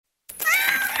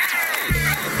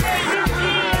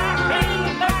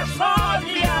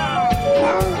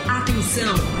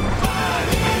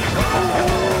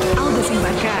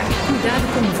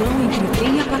um vão entre o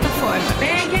trem e a plataforma.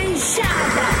 Pegue a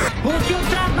enxada, porque o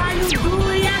trabalho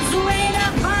duro e a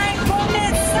zoeira vai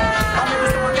começar.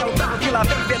 Aumenta até o carro que lá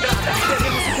vem pedrada.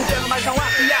 Teremos se fudendo, mas não há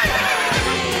piada.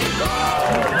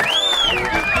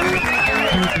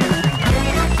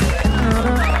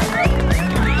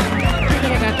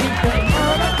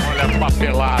 Olha a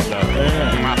papelada.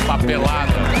 Uma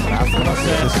papelada.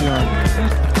 Nossa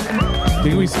senhora.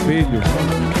 Tem um espelho.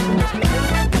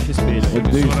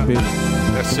 Odeio espelho.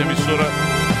 Essa emissora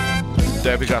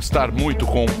deve gastar muito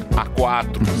com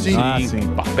A4, Sim. Sim.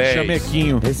 papéis.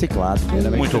 Chamequinho. Reciclado.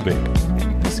 Muito bem.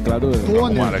 Reciclado.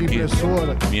 Arrumar aqui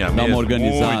minha Dá mesa. uma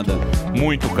organizada.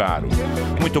 Muito caro.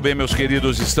 Muito bem, meus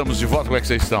queridos, estamos de volta. Como é que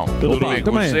vocês estão? Tudo bem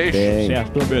com vocês?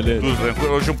 Certo, beleza. Tudo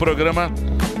tranquilo. Hoje um programa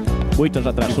muitas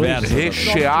atrações.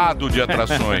 recheado de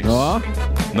atrações.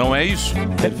 Não é isso?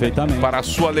 Perfeitamente. Para a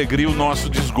sua alegria, o nosso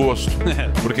desgosto.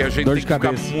 Porque a gente tem que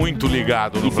ficar muito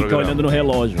ligado no programa. Fica olhando no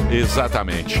relógio.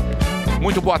 Exatamente.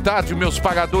 Muito boa tarde, meus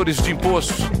pagadores de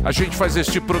impostos. A gente faz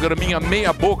este programinha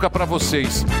meia boca para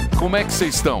vocês. Como é que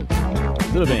vocês estão?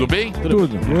 Tudo bem?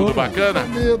 Tudo bacana?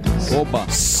 Opa.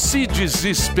 Se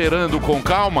desesperando com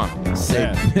calma?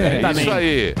 É isso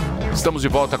aí. Estamos de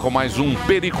volta com mais um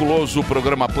periculoso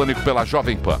programa Pânico pela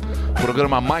Jovem Pan.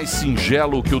 Programa mais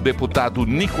singelo que o deputado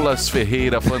Nicolas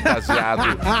Ferreira fantasiado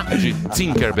de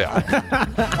Tinkerbell.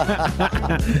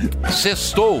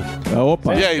 Sextou.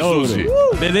 Opa. E aí, Suzy?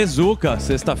 Belezuca,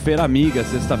 sexta-feira amiga,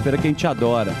 sexta-feira que a gente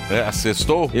adora. É,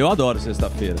 sextou? Eu adoro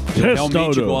sexta-feira. Eu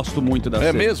realmente gosto muito da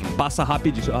sexta. mesmo? Passa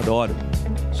rapidinho, eu adoro.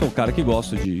 Sou um cara que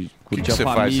gosta de curtir a você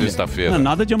família. faz sexta-feira? Não,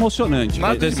 nada de emocionante,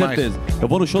 Nada eu tenho demais. certeza. Eu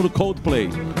vou no show do Coldplay.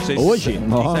 Hoje?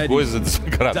 Coisa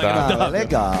desagradável.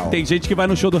 Legal. Tem gente que vai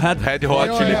no show do Red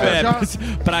Hot Chili Peppers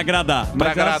pra agradar. Pra Mas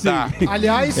é agradar. assim,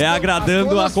 Aliás, é agradando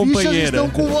todas a as fichas companheira. estão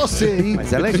com você, hein?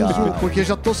 Mas é legal. Porque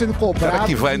já tô sendo O comprado. cara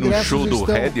que vai no ingressos show do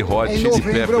estão Red Hot em Chili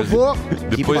novembro eu Peppers. vou.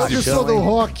 Depois Eu de sou do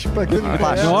rock, pra quem não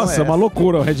conhece. Nossa, uma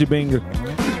loucura o Red Banger.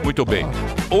 Muito bem.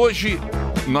 Hoje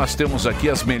nós temos aqui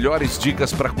as melhores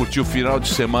dicas para curtir o final de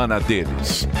semana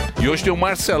deles. E hoje tem o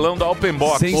Marcelão da Open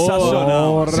Box.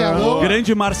 Sensacional. Marcelão.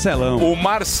 Grande Marcelão. O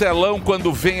Marcelão,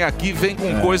 quando vem aqui, vem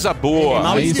com coisa boa.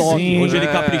 Mal estoque. Hoje ele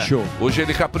É, caprichou. Hoje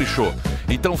ele caprichou.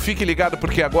 Então fique ligado,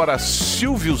 porque agora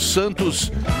Silvio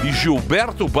Santos e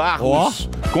Gilberto Barros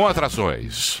com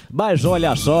atrações. Mas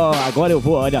olha só, agora eu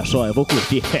vou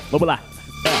curtir. Vamos lá.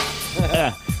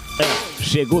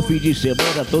 Chegou o fim de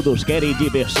semana, todos querem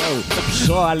diversão,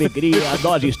 só alegria,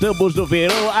 nós estamos no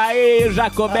verão. Aê, já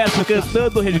começo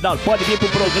cantando, Reginaldo, pode vir pro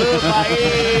programa,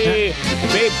 aê!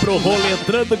 Vem pro rolo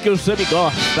entrando que o Sami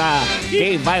gosta.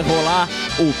 Quem vai rolar?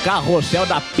 O carrossel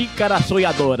da pícara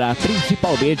sonhadora,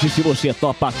 principalmente se você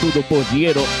topa tudo por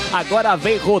dinheiro. Agora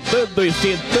vem rodando e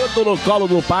sentando no colo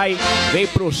do pai. Vem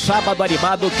pro sábado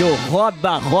animado que o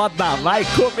Roda Roda vai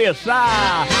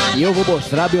começar. E eu vou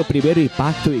mostrar meu primeiro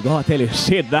impacto igual a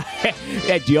telecena.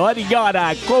 É de hora em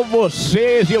hora com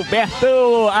você, Gilberto.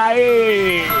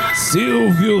 Aê!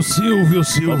 Silvio.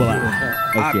 Vamos lá.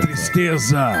 A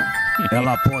tristeza,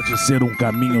 ela pode ser um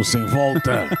caminho sem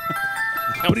volta.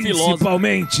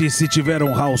 Principalmente se tiver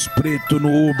um house preto no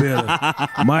Uber.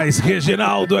 Mas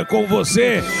Reginaldo, é com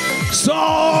você.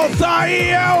 Solta aí,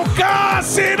 é o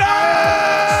Cassino!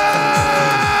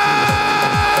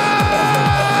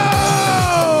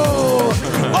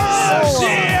 Hoje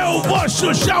eu vou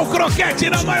chuchar o croquete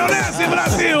na maionese,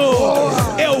 Brasil!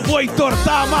 Eu vou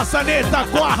entortar a maçaneta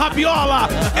com a rabiola!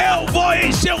 Eu vou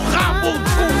encher o rabo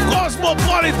com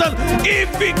Cosmopolitan e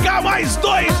ficar mais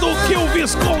doido que o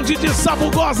Visconde de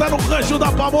Sabugosa no Rancho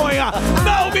da Pamonha!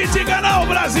 Não me diga não,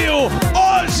 Brasil!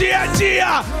 Hoje é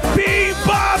dia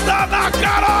Pimbada na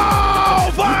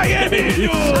Carol! Vai,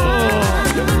 Emílio!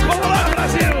 Vamos lá,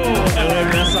 Brasil!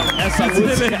 Essa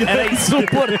música era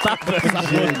insuportável. Essa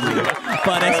música.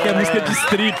 Parece que é música de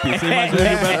strip. Você imagina o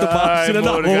Gilberto Barros tirando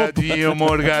a roupa.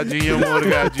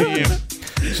 Morgadinho.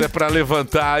 Isso é pra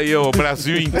levantar aí o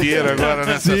Brasil inteiro agora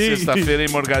nessa sexta-feira, hein,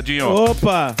 Morgadinho?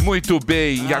 Opa! Muito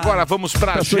bem, e agora vamos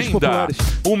pra agenda.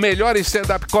 O melhor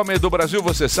stand-up comedy do Brasil,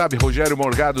 você sabe, Rogério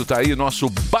Morgado tá aí, nosso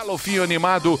balofinho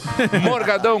animado,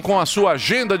 Morgadão com a sua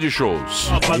agenda de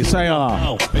shows. Isso aí,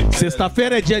 ó.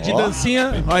 Sexta-feira é dia de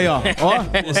dancinha. Aí, ó.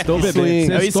 Estou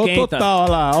bebendo. Sextou total,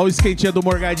 olha lá. Ó o esquentinha do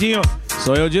Morgadinho.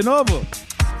 Sou eu de novo.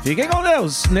 Fiquem com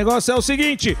Deus. O negócio é o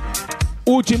seguinte.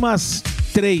 Últimas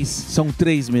 3, são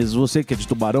 3 meses. Você que é de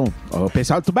Tubarão, ó, o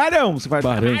pessoal de Tubarão, você vai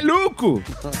maluco.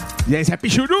 E aí você é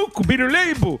pichuruco,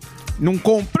 biruleibo. Não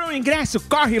comprou o ingresso?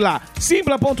 Corre lá.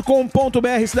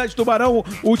 Simpla.com.br, Cidade de Tubarão,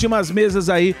 últimas mesas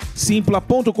aí,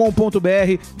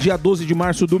 Simpla.com.br, dia 12 de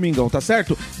março, domingão, tá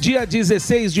certo? Dia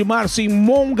 16 de março em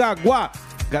Mongaguá.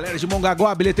 Galera de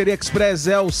Mongaguá, Bilheteria Express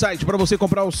é o site para você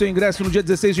comprar o seu ingresso no dia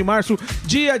 16 de março.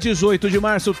 Dia 18 de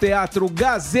março, Teatro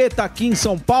Gazeta aqui em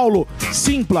São Paulo.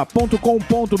 Simpla.com.br,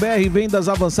 vendas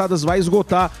avançadas, vai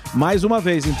esgotar mais uma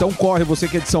vez. Então corre, você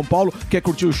que é de São Paulo, quer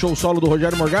curtir o show solo do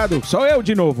Rogério Morgado? Sou eu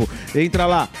de novo. Entra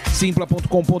lá,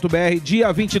 simpla.com.br,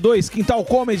 dia 22, Quintal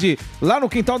Comedy, lá no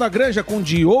Quintal da Granja, com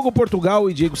Diogo Portugal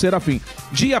e Diego Serafim.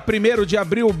 Dia 1º de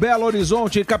abril, Belo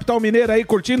Horizonte, capital mineira aí,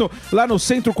 curtindo lá no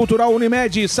Centro Cultural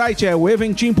Unimed, site é o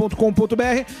eventim.com.br,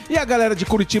 e a galera de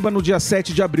Curitiba no dia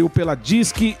 7 de abril pela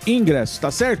Disque Ingresso,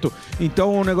 tá certo?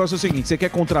 Então o negócio é o seguinte, você quer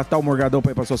contratar o Morgadão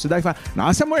pra ir pra sua cidade e fala,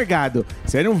 nossa, Morgado,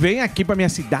 você não vem aqui pra minha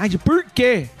cidade, por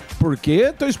quê?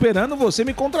 Porque tô esperando você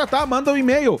me contratar, manda um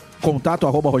e-mail,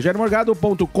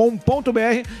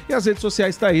 contato@rogeriomorgado.com.br, e as redes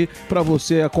sociais tá aí pra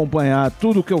você acompanhar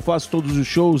tudo que eu faço, todos os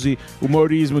shows e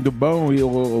humorismo do bom e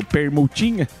o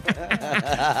permutinha.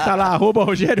 Tá lá,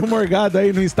 @Rogério Morgado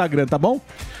aí no Instagram, tá bom?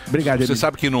 Obrigado, Você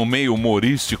sabe que no meio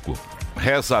humorístico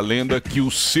reza a lenda que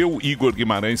o seu Igor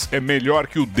Guimarães é melhor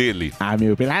que o dele. Ah,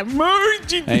 meu, pelo amor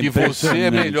de Deus. E você é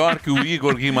melhor que o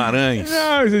Igor Guimarães.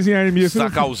 Nossa senhora, meu. Está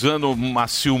causando uma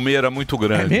ciumeira muito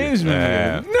grande. É mesmo?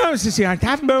 É. Nossa senhora,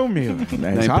 tá bom, meu.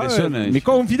 É impressionante. Me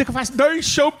convida que eu faço 2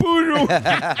 shows por um.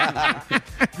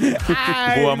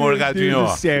 Boa, Morgadinho.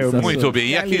 Muito bem.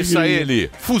 E aqui está ele,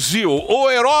 Fuzil,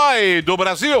 o herói do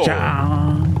Brasil.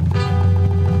 Tchau.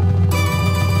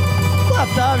 Boa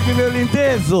tarde, meu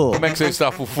lindezo. Como é que você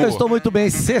está, Fufu? Eu estou muito bem.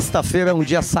 Sexta-feira é um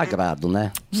dia sagrado,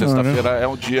 né? Sexta-feira é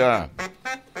um dia...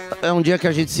 É um dia que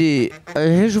a gente se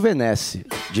rejuvenesce,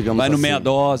 digamos Vai assim. no meia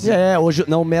dose. É, hoje...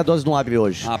 Não, meia dose não abre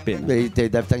hoje. Ah, pena. Ele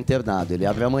deve estar internado, ele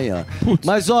abre amanhã.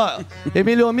 Mas, ó,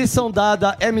 Emílio, a missão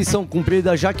dada é missão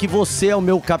cumprida, já que você é o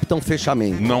meu capitão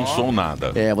fechamento. Não sou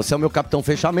nada. É, você é o meu capitão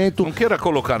fechamento. Não queira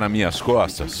colocar nas minhas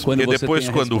costas, Quando porque você depois, tem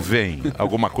a quando vem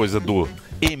alguma coisa do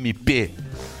MP...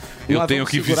 Eu Nós tenho vamos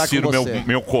que segurar vestir com o você.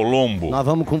 meu colombo. Nós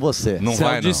vamos com você. Não Você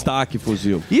vai, é o não. destaque,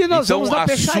 Fuzil. E nós Então vamos na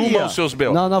peixaria. assuma os seus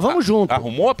belos. Não, nós vamos junto.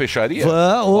 Arrumou a peixaria?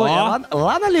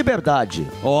 Lá na Liberdade.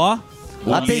 Ó.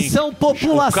 Atenção,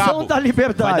 população da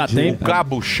Liberdade. Vai dar tempo. O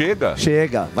cabo chega?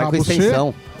 Chega, vai Cabo com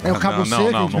extensão. É o Cabo C?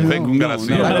 Não vem com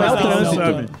gracinha. Não, é o trânsito.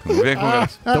 Não vem com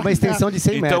gracinha. Tem uma extensão de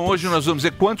 100 metros. Então hoje nós vamos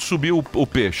ver quanto subiu o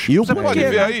peixe. E o Você porquê, pode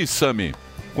ver né? aí, Sami?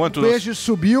 Quanto O peixe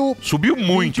subiu Subiu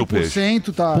muito o peixe.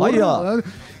 20%, tá? Aí, ó.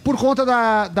 Por conta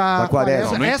da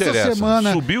quaresma. Não essa interessa.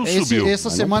 semana, Subiu. Essa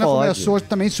Mas semana não pode. começou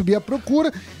também a subir a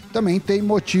procura. Também tem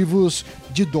motivos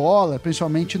de dólar,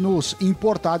 principalmente nos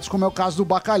importados, como é o caso do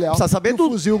bacalhau. Precisa saber que o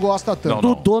do- Fuzil gosta tanto.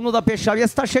 Do dono da peixaria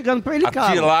está chegando pra ele, A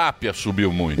cara. tilápia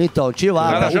subiu muito. Então, O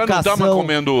tilápia, cara já o não tá mais cação.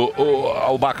 comendo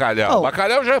o bacalhau. Não. O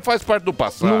bacalhau já faz parte do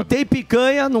passado. Não tem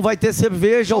picanha, não vai ter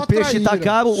cerveja, Só o peixe tá traíra.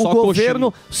 caro, Só o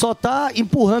governo só tá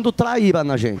empurrando traíra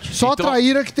na gente. Só Então-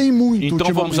 traíra que tem muito. Então vamos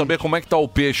ultimamente. saber como é que tá o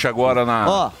peixe agora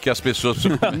Ó. que as pessoas...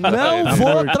 Não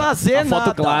vou trazer A nada.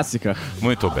 foto clássica.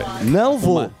 Muito bem. Não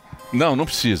vou. Não, não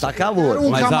precisa. Tá calor.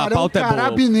 Um Mas a camarão pauta é boa.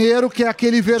 carabineiro, que é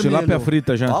aquele vermelho. Tilápia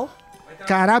frita já. Qual?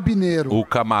 Carabineiro. O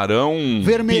camarão...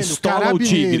 Vermelho, Pistola ou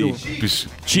carabineiro. tigre?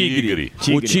 Tigre.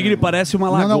 O tigre parece uma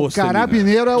Não, não, lagosta.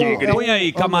 carabineiro é o... é o- Põe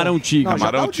aí, camarão tigre. Não, já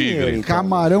Camarão dá o dinheiro, tigre. então.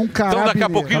 Camarão Então carabineiro. daqui a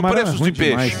pouquinho Camarão é preços ruim de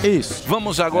peixe. demais. Isso.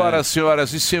 Vamos agora,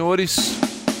 senhoras e senhores,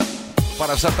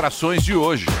 para as atrações de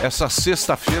hoje. Essa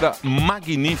sexta-feira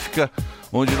magnífica,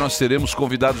 onde nós teremos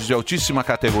convidados de altíssima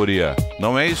categoria.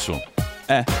 Não é isso?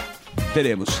 É,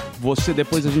 teremos.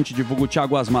 Depois a gente divulga o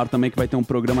Thiago Asmar também, que vai ter um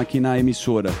programa aqui na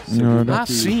emissora. Você viu Ah,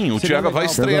 que sim. O seria Thiago vai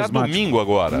legal. estrear Asmático. domingo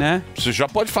agora. Né? Você já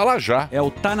pode falar já. É o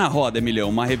Tá Na Roda, Emilhão,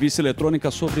 uma revista eletrônica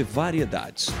sobre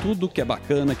variedades. Tudo que é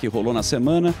bacana, que rolou na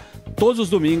semana, todos os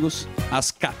domingos,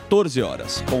 às 14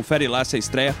 horas. Confere lá essa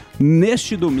estreia.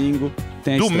 Neste domingo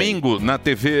tem a estreia. Domingo, na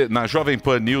TV, na Jovem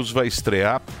Pan News, vai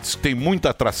estrear. Tem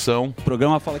muita atração. O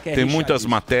programa fala que é Tem muitas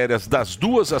recheadíssimo. matérias das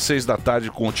 2 às 6 da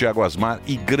tarde com o Thiago Asmar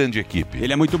e grande equipe.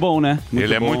 Ele é muito bom, né?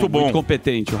 Ele é muito bom. Muito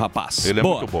competente, o rapaz. Ele é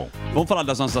Boa. muito bom. Vamos falar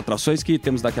das nossas atrações, que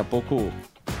temos daqui a pouco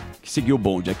que seguir o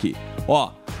bonde aqui.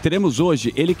 Ó, teremos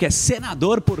hoje ele que é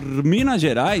senador por Minas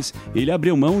Gerais. Ele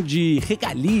abriu mão de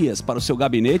regalias para o seu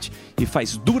gabinete e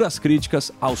faz duras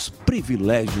críticas aos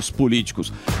privilégios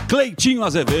políticos. Cleitinho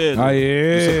Azevedo,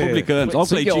 Aê! dos Republicanos. Olha o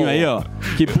Cleitinho aí, ó.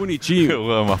 Que bonitinho.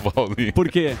 Eu amo a Paulinho. Por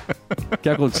quê? O que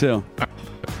aconteceu?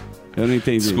 Eu não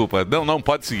entendi. Desculpa, não,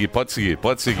 pode seguir.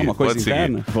 É uma coisa pode seguir.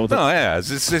 interna? Não, às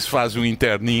vezes vocês fazem um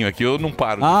interninho aqui, eu não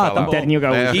paro de Ah, falar. tá bom. Interninho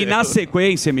gaúcho. E na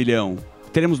sequência, Emilhão,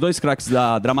 teremos 2 craques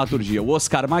da dramaturgia, o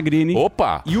Oscar Magrini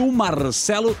Opa! e o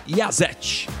Marcelo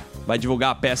Iazetti. vai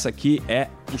divulgar a peça que é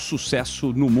o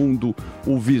sucesso no mundo,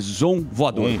 o Vison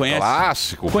Voador. Conhece?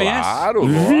 Clássico, Conhece? claro.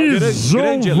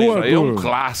 Grande elenco. É um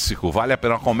clássico, vale a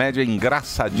pena. Uma comédia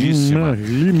engraçadíssima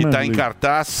que está em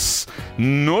cartaz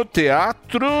no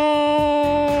Teatro...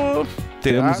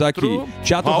 Temos aqui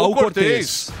Teatro Raul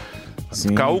Cortez.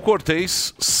 Raul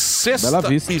Cortez,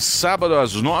 sexta e sábado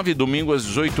às 9, domingo às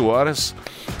 18 horas,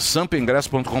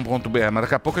 sampaingresso.com.br. Mas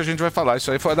daqui a pouco a gente vai falar. Isso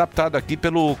aí foi adaptado aqui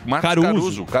pelo Marcos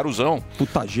Caruzão.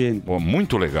 Puta gênio.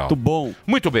 Muito legal. Muito bom.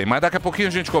 Muito bem, mas daqui a pouquinho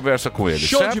a gente conversa com ele,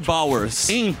 Show certo? de Bowers.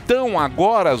 Então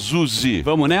agora, Zuzi.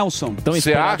 Vamos, Nelson? Então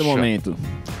esperado o momento.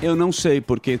 Eu não sei,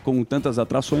 porque com tantas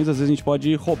atrações, às vezes a gente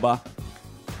pode roubar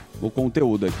o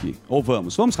conteúdo aqui. Ou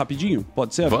vamos? Vamos rapidinho?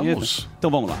 Pode ser a vinheta? Vamos.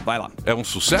 Então vamos lá, vai lá. É um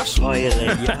sucesso?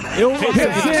 Eu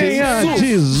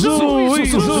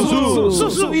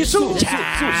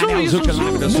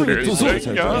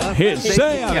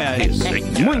Resenha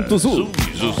de Muito Zu.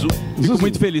 Fico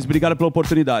muito feliz, obrigado pela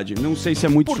oportunidade. Não sei se é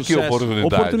muito Por que sucesso. oportunidade?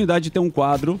 Oportunidade de ter um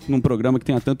quadro num programa que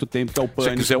tem há tanto tempo, que é o Se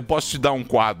Pânico. você quiser, eu posso te dar um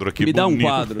quadro aqui. Me dá um bonito.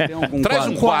 quadro. Tem algum Traz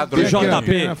quadro? um quadro aí.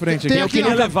 JP. Eu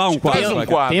queria levar um quadro. Traz um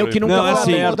quadro. Tem o que nunca Não, foi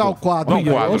assim, aberto. Dar o quadro. Um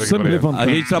quadro aqui pra ele.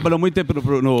 A gente trabalhou muito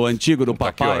tempo no antigo do Aqui,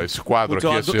 papai. ó, esse quadro Putz,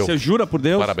 aqui eu é adoro- seu. Você jura por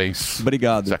Deus? Parabéns.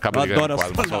 Obrigado. Você acaba de Eu ganhar adoro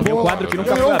um quadro. essa- Mas Tem um quadro que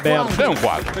nunca foi aberto. Tem um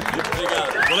quadro.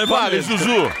 Vale,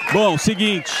 Zuzu. Bom,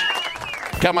 seguinte.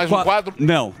 Quer mais um quadro?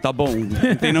 Não, tá bom.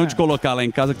 Não tem não de colocar lá em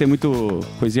casa que tem muito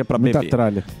coisinha pra beber.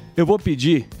 tralha. Eu vou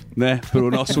pedir, né, pro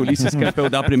nosso Ulisses, que é pra eu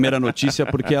dar a primeira notícia,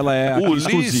 porque ela é aqui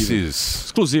exclusiva. Ulisses.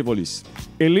 Exclusiva, Ulisses.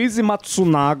 Elise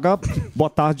Matsunaga,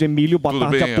 boa tarde, Emílio, boa Tudo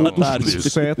tarde bem, a todos, boa tarde. tudo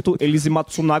certo? Elise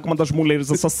Matsunaga, uma das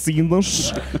mulheres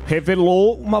assassinas,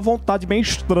 revelou uma vontade bem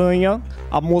estranha.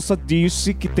 A moça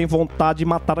disse que tem vontade de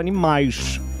matar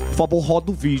animais. Por favor,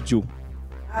 roda o vídeo.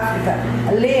 África,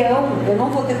 leão, eu não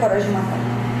vou ter coragem de matar.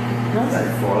 Não sai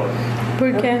fora.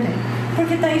 Por quê?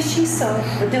 Porque está em extinção.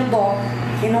 Eu tenho dó.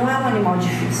 E não é um animal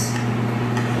difícil.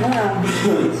 Não é um bicho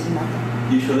difícil de matar.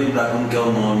 Deixa eu lembrar como que é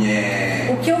o nome.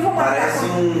 O que eu vou matar, Parece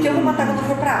o que eu vou matar quando eu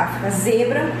for pra África?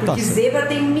 Zebra, porque zebra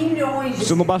tem milhões de...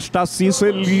 Se não bastasse isso,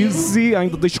 Elise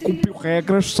ainda descumpriu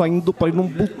regras, saindo para ir num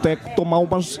boteco tomar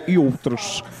umas e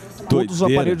outras. Todos os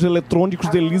Doideira. aparelhos eletrônicos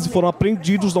de Elise foram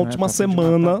apreendidos na última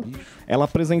semana. Ela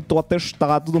apresentou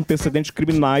atestado de antecedentes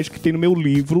criminais que tem no meu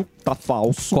livro, tá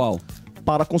falso. Qual?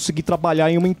 Para conseguir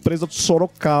trabalhar em uma empresa de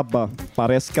Sorocaba.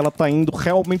 Parece que ela tá indo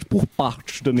realmente por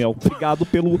partes, Daniel. Obrigado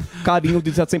pelo carinho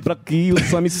de dizer sempre aqui. O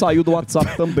Sami saiu do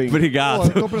WhatsApp também.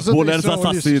 Obrigado. Pô, eu tô prestando Mulheres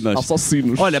atenção, assassinas.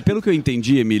 Assassinos. Olha, pelo que eu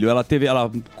entendi, Emílio, ela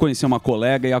conheceu uma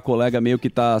colega e a colega meio que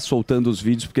tá soltando os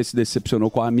vídeos porque se decepcionou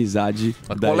com a amizade.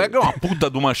 A colega é uma puta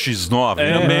de uma X9.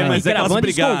 Também, mas é que elas Gravando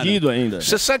brigaram. escondido ainda.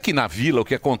 Você sabe que na Vila o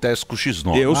que acontece com o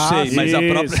X9? Eu sei, mas a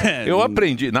própria... Eu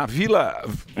aprendi. Na Vila.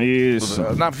 Isso.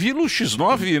 Na Vila o X9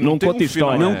 Não não tem conta um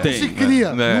final. história. Não tem. Se cria,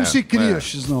 É, não se cria, é.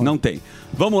 X9. Não tem.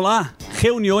 Vamos lá?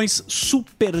 Reuniões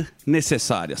super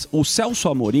necessárias. O Celso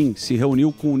Amorim se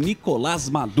reuniu com o Nicolás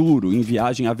Maduro em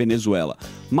viagem à Venezuela.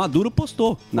 Maduro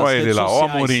postou nas Olha redes ele lá, ó,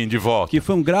 sociais Amorim de volta. que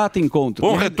foi um grato encontro.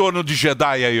 Um retorno de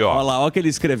Jedi aí, ó. Olha lá, olha o que ele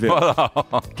escreveu. Olha lá.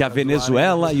 Que a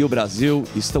Venezuela e o Brasil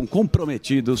estão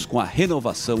comprometidos com a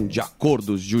renovação de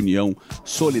acordos de união,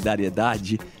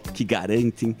 solidariedade que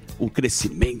garantem o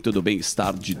crescimento do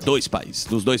bem-estar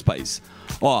dos dois países.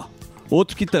 Ó,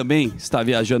 outro que também está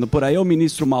viajando por aí é o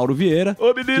ministro Mauro Vieira,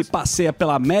 que passeia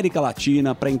pela América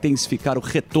Latina para intensificar o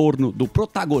retorno do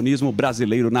protagonismo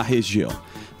brasileiro na região.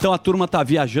 Então a turma está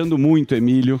viajando muito,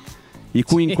 Emílio. E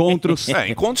com encontros...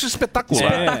 encontros espetaculares.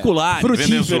 Espetaculares.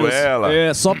 Frutíferos. Venezuela.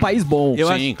 É, só país bom.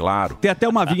 Sim, claro. Tem até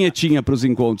uma vinhetinha para os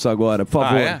encontros agora, por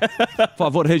favor. Ah, Por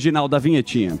favor, Reginaldo, a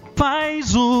vinhetinha.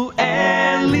 Faz o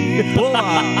L. Boa!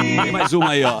 Tem mais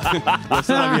uma aí, ó.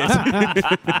 Gostou da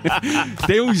vinheta?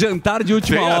 Tem um jantar de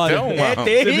última Tem até hora. uma.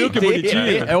 Você viu que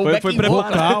bonitinho? É o foi backing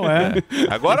preparado.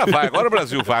 Agora vai, agora o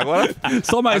Brasil vai. Agora,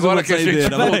 Só mais agora uma que a gente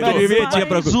saideira. Vai, voltou. vinhetinha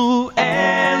pra... Faz o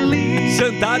L.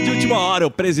 Jantar de última hora.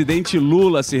 O presidente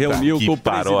Lula se reuniu Que com o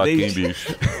paróquia, hein, presidente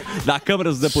bicho? da Câmara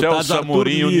dos Deputados, Celso Arthur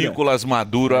Amorim e o Lira. Nicolás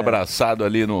Maduro abraçado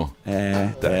ali no...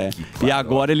 E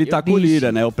agora ele tá com o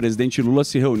Lira, né? O presidente Lula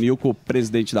se reuniu com o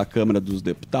presidente da Câmara dos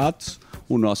Deputados,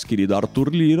 o nosso querido Arthur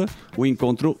Lira. O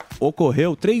encontro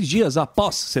ocorreu 3 dias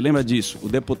após, você lembra disso? O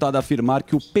deputado afirmar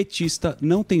que o petista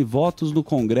não tem votos no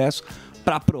Congresso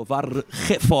para aprovar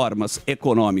reformas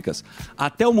econômicas.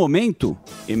 Até o momento,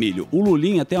 Emílio, o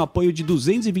Lulinha tem o apoio de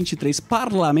 223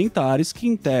 parlamentares que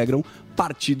integram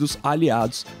partidos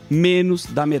aliados, menos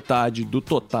da metade do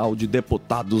total de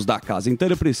deputados da casa. Então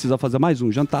ele precisa fazer mais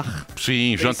um jantar.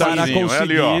 Sim, Para jantarzinho. É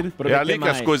ali, ó. conseguir É ali que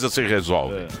mais. as coisas se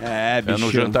resolvem. É, É bicho.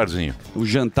 no jantarzinho. O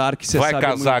jantar que você Vai sabe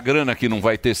casar a grana que não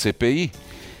vai ter CPI?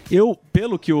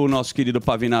 Pelo que o nosso querido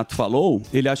Pavinato falou,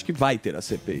 ele acha que vai ter a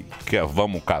CPI.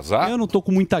 Vamos casar? Eu não tô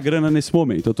com muita grana nesse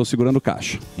momento, eu tô segurando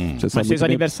caixa. Mas fez o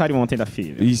aniversário ontem da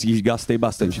filha. E gastei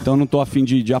bastante, então eu não tô afim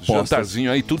de apostas.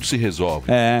 Jantarzinho aí, tudo se resolve.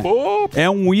 É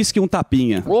um uísque e um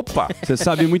tapinha. Opa! Você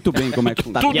sabe muito bem como é que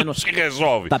funciona. Tudo se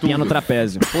resolve. Tapinha no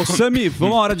trapézio. Ô, Sami,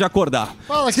 vamos à hora de acordar.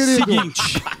 Fala, querido.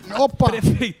 Seguinte, Opa!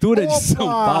 Prefeitura de São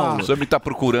Paulo. O Sami tá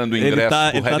procurando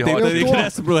ingresso pro Red Hot. tentando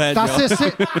ingresso pro Red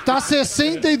Hot. Tá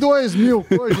 62 mil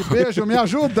hoje, beijo, me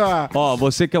ajuda. Ó,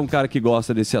 você que é um cara que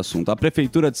gosta desse assunto. A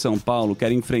Prefeitura de São Paulo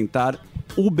quer enfrentar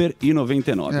Uber e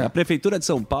 99. A Prefeitura de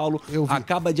São Paulo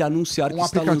acaba de anunciar que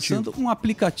está lançando um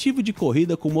aplicativo de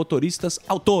corrida com motoristas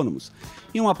autônomos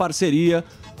em uma parceria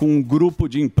com um grupo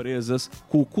de empresas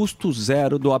com custo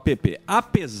zero do app.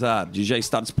 Apesar de já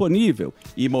estar disponível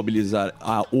e mobilizar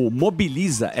o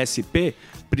Mobiliza SP,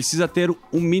 precisa ter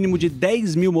um mínimo de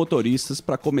 10 mil motoristas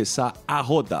para começar a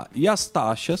rodar. E as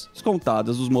taxas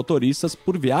descontadas dos motoristas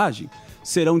por viagem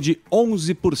serão de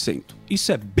 11%.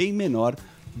 Isso é bem menor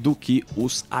do que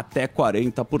os até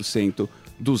 40%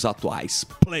 dos atuais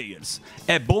players.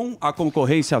 É bom a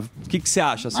concorrência? O que você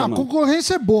acha, Samuel? A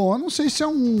concorrência é boa. Eu não sei se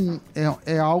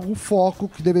é algo foco,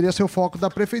 que deveria ser o foco da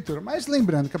prefeitura. Mas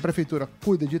lembrando que a prefeitura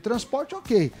cuida de transporte,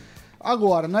 ok.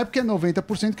 Agora, não é porque é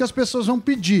 90% que as pessoas vão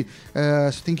pedir.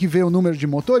 Você tem que ver o número de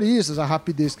motoristas, a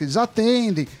rapidez que eles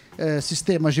atendem,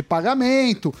 sistemas de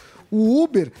pagamento. O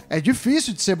Uber é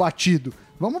difícil de ser batido.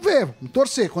 Vamos ver, vamos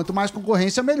torcer. Quanto mais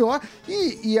concorrência, melhor.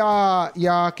 E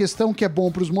a questão que é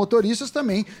bom para os motoristas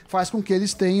também faz com que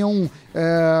eles tenham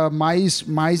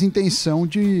mais intenção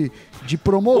de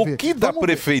promover. O que da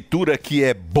prefeitura que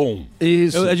é bom?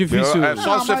 Isso. É difícil. É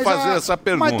só você fazer essa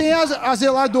pergunta. Mas tem a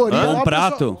zeladoria. Bom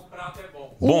prato?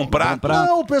 Bom prato?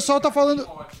 Não, o pessoal tá falando...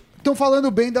 Estão falando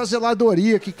bem da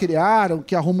zeladoria que criaram,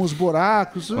 que arruma os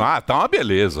buracos. Ah, tá uma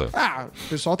beleza. O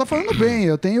pessoal tá falando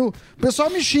bem. O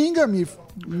pessoal me xinga, me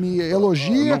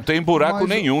elogia. Não tem buraco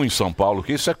nenhum em São Paulo,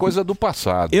 que isso é coisa do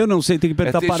passado. Eu não sei, tem que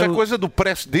perguntar Isso para é coisa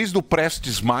desde o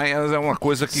Prestes Maia, é uma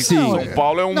coisa que São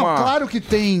Paulo é uma... Não, claro que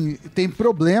tem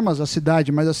problemas a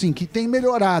cidade, mas assim, que tem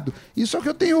melhorado. Isso é o que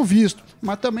eu tenho visto,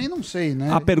 mas também não sei,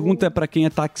 né? A pergunta é para quem é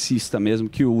taxista mesmo,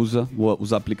 que usa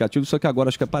os aplicativos, só que agora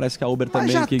acho que parece que a Uber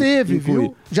também... Mas já teve,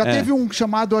 viu? Já teve um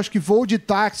chamado, acho que voo de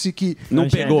táxi, que não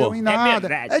pegou. Não em nada.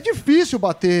 É difícil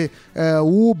bater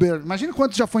Uber. Imagina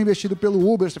quanto já foi investido pelo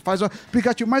Uber, você faz o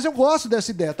aplicativo. Mas eu gosto dessa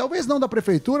ideia. Talvez não da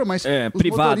prefeitura, mas os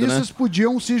privado, motoristas né?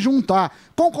 podiam se juntar.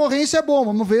 Concorrência é bom,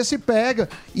 vamos ver se pega.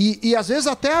 E às vezes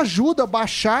até ajuda a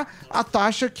baixar a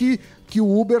taxa que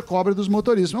o Uber cobra dos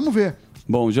motoristas. Vamos ver.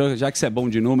 Bom, já que você é bom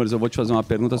de números, eu vou te fazer uma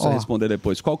pergunta, você responder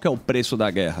depois. Qual que é o preço da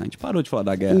guerra? A gente parou de falar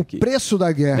da guerra aqui. O preço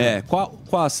da guerra?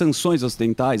 Com as sanções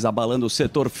ocidentais abalando o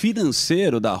setor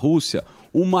financeiro da Rússia,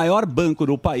 o maior banco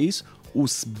do país, o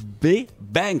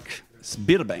Sberbank,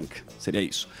 seria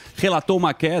isso, relatou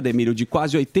uma queda, Emílio, de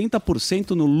quase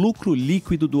 80% no lucro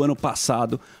líquido do ano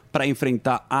passado para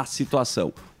enfrentar a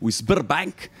situação. O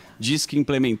Sberbank diz que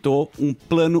implementou um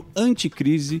plano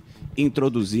anticrise,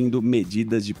 introduzindo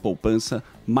medidas de poupança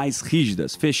mais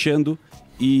rígidas, fechando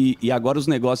e agora os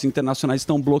negócios internacionais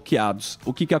estão bloqueados.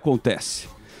 O que acontece?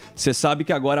 Você sabe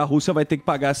que agora a Rússia vai ter que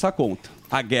pagar essa conta.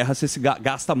 A guerra você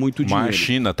gasta muito dinheiro. Mas a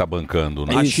China tá bancando,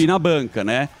 né? A China banca,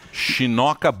 né?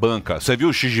 Chinoca banca. Você viu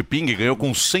o Xi Jinping ganhou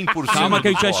com 100%. Calma que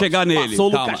a gente vai chegar nele.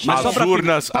 Calma. Mas as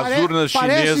urnas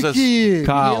chinesas... que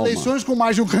Calma. eleições com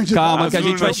mais de um candidato... Calma que a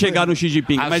gente vai chegar no Xi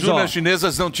Jinping. As urnas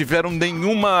chinesas não tiveram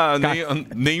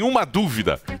nenhuma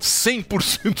dúvida. 100%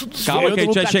 dos votos. Calma que a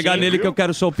gente vai chegar nele que eu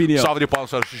quero sua opinião. Salve de palmas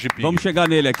para o Xi Jinping. Vamos chegar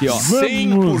nele aqui, ó.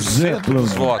 100%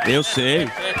 dos votos. Eu sei.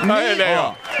 Ele aí,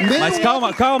 ó. Mas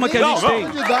calma que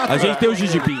a gente tem o Xi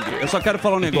Jinping. Eu só quero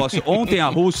falar um negócio. Ontem a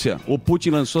Rússia, o Putin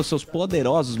lançou seus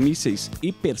poderosos mísseis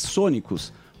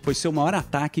hipersônicos. Foi seu maior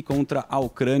ataque contra a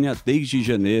Ucrânia desde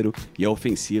janeiro e a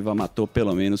ofensiva matou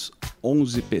pelo menos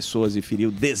 11 pessoas e feriu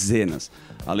dezenas,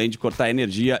 além de cortar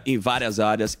energia em várias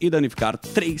áreas e danificar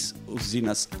 3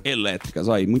 usinas elétricas.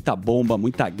 Olha aí, muita bomba,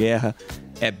 muita guerra.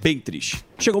 É bem triste.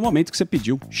 Chegou o momento que você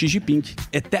pediu Xi Jinping,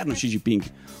 eterno Xi Jinping.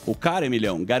 O cara,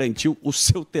 Emilhão, garantiu o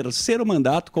seu terceiro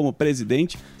mandato como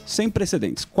presidente sem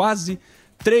precedentes. Quase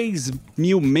 3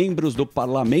 mil membros do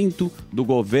parlamento, do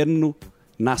governo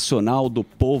nacional, do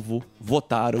povo,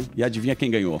 votaram. E adivinha quem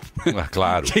ganhou?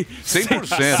 Claro.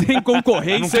 100%. Sem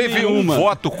concorrência Não teve nenhuma. um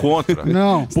voto contra.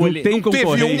 Não. Pô, não tem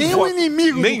concorrência. Nenhum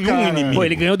inimigo do Nenhum cara. inimigo. Pô,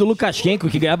 ele ganhou do Lukashenko,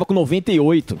 que ganhava com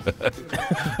 98.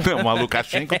 Não, mas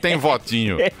Lukashenko tem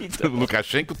votinho. Então. O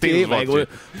Lukashenko tem os votinhos.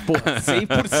 Pô,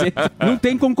 100%. Não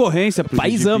tem concorrência. Pro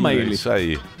País Xi Jinping. ama ele. Isso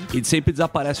aí. E sempre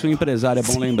desaparece um empresário, é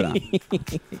bom lembrar.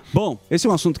 Bom, esse é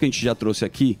um assunto que a gente já trouxe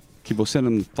aqui, que você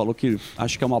não falou que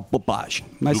acho que é uma bobagem.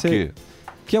 Mas Do quê?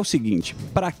 Que é o seguinte,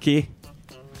 pra quê?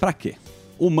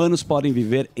 Humanos podem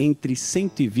viver entre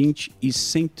 120 e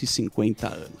 150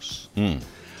 anos.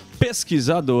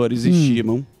 Pesquisadores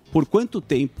estimam por quanto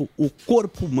tempo o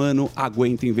corpo humano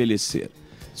aguenta envelhecer,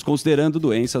 desconsiderando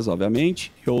doenças,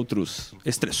 obviamente, e outros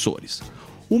estressores.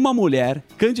 Uma mulher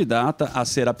candidata a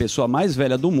ser a pessoa mais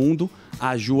velha do mundo,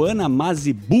 a Joana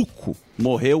Mazibuco,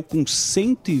 morreu com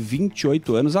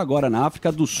 128 anos agora na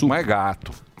África do Sul. Não é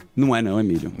gato. Não é não,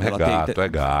 Emílio. É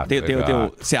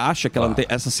gato. Você acha que ela não tem...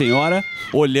 Essa senhora,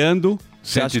 olhando,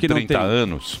 você acha que não tem... 130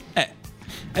 anos.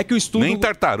 É que o estudo... Nem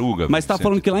tartaruga. Mas tá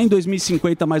falando que lá em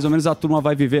 2050, mais ou menos, a turma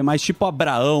vai viver mais tipo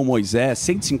Abraão, Moisés,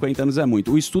 150 anos é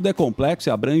muito. O estudo é complexo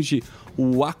e abrange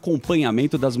o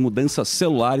acompanhamento das mudanças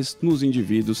celulares nos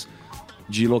indivíduos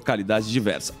de localidades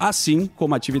diversas, assim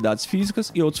como atividades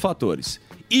físicas e outros fatores.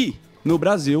 E, no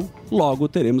Brasil, logo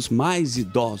teremos mais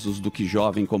idosos do que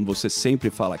jovem, como você sempre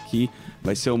fala aqui.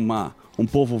 Vai ser um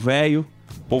povo velho.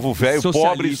 Povo velho,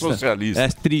 pobre e socialista. É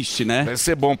triste, né? Vai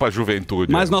ser bom pra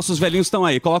juventude. Mas nossos velhinhos estão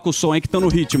aí. Coloca o som aí que estão no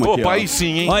ritmo aqui. Opa, ó. aí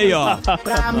sim, hein? Aí, ó.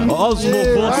 Ó os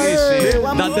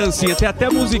vovôs da dancinha. Tem até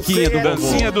musiquinha do vovô.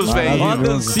 Dancinha dos velhinhos. Ó a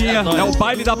dancinha. É o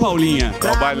baile da Paulinha.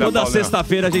 É o baile da Toda Paulinha.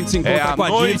 sexta-feira a gente se encontra com a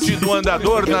noite do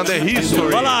andador na The History.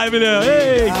 Olha lá, Emiliano.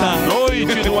 Eita.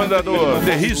 Noite do andador.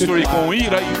 The History com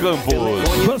Ira e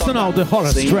Campos. Personal, The Horror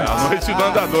Stress. A noite do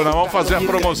andador. Nós vamos fazer a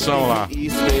promoção lá.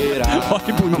 Olha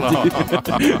que bonitinho.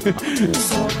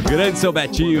 Grande seu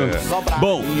Betinho.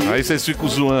 Bom. Aí vocês ficam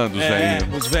zoando os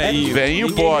velhinhos. Os velhinhos. Velhinho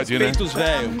Ninguém pode, né? respeita os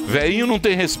velhos. Velhinho não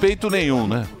tem respeito nenhum,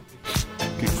 né?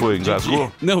 O que foi?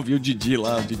 Engasgou? Não, vi o Didi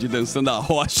lá, o Didi dançando a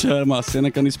rocha, era uma cena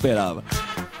que eu não esperava.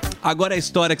 Agora a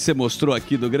história que você mostrou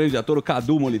aqui do grande ator, o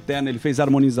Cadu Moliterno, ele fez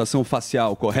harmonização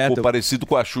facial, correto? Ficou parecido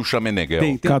com a Xuxa Meneghel.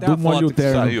 Tem até a foto que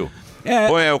saiu.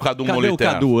 Põe aí o Cadu Moliterno. Cadê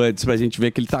o Cadu antes pra gente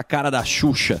ver que ele tá a cara da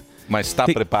Xuxa? Mas está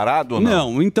preparado ou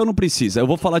não? Não, então não precisa. Eu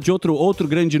vou falar de outro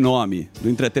grande nome do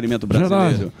entretenimento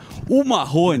brasileiro. O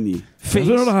Marrone fez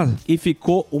e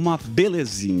ficou uma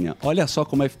belezinha. Olha só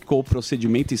como ficou o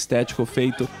procedimento estético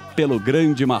feito pelo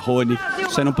grande Marrone.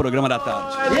 Isso aí no programa da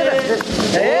tarde.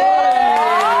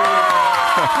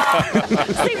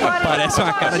 Parece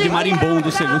uma cara de marimbondo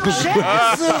segundo o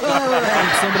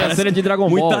Sobrancelha de Dragon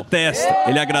Ball. Muita testa.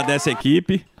 Ele agradece a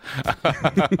equipe.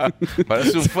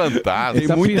 Parece um fantasma. Tem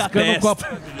muita testa.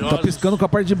 Tá piscando com a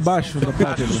parte de baixo da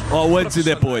pálpebra. Ó, o antes e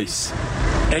depois.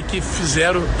 É que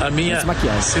fizeram a minha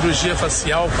cirurgia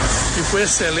facial. Ficou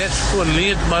excelente, ficou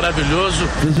lindo, maravilhoso.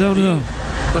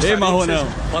 Ei, Marronão.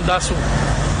 Mandasse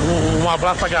um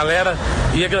abraço pra galera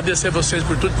e agradecer vocês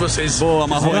por tudo que vocês Boa,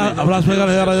 Marrone. Abraço pra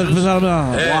galera.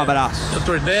 Um abraço.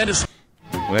 Dr. Denis.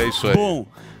 É isso aí. Bom,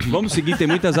 vamos seguir, tem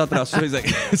muitas atrações aí.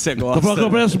 Você gosta. Eu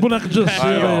parece boneco de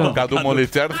cera. O Cadu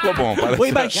Moliterno ficou bom.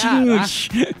 Oi, baixinhos.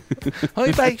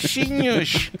 Oi,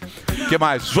 baixinhos. O que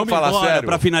mais? Vamos falar embora, sério?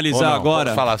 Pra finalizar agora,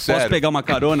 Vamos falar sério? posso pegar uma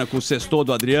carona com o sextou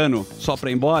do Adriano, só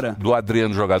pra ir embora? Do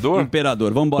Adriano jogador?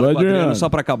 Imperador. Vamos embora com o Adriano, só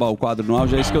pra acabar o quadro no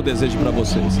auge. É isso que eu desejo pra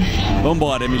vocês. Vamos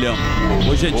embora, Emilhão.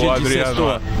 Hoje é dia de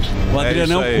sextou. O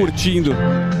Adrianão curtindo.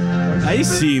 Aí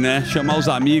sim, né? Chamar os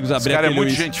amigos, abrir Esse cara é aquele muito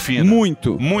uísque. gente fina.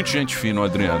 Muito. Muito gente fina, o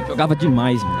Adriano. Jogava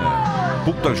demais, mano.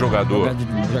 Puta jogador.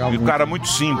 Jogava E o cara muito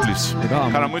simples.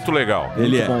 Um cara muito legal.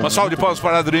 Ele é. Uma salva de palmas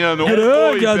para Adriano. Grande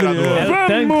Oi, Adriano.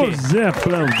 imperador. Vamos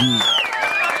aplaudir.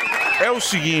 É o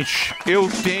seguinte, eu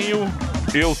tenho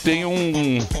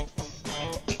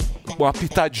uma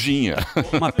pitadinha.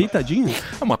 Uma pitadinha?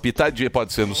 Uma pitadinha,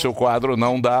 pode ser no seu quadro ou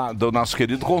não do nosso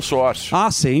querido consórcio.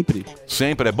 Ah, sempre.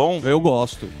 Sempre é bom? Eu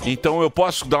gosto. Então eu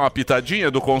posso dar uma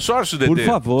pitadinha do consórcio, Dedê? Por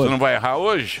favor. Você não vai errar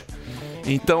hoje?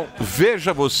 Então,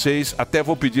 veja vocês, até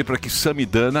vou pedir para que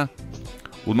Samidana,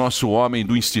 o nosso homem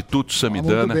do Instituto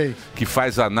Samidana, que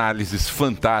faz análises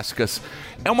fantásticas,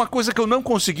 é uma coisa que eu não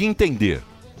consegui entender,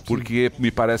 porque me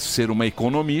parece ser uma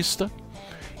economista,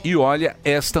 e olha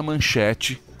esta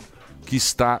manchete que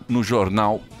está no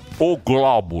jornal O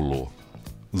Glóbulo.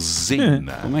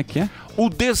 Zena. Como é que é? O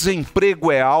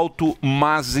desemprego é alto,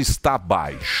 mas está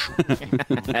baixo.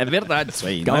 É verdade isso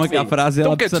aí. Calma que a frase ela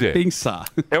Então, quer precisa dizer, pensar.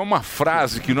 É uma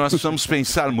frase que nós precisamos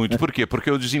pensar muito. Por quê? Porque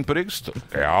o desemprego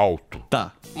é alto,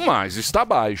 Tá. mas está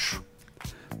baixo.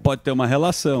 Pode ter uma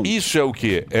relação. Isso é o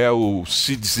quê? É o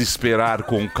se desesperar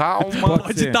com calma.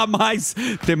 Pode dar mais,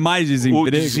 ter mais O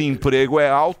desemprego. desemprego é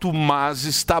alto, mas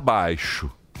está baixo.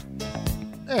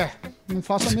 Não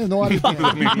faço a menor ideia.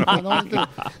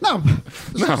 Não,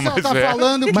 Não, ela mas tá é.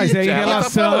 falando que... Mas é em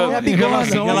relação, em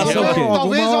relação a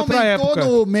talvez alguma outra aumentou época.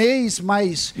 no mês,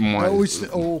 mas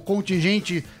o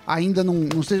contingente ainda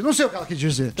não sei o que ela quis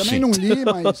dizer. Também Sim. não li,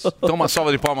 mas... Então, uma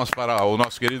salva de palmas para o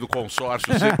nosso querido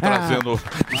consórcio,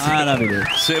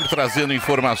 sempre trazendo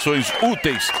informações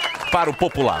úteis para o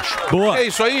populacho. Boa. É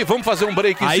isso aí, vamos fazer um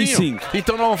breakzinho? Aí sim.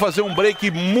 Então nós vamos fazer um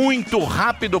break muito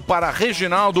rápido para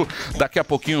Reginaldo. Daqui a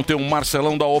pouquinho tem o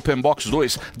Marcelão da Open Box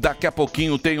 2. Daqui a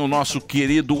pouquinho tem o nosso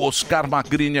querido Oscar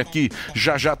Magrini aqui.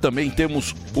 Já também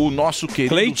temos o nosso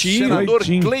querido senador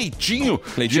Cleitinho,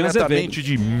 diretamente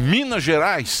de Minas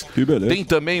Gerais. Tem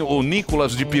também o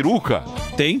Nicolas de Peruca.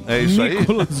 Tem? É isso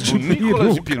Nicolas aí? de O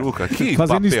Nicolas de Peruca. Que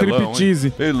fazendo papelão, striptease.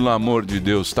 hein? Pelo amor de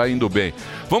Deus, tá indo bem.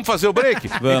 Vamos fazer o break?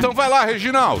 Vamos. Então vai lá,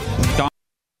 Reginaldo.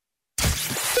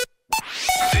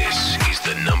 This is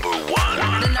the number one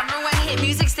hit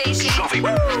music station. Jovem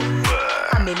Pan.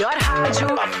 A melhor rádio.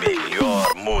 A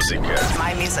melhor música.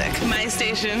 My music. My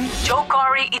station. Joe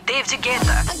Corey e David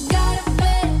Guetta.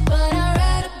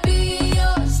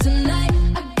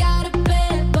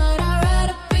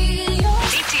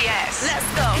 BTS. Let's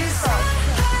go.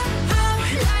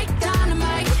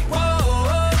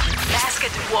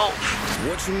 Basket Wolf.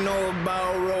 What you know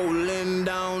about rolling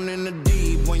down in the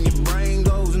deep? When your brain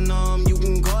goes numb, you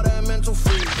can call that mental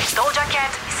freak. Doja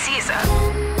Cat e Caesar.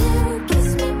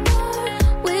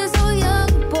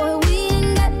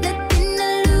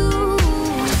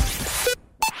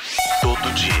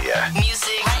 Todo dia.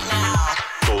 Music right now.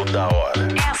 Toda hora.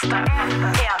 Esta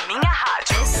é a minha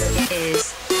rádio.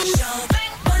 This is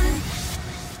Jovem Pan.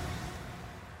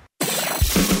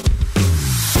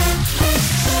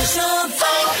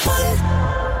 Jovem Pan.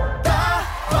 Tá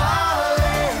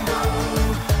valendo,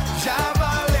 já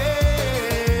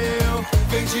valeu.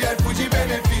 Vem de iFood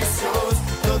benefícios,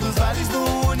 todos vales do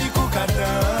único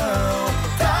cartão.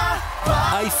 Tá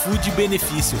iFood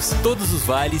Benefícios, todos os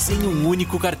vales em um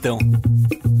único cartão.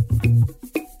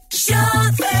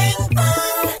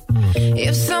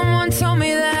 If someone told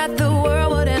me that the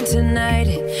world would end tonight,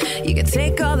 you could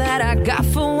take all that I got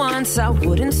for once, I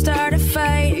wouldn't start a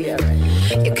fight.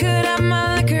 You could have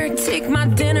my liquor, take my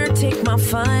dinner, take my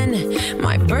fun,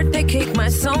 my birthday cake, my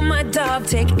soul, my dog,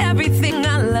 take everything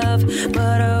I love.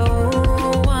 But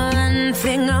oh, one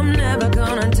thing I'm never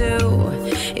gonna do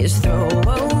is throw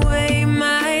away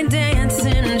my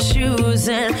dancing shoes.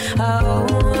 And oh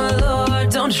Lord,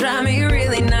 don't try me,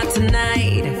 really not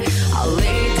tonight. I'll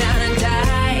lay down and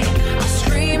die, I'll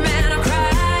scream and I'll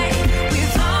cry.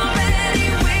 We've already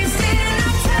wasted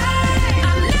enough time.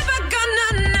 I'm never gonna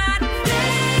not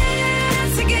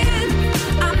dance again.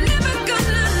 I'm never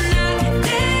gonna not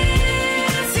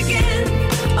dance again.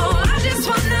 Oh, I just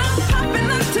wanna pop and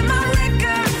look to my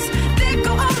records. They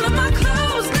go all of my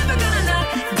clothes. Never gonna not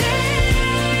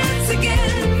dance again.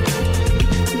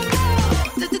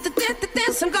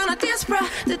 Dance, I'm gonna dance, bruh.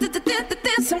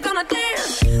 Dance, I'm gonna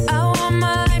dance. I want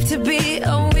my life to be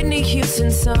a Whitney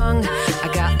Houston song. I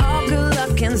got all good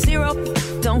luck and zero.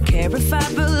 Don't care if I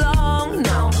belong,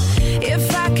 no.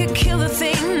 If I could kill the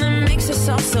thing that makes us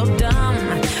all so dumb.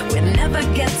 We're never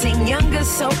getting younger,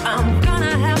 so I'm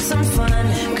gonna have some fun.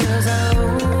 Cause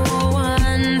oh,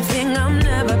 one thing I'm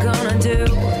never gonna do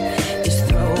is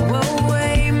throw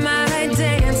away my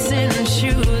dancing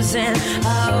shoes. And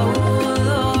oh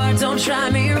Lord, don't try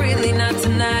me, really not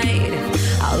tonight.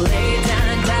 I'll lay down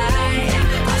and die,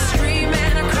 I'll scream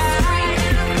and I'll cry.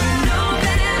 Know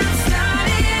that I'm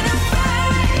starting a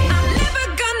fight. I'm never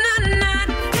gonna not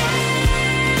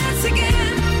dance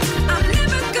again. I'm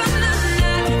never gonna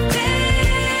not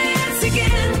dance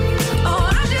again. Oh,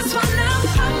 I just wanna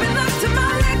pop and look to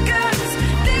my records.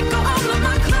 They go all of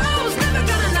my clothes. Never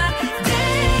gonna not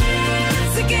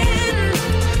dance again.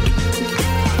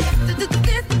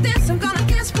 Dance, I'm gonna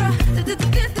dance, bruh.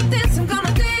 Dance, I'm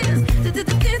gonna dance.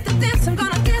 Dance, I'm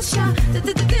gonna dance, y'all.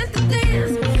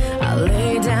 Dance. I'll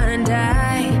lay down and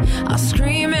die. I'll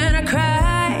scream and I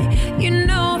cry. You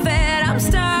know that I'm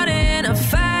starting a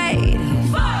fight.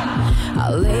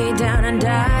 I'll lay down and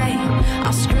die.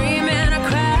 I'll scream and I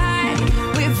cry.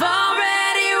 We've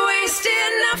already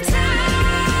wasted enough time.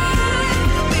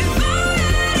 We've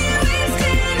already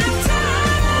wasted enough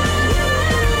time.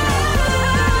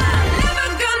 I'm never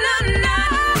gonna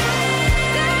not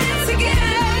dance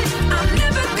again. I'm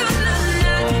never gonna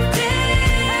not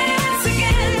dance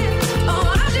again. Oh,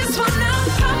 I just wanna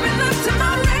pop and look to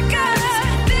my records.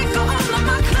 They go all of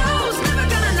my clothes. Never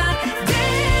gonna not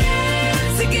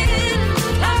dance again.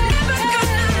 I'm never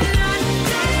gonna not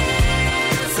dance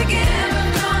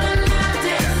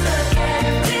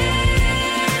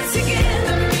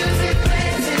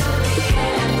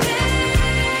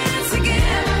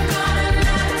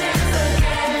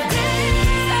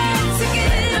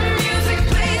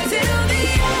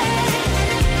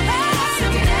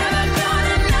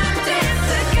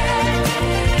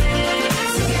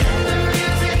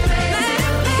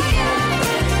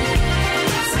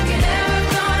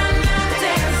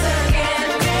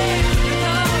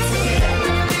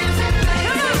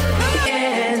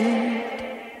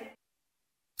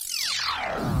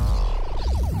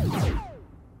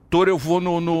Ator, eu vou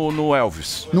no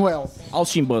Elvis. No Elvis.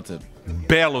 Austin Butler.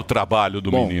 Belo trabalho do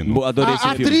menino. Adorei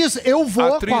A atriz, eu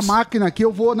vou com a máquina aqui,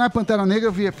 eu vou, não é Pantera Negra,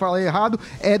 eu falei errado,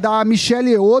 é da Michelle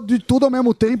Yeoh, de tudo ao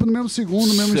mesmo tempo, no mesmo segundo,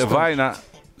 no mesmo instante.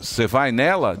 Você vai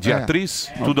nela, de atriz,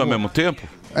 tudo ao mesmo tempo?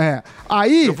 É.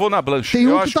 Aí, eu vou na Blanche. tem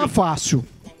um que tá fácil.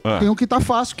 Tem um que tá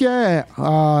fácil, que é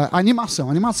a animação.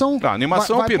 A animação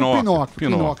animação é Pinóquio.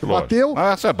 Pinóquio. Bateu.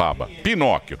 Essa é baba.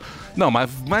 Pinóquio. Não, mas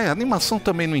a animação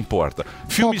também não importa.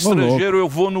 Filme estrangeiro, eu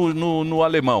vou no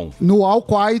alemão. No All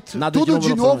Quiet. Tudo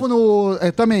de novo no...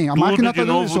 também, a Tudo máquina de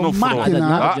novo no front.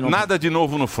 Máquina. Nada de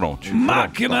novo no front.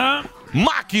 Máquina!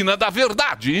 Máquina da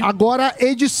verdade. Agora,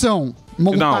 edição.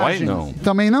 Montagem. Não, aí não.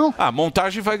 Também não? A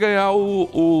montagem vai ganhar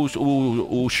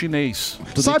o chinês.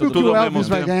 Sabe o que o Elvis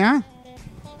vai ganhar?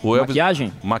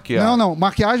 Maquiagem? Maquiagem. Não,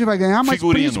 maquiagem vai ganhar, mas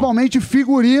Figurino. principalmente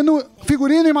figurino.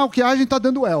 Figurino e maquiagem tá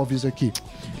dando Elvis aqui.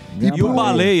 E o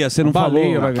Baleia, você não falou?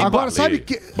 Agora, sabe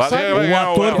que... O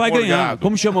ator vai ganhar.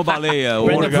 Como chama o Baleia? O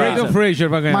Brendan Fraser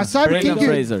vai ganhar. Mas sabe quem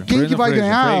que vai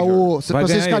ganhar? Se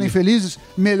vocês ficarem felizes,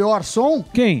 melhor som?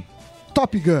 Quem?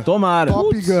 Top Gun. Tomara.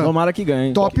 Top Gun. Tomara que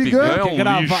ganhe. Top Gun.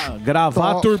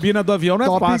 Gravar a turbina do avião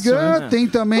não é fácil. Top Gun, né? tem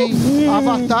também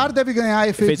Avatar, deve ganhar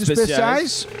efeitos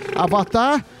especiais.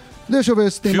 Avatar. Deixa eu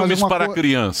ver se tem Filmes mais alguma para coisa.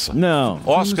 criança. Não.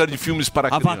 Oscar de filmes para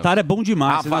criança. Avatar é bom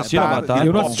demais. Vocês assistiram Avatar?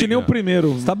 Eu não assisti nem o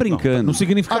primeiro. Você tá brincando. Não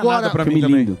significa Agora, nada pra mim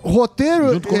também.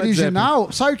 Roteiro Junto com o Led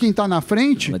original, sabe quem tá na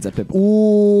frente?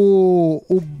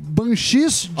 O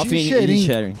Banshees de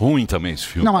Xerim. Ruim também esse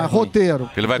filme. Não, é roteiro.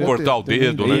 Ele vai cortar o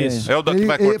dedo, né? Isso. É o que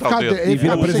vai cortar o dedo. Ele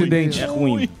vira presidente. É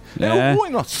ruim. É ruim,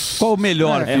 nossa. Qual o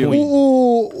melhor filme?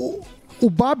 O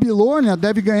Babilônia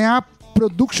deve ganhar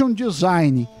Production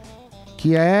Design,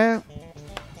 que é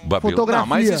fotografia. Não,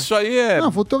 mas isso aí é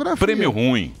prêmio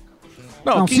ruim.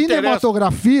 Não, o que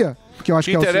cinematografia, que eu acho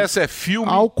que interessa é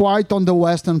filme. All Quiet on the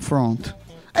Western Front.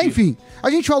 Enfim,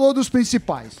 a gente falou dos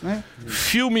principais, né?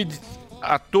 Filme,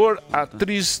 ator,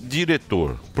 atriz,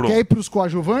 diretor. Pronto. Quer ir pros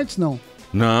coadjuvantes? Não.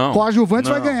 Não. Coadjuvantes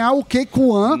vai ganhar o Ke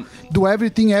Quan do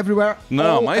Everything Everywhere.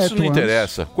 Não, All mas isso at não Once.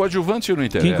 interessa. Coadjuvante não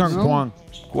interessa. King Kong.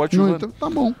 Coadjuvante. Então, tá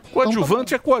bom.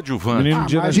 Coadjuvante é coadjuvante.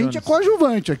 Mas a gente é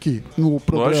coadjuvante aqui no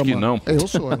programa. Lógico que não. Eu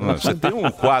sou. Você tem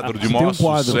um quadro de Você tem maior um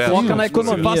quadro. sucesso. Foca na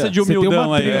economia. Passa de Você tem humildão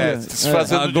uma aí. trilha. Se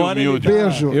fazendo de humilde.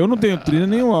 Beijo. Eu não tenho trilha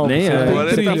nenhum álbum. Nem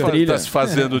Agora tem ele trilha. tá se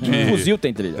fazendo de... O fuzil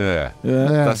tem trilha.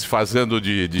 Tá se fazendo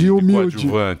de humilde.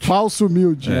 coadjuvante. Falso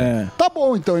humilde. Tá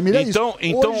bom, então, Emília, é Então,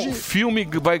 isso. então Hoje, o filme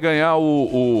vai ganhar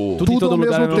o... Tudo em todo ao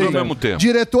lugar mesmo ao mesmo tempo.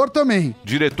 Diretor também.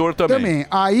 Diretor também.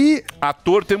 Aí,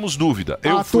 Ator temos dúvida.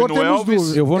 Eu fui ator no temos Elvis.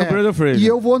 dúvida. Eu vou no Brendan Fraser. E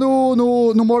eu vou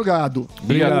no Morgado.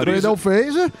 Obrigado. Brendan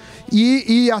Fraser.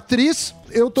 E atriz,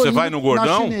 eu tô Você indo vai no Gordão?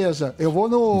 na chinesa. Eu vou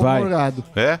no Vai. Morgado.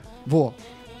 É? Vou.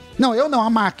 Não, eu não, a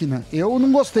máquina. Eu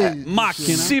não gostei.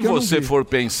 Máquina. Se Eu não você vi. for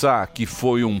pensar que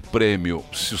foi um prêmio,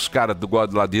 se os caras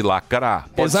gostam lá de lacrar,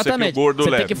 pode Exatamente. ser que o gordo Você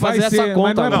leve. tem que fazer essa Mas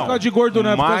conta. não é por causa de gordo,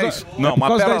 não. É por causa, Mas, é não, por mas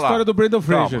causa pera da lá. história do Brendan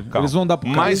Fraser. Calma. Eles vão dar pro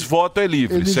cara. Mas voto é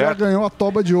livre, Ele já certo? ganhou a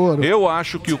toba de ouro. Eu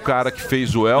acho que o cara que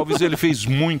fez o Elvis, ele fez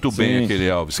muito bem aquele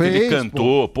Elvis. Que ele Fez,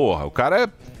 cantou, porra. O cara é...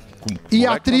 E moleque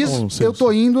atriz, tá bom. eu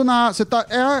tô indo na. Você tá,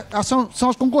 são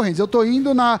as concorrentes. Eu tô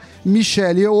indo na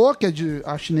Michelle Yeoh, que é de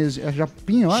a chinesa, é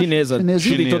japinha, eu acho. Chinesa.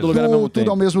 Chinesinha. Tudo em todo lugar ao mesmo Tudo tempo.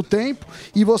 ao mesmo tempo.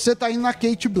 E você tá indo na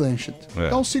Kate Blanchett. É.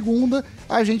 Então, segunda,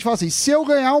 a gente fala assim: se eu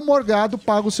ganhar o Morgado,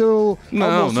 pago o seu Não,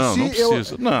 almoço. não, se não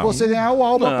precisa. Não. Você ganhar o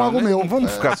Alba, pago o meu. Não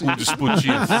vamos ficar com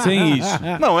disputindo. Sem isso.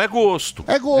 Não, é gosto.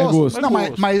 É gosto. É gosto. Não,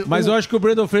 mas eu acho que o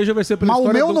Brendan Fraser vai ser pela Mas o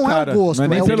história meu do não cara. é gosto. Não é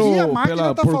nem É o pelo, que a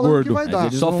máquina tá por falando gordo. que vai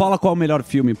dar. Só fala qual é o melhor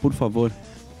filme, por favor.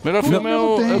 Melhor filme é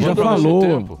o... tem. é o Já Tudo ao Mesmo falou.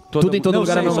 Tempo. Tudo em todo Não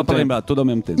lugar sei, ao só mesmo pra tempo. lembrar, tudo ao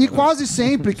mesmo tempo. E quase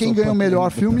sempre quem ganha o melhor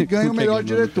filme ganha o melhor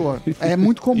diretor. É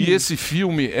muito comum. E esse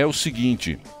filme é o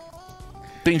seguinte...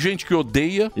 Tem gente que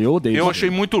odeia. Eu odeio. Eu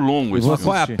achei muito longo esse filme.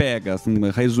 Qual é a pega? Assim,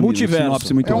 resumindo, Multiverso.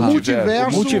 sinopse muito É um rápido.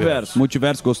 multiverso. Multiverso.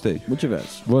 Multiverso, gostei.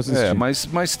 Multiverso. Vou assistir. É,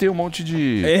 mas tem um monte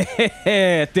de...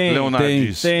 Tem. Leonardo tem,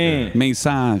 disse. tem.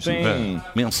 Mensagem. Tem. É,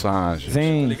 mensagens.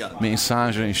 Tem.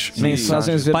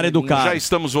 Mensagens. Para educar. Já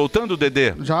estamos voltando,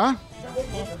 Dedê? Já?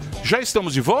 Já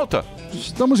estamos de volta?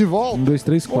 Estamos de volta. 1, 2,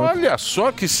 3, 4. Olha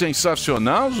só que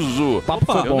sensacional, Zuzu. Papo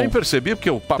foi Eu bom. nem percebi, porque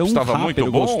o papo Tão estava rápido, muito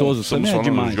bom. gostoso, Estamos também é falando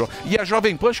demais. do jogo. E a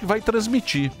Jovem Pan acho que vai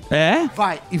transmitir. É?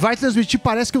 Vai. E vai transmitir,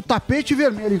 parece que o tapete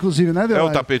vermelho, inclusive, né, Delari? É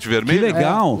o tapete vermelho? Que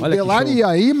legal. O Olha que Delari show. ia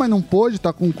aí, mas não pôde,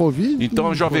 tá com Covid. Então a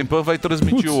Não Jovem Pan vai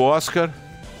transmitir o Oscar.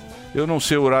 Eu não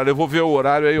sei o horário, eu vou ver o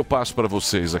horário aí eu passo pra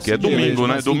vocês aqui. É domingo,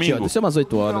 né? Domingo. Deve ser umas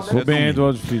 8 horas. Tô bem,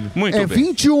 Eduardo Filho. Muito É bem.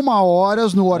 21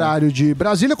 horas no horário de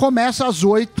Brasília, começa às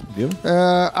 8,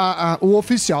 o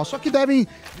oficial. Só que devem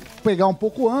pegar um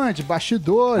pouco antes,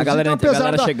 bastidores. A galera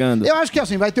chegando. Eu acho que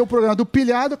assim, vai ter o programa do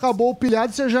pilhado, acabou o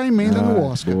pilhado, você já emenda no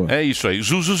Oscar. É isso aí.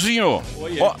 Zuzuzinho,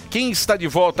 ó, quem está de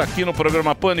volta aqui no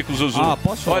programa Pânico, Zuzu?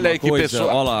 Posso falar Olha aí uma que coisa?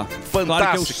 pessoa Olha lá. fantástica.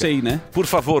 Claro que eu sei, né? Por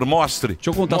favor, mostre. Deixa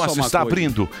eu contar só uma está coisa.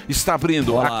 abrindo, está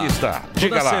abrindo. Olha lá. Aqui está.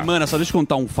 Diga Toda lá. semana, só deixa eu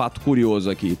contar um fato curioso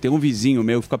aqui. Tem um vizinho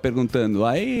meu que fica perguntando,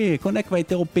 aí, quando é que vai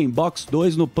ter o Open Box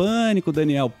 2 no Pânico,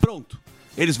 Daniel? Pronto.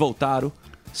 Eles voltaram.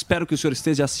 Espero que o senhor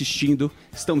esteja assistindo.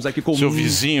 Estamos aqui com Seu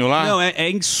vizinho lá? Não, é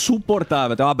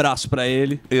insuportável. Dá um abraço pra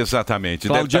ele. Exatamente.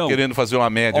 Claudião. Deve estar querendo fazer uma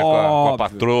média com a Óbvio.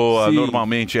 patroa. Sim.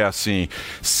 Normalmente é assim.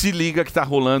 Se liga que está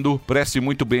rolando, preste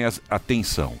muito bem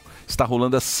atenção. Está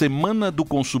rolando a Semana do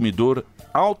Consumidor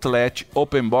Outlet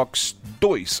Open Box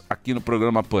 2 aqui no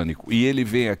programa Pânico. E ele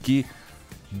vem aqui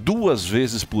 2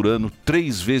 vezes por ano,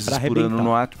 3 vezes Pra por ano arrebentar.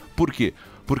 no ato. Por quê?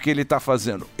 Porque ele está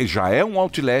fazendo, já é um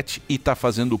outlet e está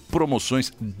fazendo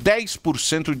promoções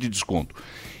 10% de desconto.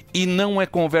 E não é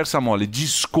conversa mole,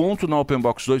 desconto na Open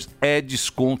Box 2 é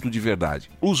desconto de verdade.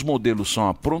 Os modelos são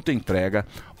a pronta entrega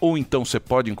ou então você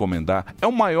pode encomendar. É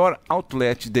o maior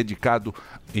outlet dedicado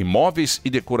a imóveis e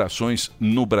decorações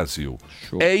no Brasil.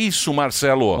 É isso,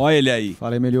 Marcelo. Olha ele aí.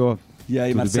 Fala aí, melhor. E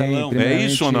aí, Tudo Marcelão? bem? É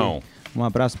isso ou não? Um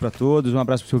abraço pra todos, um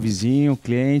abraço pro seu vizinho,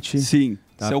 cliente. Sim,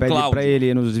 seu Pede Cláudio. pra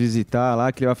ele nos visitar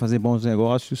lá, que ele vai fazer bons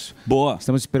negócios. Boa.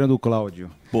 Estamos esperando o Cláudio.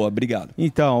 Boa, obrigado.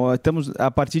 Então, estamos a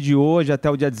partir de hoje até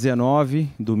o dia 19,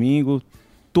 domingo,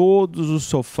 todos os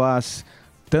sofás,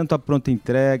 tanto a pronta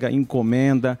entrega,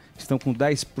 encomenda, estão com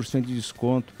 10% de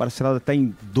desconto, parcelado até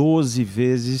em 12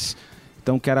 vezes.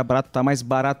 Então, que era barato, está mais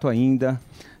barato ainda.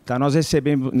 Tá, nós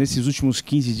recebemos, nesses últimos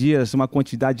 15 dias, uma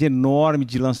quantidade enorme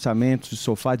de lançamentos de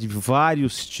sofá de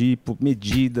vários tipos,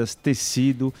 medidas,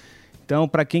 tecido. Então,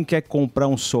 para quem quer comprar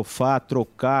um sofá,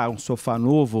 trocar um sofá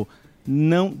novo,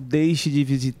 não deixe de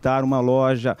visitar uma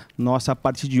loja nossa a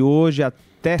partir de hoje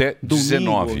até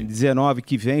domingo, 19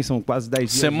 que vem, são quase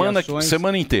 10 dias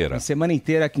Semana inteira. Semana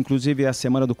inteira, que inclusive é a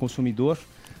Semana do Consumidor.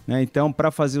 Né? Então,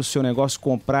 para fazer o seu negócio,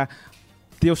 comprar,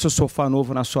 ter o seu sofá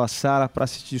novo na sua sala, para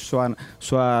assistir sua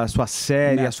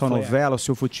série, a sua novela, o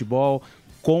seu futebol,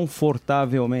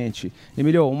 confortavelmente.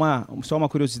 Emílio, só uma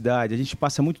curiosidade, a gente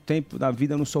passa muito tempo da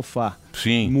vida no sofá.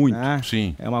 Sim, muito.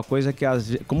 Sim. É uma coisa que,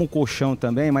 como um colchão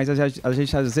também, mas a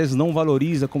gente às vezes não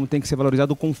valoriza como tem que ser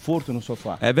valorizado o conforto no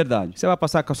sofá. É verdade. Você vai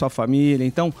passar com a sua família,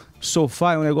 então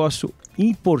sofá é um negócio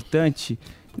importante.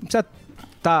 Não precisa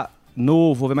estar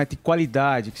novo, mas ter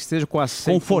qualidade, que esteja com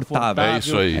assento confortável. É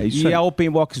isso aí. E a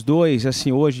Open Box 2,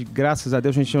 assim, hoje, graças a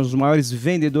Deus, a gente é um dos maiores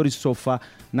vendedores de sofá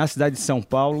na cidade de São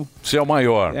Paulo. Você é o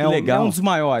maior. É um dos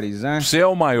maiores, né? Você é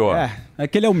o maior. É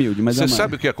que ele é humilde, mas você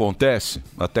sabe o que acontece?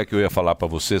 Até que eu ia falar para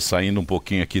você, saindo um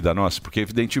pouquinho aqui da nossa, porque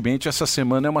evidentemente essa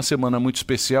semana é uma semana muito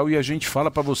especial e a gente fala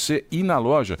para você ir na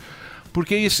loja.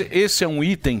 Porque esse é um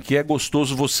item que é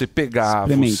gostoso você pegar,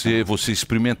 você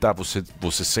experimentar, você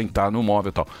sentar no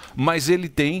móvel e tal. Mas ele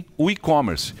tem o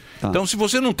e-commerce. Tá. Então, se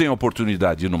você não tem a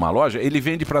oportunidade de ir numa loja, ele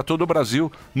vende para todo o Brasil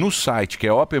no site, que é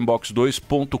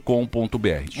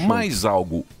openbox2.com.br. Mais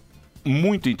algo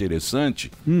muito interessante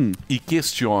e que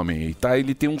este homem aí, tá?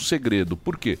 Ele tem um segredo.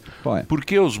 Por quê?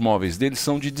 Porque os móveis dele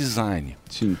são de design.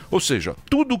 Sim. Ou seja,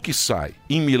 tudo que sai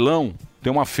em Milão.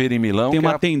 Tem uma feira em Milão. Tem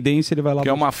uma tendência, ele vai lá. Que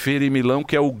é uma feira em Milão,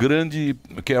 que é o grande.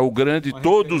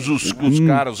 Todos os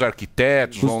caras, os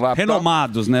arquitetos vão lá.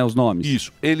 Renomados, né? Os nomes.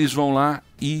 Isso. Eles vão lá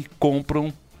e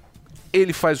compram.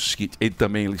 Ele faz o seguinte: ele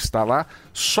também está lá,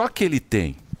 só que ele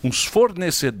tem uns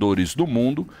fornecedores do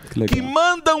mundo que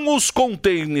mandam os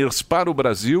containers para o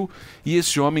Brasil e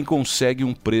esse homem consegue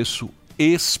um preço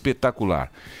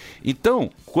espetacular.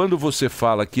 Então, quando você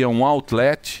fala que é um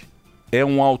outlet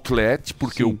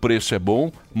porque o preço é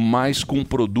bom, mas com um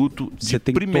produto de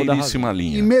primeiríssima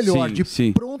linha. E melhor,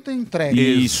 pronta entrega.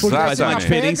 Isso, faz uma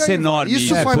diferença enorme.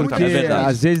 Isso faz muita porque diferença.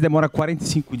 às vezes demora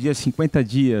 45 dias, 50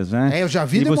 dias, né? Eu já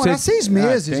vi demorar 6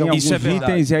 meses. Tem alguns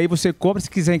itens e aí você compra, se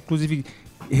quiser, inclusive,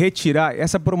 retirar.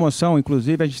 Essa promoção,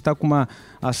 inclusive, a gente está com uma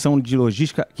ação de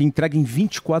logística que entrega em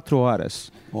 24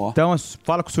 horas. Então,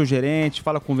 fala com o seu gerente,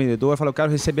 fala com o vendedor, fala, eu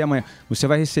quero receber amanhã. Você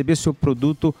vai receber seu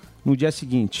produto no dia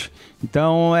seguinte.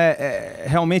 Então,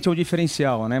 realmente é um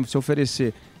diferencial, né? Você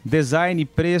oferecer design,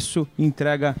 preço,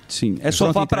 entrega. Sim, é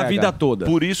sofá para a vida toda.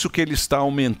 Por isso que ele está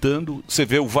aumentando. Você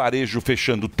vê o varejo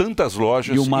fechando tantas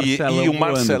lojas e o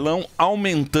Marcelão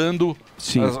aumentando.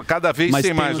 Sim. Cada vez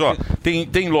tem mais.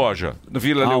 Tem loja.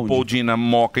 Vila Leopoldina,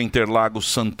 Moca,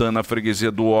 Interlagos, Santana,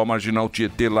 Freguesia do Ó, Marginal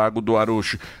Tietê, Lago do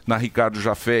Arocho, na Ricardo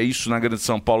Jafé. Isso na Grande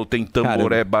São Paulo. Tem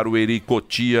Tamboré, Barueri,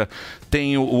 Cotia.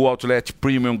 Tem o Outlet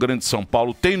Premium Grande São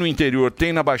Paulo. Tem no interior,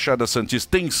 tem na Baixada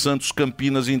Santista, tem em Santos,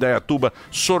 Campinas, Indaiatuba,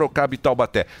 Sorocaba e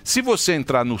Taubaté. Se você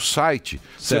entrar no site,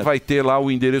 você vai ter lá o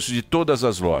endereço de todas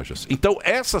as lojas. Então,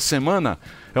 essa semana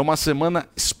é uma semana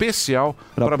especial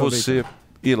para você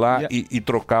ir lá e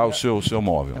trocar o seu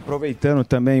móvel. Aproveitando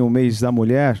também o mês da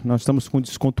mulher, nós estamos com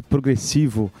desconto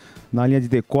progressivo na linha de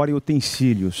decor e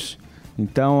utensílios.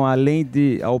 Então, além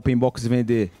de a Open Box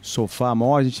vender sofá,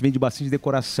 móvel, a gente vende bastante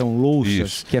decoração, louças.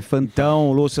 Isso, que é fantástico.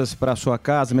 Então, louças para sua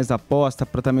casa, mesa posta,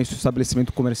 para também seu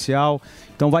estabelecimento comercial.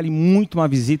 Então, vale muito uma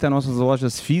visita às nossas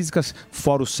lojas físicas,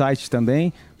 fora o site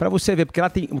também, para você ver. Porque lá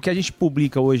tem o que a gente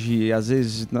publica hoje, às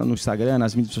vezes, no Instagram,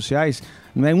 nas mídias sociais,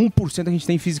 não é 1% que a gente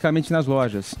tem fisicamente nas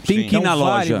lojas. Tem que ir na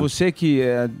loja. Você que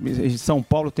em São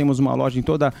Paulo temos uma loja em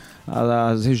todas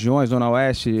as regiões, Zona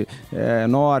Oeste,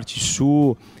 Norte,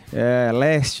 Sul...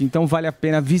 leste, então vale a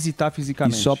pena visitar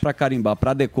fisicamente. E só para carimbar,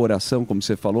 para decoração, como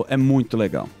você falou, é muito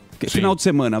legal. Final de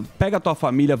semana, pega a tua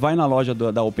família, vai na loja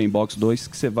da Open Box 2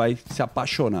 que você vai se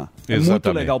apaixonar. É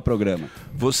muito legal o programa.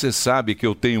 Você sabe que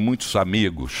eu tenho muitos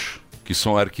amigos que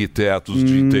são arquitetos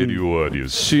de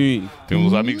interiores. Sim. Tem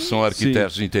uns amigos que são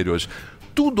arquitetos de interiores.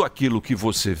 Tudo aquilo que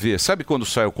você vê, sabe quando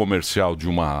sai o comercial de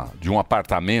um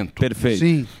apartamento? Perfeito.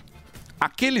 Sim.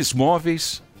 Aqueles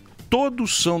móveis...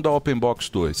 Todos são da Open Box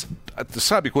 2.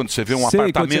 Sabe quando você vê um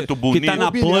apartamento bonito? Que tá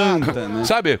na planta, né?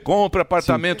 Sabe? Compra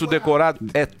apartamento decorado.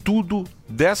 É tudo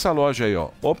dessa loja aí,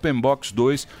 ó. Open Box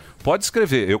 2. Pode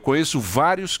escrever. Eu conheço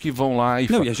vários que vão lá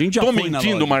e Não, e a gente já Tô foi na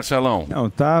mentindo, loja. Marcelão? Não,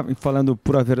 tá falando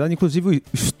pura verdade. Inclusive, o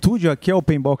estúdio aqui é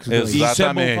Open Box 2. Exatamente. Isso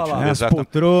é bom falar. As Exatamente.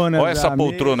 poltronas. Olha essa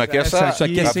poltrona aqui. Essa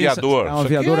aqui é aviador. É um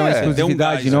aviador, é uma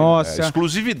exclusividade nossa.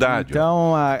 Exclusividade.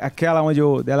 Então, aquela onde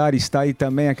o Delari está aí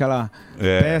também, aquela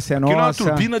peça é nossa. Que é uma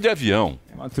turbina de avião.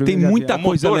 Tem muita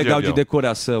coisa legal de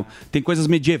decoração. Tem coisas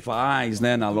medievais,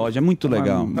 né, na loja. É muito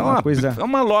legal. É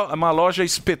uma loja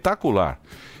espetacular.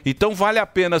 Então vale a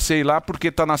pena você ir lá porque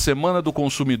está na Semana do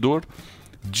Consumidor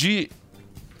de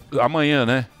amanhã,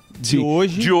 né? De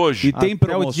hoje. E tem até o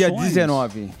promoções? dia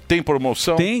 19. Tem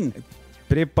promoção? Tem.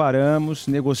 Preparamos,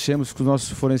 negociamos com os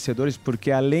nossos fornecedores, porque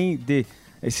além de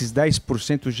esses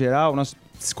 10% geral, nós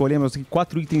escolhemos aqui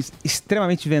 4 itens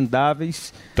extremamente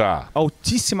vendáveis,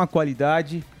 altíssima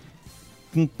qualidade,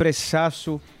 com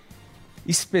preçaço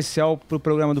especial para o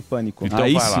programa do Pânico. Então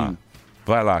vai lá.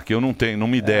 Vai lá, que eu não tenho, não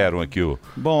me deram aqui o...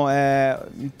 Bom,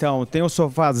 então, tem o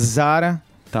sofá Zara,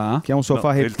 que é um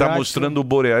sofá retrátil. Ele está mostrando o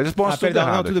Boreal. Eles mostram tudo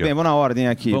errado tudo aqui, bem, vamos na ordem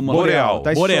aqui. Boreal.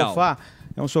 Tá, esse sofá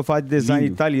é um sofá de design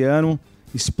italiano,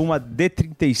 espuma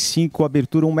D35,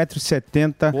 abertura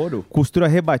 1,70m, couro, costura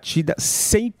rebatida,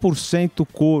 100%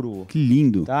 couro. Que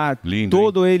lindo. Tá? Lindo,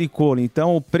 todo ele couro.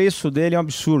 Então, o preço dele é um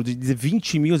absurdo, de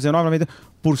 20 mil, R$19,90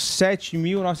 por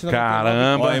 7.999.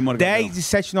 Caramba.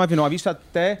 10.799. Isso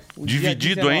até o Dividido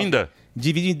dia 19. ainda?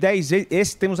 Divide em 10 vezes.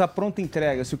 Esse temos a pronta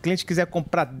entrega. Se o cliente quiser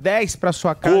comprar 10 para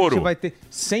sua casa, Couro. você vai ter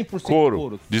 100%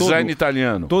 Couro. Design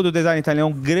italiano. Todo design italiano.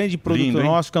 Um grande produto Lindo, hein?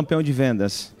 nosso, campeão de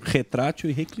vendas. Retrátil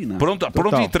e reclinado.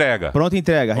 Pronta entrega. Pronta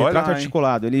entrega. Olha Retrato lá, hein?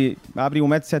 articulado. Ele abre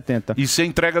 1,70m. E você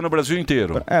entrega no Brasil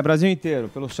inteiro? Brasil inteiro,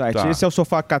 pelo site. Tá. Esse é o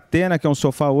sofá Catena, que é um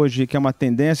sofá hoje, que é uma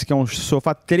tendência, que é um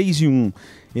sofá 3 em 1.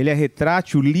 Ele é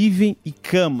retrátil, living e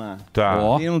cama. Tá.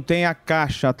 Ele não tem a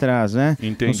caixa atrás, né?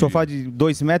 Entendi. Um sofá de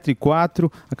 2,4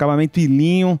 m, acabamento em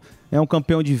linho. É um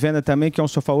campeão de venda também, que é um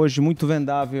sofá hoje muito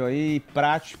vendável aí,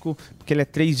 prático, porque ele é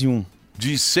 3 em 1.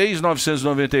 De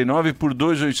 6.999 por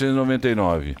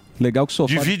 2.899. Legal que o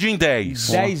sofá... Divide em 10.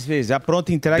 10 vezes. A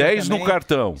pronta entrega 10 também. no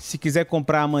cartão. Se quiser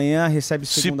comprar amanhã, recebe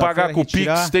Se segunda-feira. pagar com o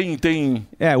retirar. Pix, tem...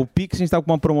 O Pix a gente está com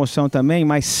uma promoção também,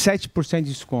 mais 7%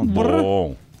 de desconto.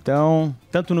 Bom. Então,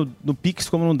 tanto no Pix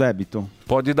como no débito.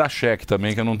 Pode dar cheque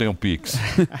também, que eu não tenho Pix.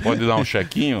 Pode dar um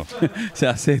chequinho? Você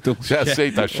aceita Você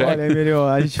aceita cheque? Olha,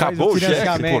 melhor, a gente Acabou faz o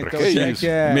financiamento. cheque, porra, que cheque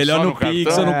isso? Melhor Só no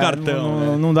Pix ou no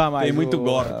cartão. Não dá mais. Tem muito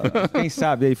golpe. Quem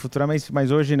sabe aí, futuramente, mas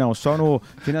hoje não. Só no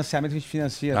financiamento que a gente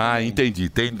financia. Ah, entendi.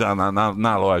 Tem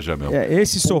na loja, meu.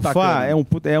 Esse sofá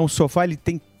é um sofá, ele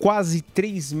tem quase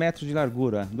 3 metros de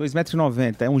largura, 2,90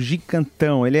 m. É um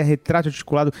gigantão. Ele é retrátil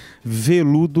articulado,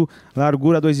 veludo,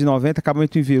 largura 2,90 m,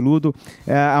 acabamento em veludo.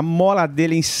 A mola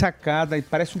dele é ensacada e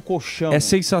parece um colchão. É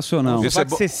sensacional. Um sofá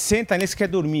que você senta nesse quer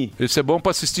dormir. Esse é bom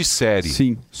pra assistir série.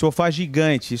 Sim. Sofá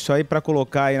gigante. Isso aí pra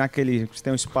colocar aí naquele... Você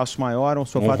tem um espaço maior, um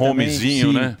sofá também.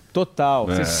 homezinho, né? Total.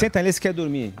 Você senta nesse quer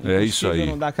dormir. É isso aí.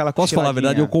 Não dá aquela Posso falar a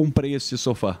cochiladinha. verdade? Eu comprei esse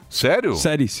sofá. Sério?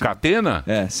 Seríssimo. Catena?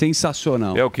 É,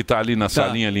 sensacional. É o que tá ali na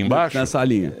salinha ali embaixo? Na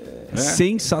salinha.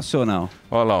 Sensacional.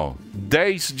 Olha lá, ó.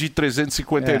 10 de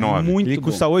 359. Muito Ele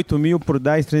custa 8 mil por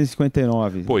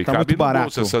 10,359. Pô, e tá cabe muito no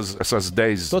barato. bolso essas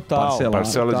 10 Total.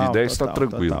 parcelas de 10, total, tá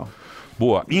tranquilo. total.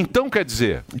 Boa. Então, quer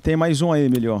dizer... E tem mais um aí,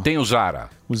 Emilio. Tem o Zara.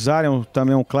 O Zara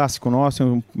também é um clássico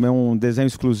nosso, é um desenho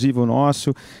exclusivo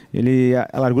nosso. Ele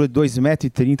a largura de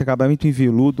 2,30 m, acabamento em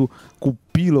veludo, com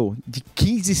pillow de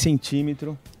 15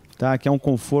 centímetros. Tá, que é um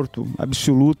conforto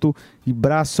absoluto e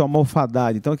braço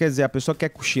almofadado. Então, quer dizer, a pessoa quer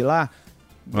cochilar,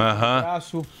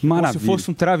 braço, como se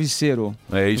fosse um travesseiro.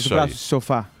 É isso braço aí. do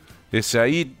sofá. Esse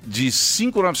aí de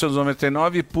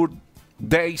 5.999 por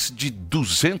 10 de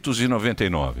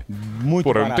 299. Muito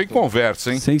Porra, não barato. tem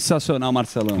conversa, hein? Sensacional,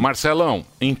 Marcelão. Marcelão,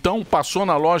 então passou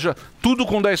na loja, tudo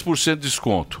com 10% de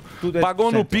desconto. Tudo 10%.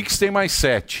 Pagou no Pix, tem mais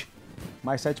 7.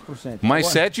 Mais 7%. Mais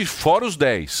Agora, 7 fora os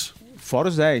 10. Fora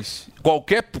os 10.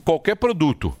 Qualquer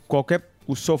produto.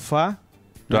 O sofá,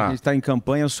 Tá. a gente está em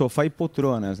campanha, o sofá e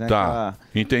poltronas, né? Tá,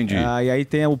 entendi. E aí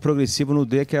tem o progressivo no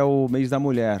D, que é o mês da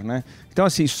mulher, né? Então,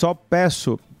 assim, só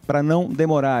peço para não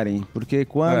demorarem, porque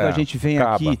quando a gente vem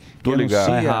aqui tô e ligado.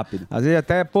 anuncia, É rápido. às vezes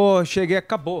até, cheguei,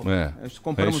 acabou. Nós é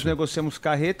compramos, isso. negociamos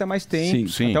carreta, mas tem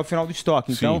Sim. até o final do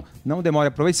estoque. Então, Sim. não demore.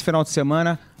 Aproveite esse final de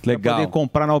semana para Legal. poder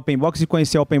comprar na Open Box e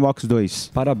conhecer a Open Box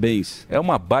 2. Parabéns. É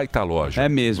uma baita loja. É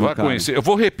mesmo, Vai cara. conhecer. Eu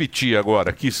vou repetir agora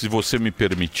aqui, se você me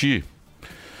permitir,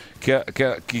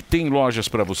 que tem lojas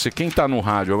para você. Quem está no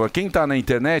rádio, agora quem está na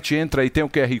internet, entra aí, tem o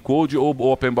QR Code ou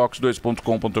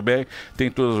openbox2.com.br,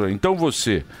 tem todas. Então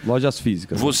lojas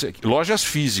físicas. Lojas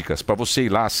físicas, para você ir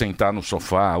lá, sentar no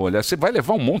sofá, olhar, você vai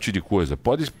levar um monte de coisa.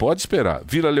 Pode esperar.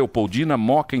 Vila Leopoldina,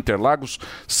 Moca, Interlagos,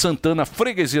 Santana,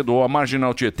 Freguesia do Ó,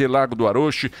 Marginal Tietê, Largo do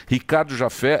Aroche, Ricardo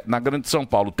Jafé, na Grande São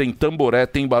Paulo. Tem Tamboré,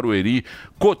 tem Barueri,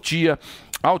 Cotia,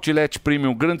 Outlet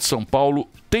Premium Grande São Paulo,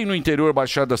 tem no interior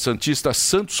Baixada Santista,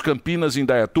 Santos, Campinas,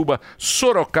 Indaiatuba,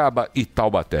 Sorocaba e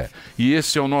Taubaté. E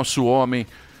esse é o nosso homem,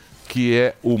 que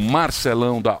é o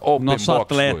Marcelão da Open Nosso Box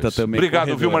atleta 2. também, Obrigado,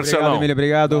 corredor. viu, Marcelão?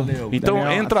 Obrigado. Então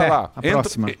Daniel, entra até lá, a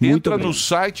próxima. entra no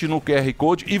site, no QR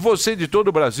Code, e você de todo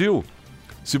o Brasil,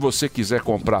 se você quiser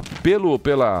comprar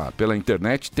pela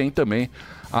internet, tem também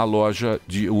a loja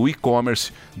o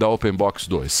e-commerce da Open Box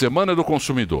 2. Semana do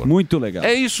Consumidor. Muito legal.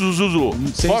 É isso, Zuzu.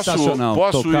 Sensacional.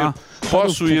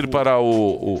 Posso ir para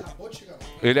o...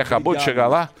 Ele acabou de chegar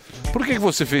lá? Por que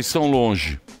você fez tão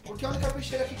longe? Porque é a única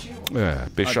peixeira que tinha.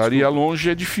 Peixaria longe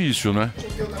é difícil, né?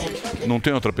 Não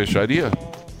tem outra peixaria?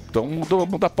 Então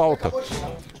muda a pauta.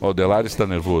 Ó, o Delari está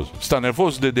nervoso. Está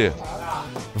nervoso, Dedê?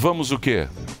 Vamos o quê?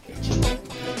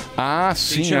 Ah,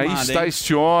 sim, chamada, aí está hein?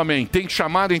 este homem. Tem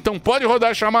chamada, então pode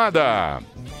rodar a chamada.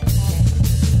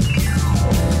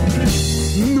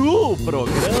 No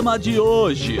programa de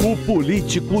hoje, o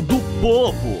político do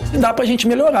povo. Dá pra gente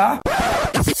melhorar.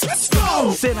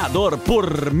 Senador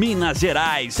por Minas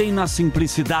Gerais, tem na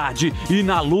simplicidade e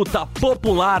na luta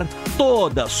popular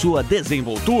toda a sua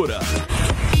desenvoltura.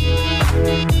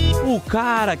 O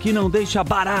cara que não deixa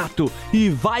barato e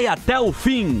vai até o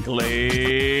fim.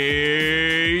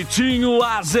 Cleitinho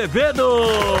Azevedo.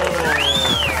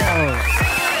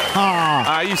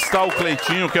 Aí está o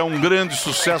Cleitinho, que é um grande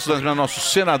sucesso do nosso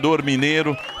senador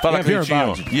mineiro. Fala, É Cleitinho.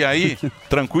 verdade. E aí,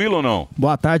 tranquilo ou não?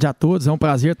 Boa tarde a todos, é um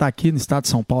prazer estar aqui no estado de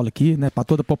São Paulo aqui, né, para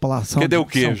toda a população Cadê de o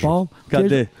queijo? São Paulo.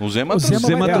 Cadê? O Zema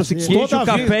vai trouxe trazer. queijo, Toda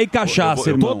café vez- e cachaça,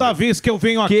 irmão. Toda vez que eu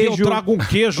venho aqui, Queijo, eu trago um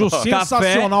queijo café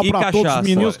sensacional e para todos os cachaça.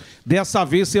 meninos. Dessa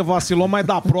vez você vacilou, mas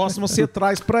da próxima você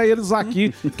traz para eles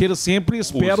aqui, que eles sempre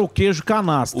esperam o queijo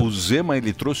canastra. O Zema,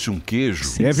 ele trouxe um queijo.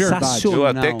 É verdade. Eu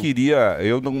até queria,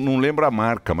 eu não lembro a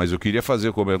marca, mas eu queria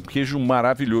fazer comer um queijo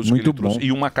maravilhoso Muito que ele trouxe. bom.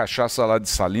 E uma cachaça lá de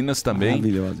Salinas também.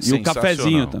 Maravilhosa. E o Sensacional.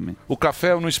 cafezinho também. O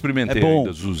café eu não experimentei É bom.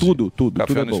 ainda, Zuzi. Tudo, Café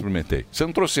tudo é eu não bom. experimentei. Você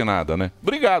não trouxe nada, né?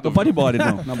 Obrigado. Pode ir embora,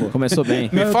 irmão. Na boa. Começou bem.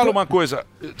 Me fala uma coisa,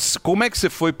 como é que você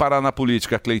foi parar na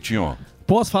política, Cleitinho?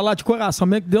 Posso falar de coração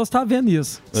mesmo que Deus tá vendo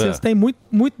isso. Vocês têm muito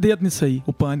dedo nisso aí,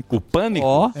 o Pânico. O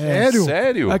Pânico? Sério?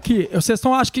 Sério? Aqui, vocês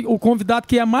estão, acho que o convidado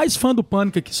que é mais fã do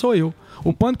Pânico aqui sou eu.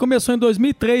 O Pânico começou em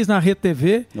 2003 na Rede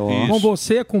TV, com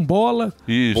você, com Bola.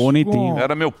 Isso. Bonitinho.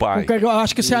 Era meu pai. Eu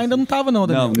acho que você ainda não estava não,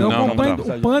 Daniel. Eu acompanho não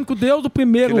tava. o Pânico desde o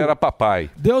primeiro... Ele era papai.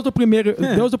 Desde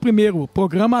o primeiro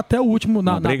programa até o último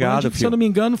na Obrigado, Band, se filho. eu não me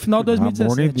engano, no final de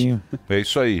 2017. É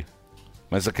isso aí.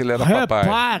 Mas aquele era papai.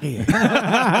 Repare!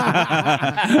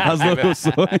 As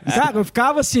locuções. Cara, eu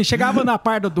ficava assim, chegava na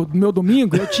parte do meu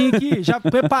domingo, eu tinha que já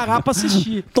preparar pra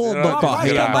assistir.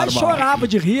 Mas chorava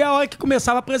de rir a hora que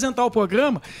começava a apresentar o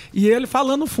programa e ele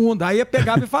falando no fundo. Aí eu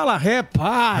pegava e falava,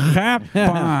 repare.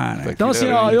 Então assim,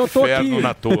 ó, eu tô aqui,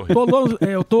 Na torre.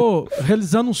 eu tô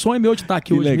realizando um sonho meu de estar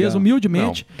aqui Que hoje legal. mesmo,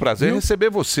 humildemente. Não, prazer Viu? receber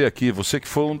você aqui. Você que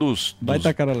foi um dos... Vai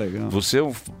tá cara legal. Você é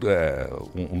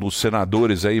um dos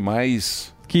senadores aí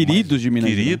mais... Queridos de Minas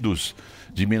Queridos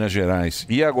de Minas Gerais.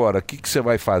 E agora, o que você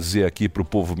vai fazer aqui pro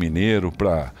povo mineiro,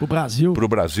 para o Brasil,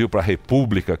 para a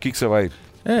República? O que você vai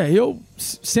Eu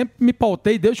sempre me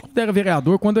pautei, desde quando era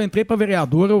vereador. Quando eu entrei para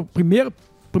vereador, a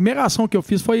primeira ação que eu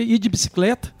fiz foi ir de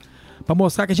bicicleta, para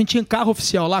mostrar que a gente tinha carro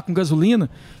oficial lá com gasolina.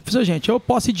 Eu falei, gente, eu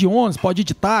posso ir de ônibus, pode ir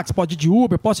de táxi, pode ir de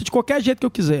Uber, posso ir de qualquer jeito que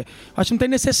eu quiser. Acho que não tem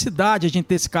necessidade a gente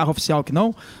ter esse carro oficial aqui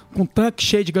não, com tanque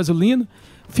cheio de gasolina.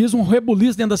 Fiz um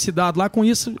rebuliço dentro da cidade lá, com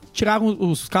isso tiraram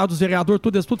os carros dos vereadores,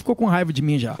 tudo ficou com raiva de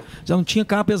mim já. Já não tinha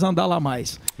carro para andar lá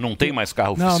mais. Não tem mais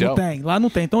carro oficial? Não tem, lá não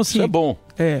tem. Então, assim, isso é bom.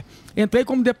 Entrei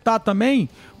como deputado também,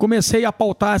 comecei a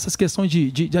pautar essas questões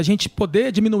de a gente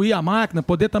poder diminuir a máquina,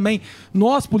 poder também,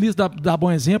 nós, polícia, dar bom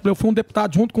exemplo. Eu fui um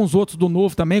deputado junto com os outros do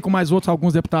Novo também, com mais outros,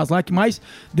 alguns deputados lá, que mais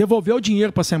devolveu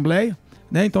dinheiro para a Assembleia.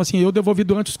 Né? Então, assim, eu devolvi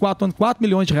durante os 4 anos 4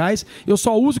 milhões de reais. Eu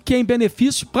só uso o que é em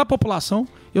benefício para a população.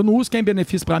 Eu não uso o que é em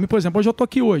benefício para mim. Por exemplo, hoje eu estou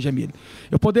aqui hoje, Emílio.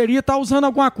 Eu poderia estar usando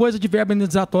alguma coisa de verba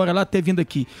indenizatória lá, ter vindo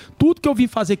aqui. Tudo que eu vim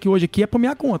fazer aqui hoje é por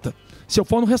minha conta. Se eu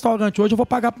for no restaurante hoje, eu vou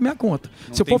pagar por minha conta.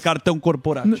 Não tem cartão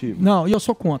corporativo. Não, e eu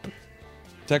sou contra.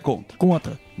 Você é contra?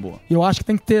 Contra. Boa. Eu acho que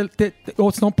tem que ter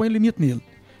ou senão põe limite nele.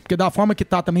 Porque da forma que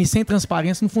está também, sem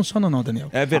transparência, não funciona não, Daniel.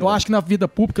 É verdade. Eu acho que na vida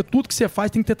pública, tudo que você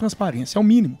faz tem que ter transparência. É o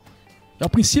mínimo. É o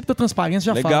princípio da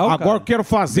transparência, já fala. Agora eu quero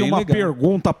fazer uma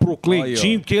pergunta pro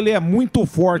Cleitinho, que ele é muito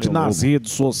forte nas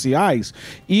redes sociais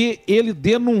e ele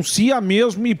denuncia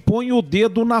mesmo e põe o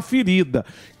dedo na ferida.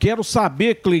 Quero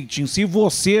saber, Cleitinho, se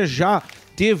você já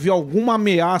teve alguma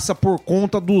ameaça por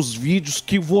conta dos vídeos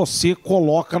que você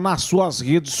coloca nas suas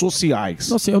redes sociais.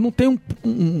 Não, assim, eu não tenho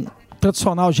um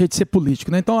tradicional jeito de ser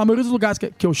político, né? Então, a maioria dos lugares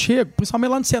que eu chego,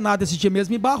 principalmente lá no Senado, esse dia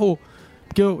mesmo me barrou.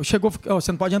 Porque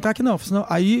você não pode entrar aqui não.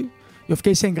 Aí eu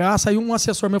fiquei sem graça, aí um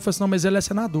assessor meu falou assim, não, mas ele é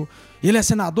senador. Ele é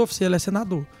senador? Eu falei, ele é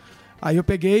senador. Aí eu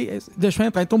peguei, deixou eu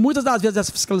entrar. Então, muitas das vezes,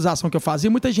 essa fiscalização que eu fazia,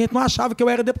 muita gente não achava que eu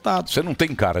era deputado. Você não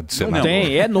tem cara de senador. Não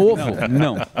tem, é novo.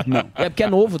 Não. É porque é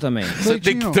novo também. Você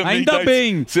tem que também Ainda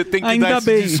bem. Você tem que Ainda dar esse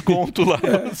bem. desconto lá.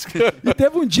 E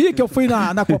teve um dia que eu fui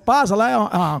na Copasa, lá é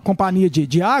uma companhia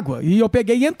de água, e eu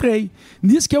peguei e entrei.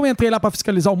 Nisso que eu entrei lá para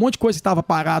fiscalizar um monte de coisa que estava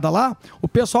parada lá, o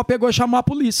pessoal pegou e chamou a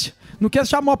polícia. No que eles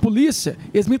chamou a polícia,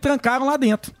 eles me trancaram lá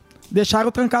dentro. Deixaram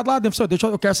eu trancado lá dentro.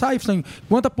 Eu quero sair. Falei,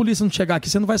 enquanto a polícia não chegar aqui,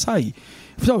 você não vai sair.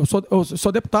 Eu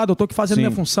sou deputado, eu estou aqui fazendo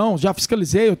minha função, já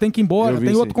fiscalizei, eu tenho que ir embora,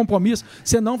 tenho outro compromisso.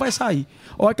 Você não vai sair.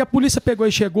 A hora que a polícia pegou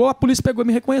e chegou, a polícia pegou e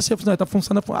me reconheceu. Eu falei, está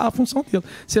funcionando a função dele.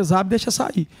 Você sabe, deixa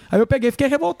sair. Aí eu peguei, fiquei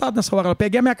revoltado nessa hora. Eu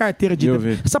peguei a minha carteira de...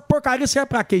 Essa porcaria serve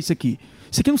para quê isso aqui?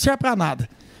 Isso aqui não serve para nada.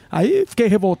 Aí fiquei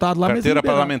revoltado lá. Carteira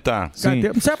parlamentar.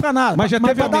 Não serve pra nada. Mas já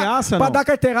teve ameaça, não? Pra dar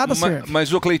carteirada, serve.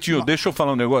 Mas, ô Cleitinho, deixa eu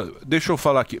falar um negócio. Deixa eu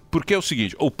falar aqui. Porque é o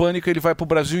seguinte, o Pânico ele vai pro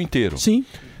Brasil inteiro. Sim.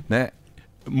 Né?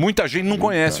 Muita gente não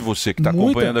conhece você que está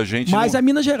acompanhando a gente. Mas é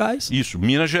Minas Gerais. Isso,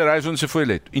 Minas Gerais, onde você foi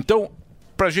eleito. Então,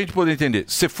 pra gente poder entender,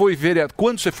 você foi vereador.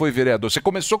 Quando você foi vereador? Você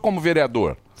começou como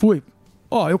vereador? Fui.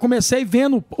 Eu comecei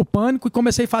vendo o Pânico e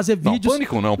comecei a fazer vídeos...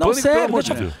 Pânico não. Pânico, sério, pelo amor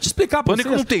de Deus. Te explicar pra Pânico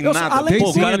vocês. não tem nada.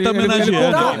 O cara tá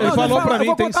homenageando. Ele falou pra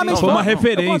mim, tem sim. Foi uma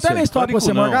referência. Eu contei minha história pra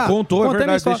você, Morgado. Contou, é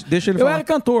verdade. Deixa ele falar. Eu era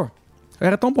cantor. Eu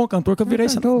era tão bom cantor que eu virei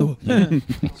senador.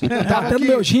 Tá tendo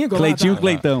meu jingle Cleitinho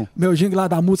Cleitão. Meu jingle lá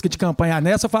da música de campanha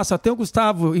nessa, eu faço, tem o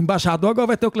Gustavo embaixador, agora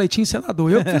vai ter o Cleitinho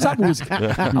senador. Eu que fiz a música.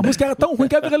 A música era tão ruim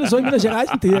que ela viralizou em Minas Gerais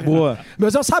inteira. Boa.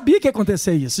 Mas eu sabia que ia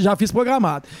acontecer isso, já fiz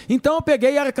programado. Então eu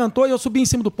peguei, era cantor, e eu subi em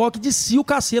cima do palco e descia o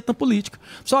cacete na política.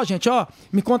 Só, gente,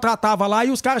 me contratava lá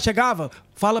e os caras chegavam,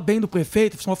 fala bem do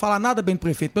prefeito, não vou falar nada bem do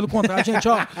prefeito, pelo contrário, gente,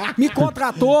 me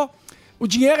contratou. O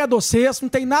dinheiro é de vocês, não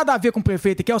tem nada a ver com o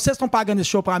prefeito aqui. Vocês estão pagando esse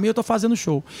show pra mim, eu tô fazendo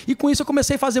show. E com isso eu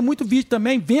comecei a fazer muito vídeo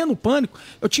também, vendo o Pânico.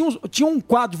 Eu tinha um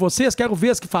quadro de vocês, que era o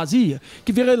Vez que fazia,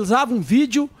 que viralizava um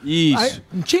vídeo. Isso. Aí,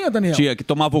 não tinha, Daniel? Tinha, que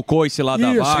tomava o coice lá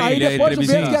da vaga. Aí depois o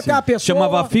Vez que ia ter a pessoa...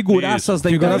 Chamava figuraças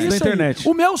da internet.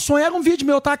 O meu sonho era um vídeo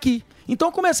meu estar aqui. Então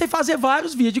eu comecei a fazer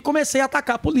vários vídeos e comecei a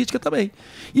atacar a política também.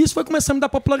 Isso foi começando a me dar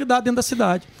popularidade dentro da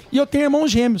cidade. E eu tenho irmãos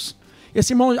gêmeos.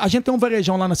 Esse irmão, a gente tem um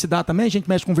varejão lá na cidade também, a gente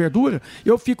mexe com verdura,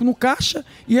 eu fico no caixa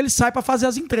e ele sai para fazer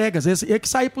as entregas, ele que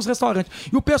sai para os restaurantes.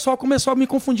 E o pessoal começou a me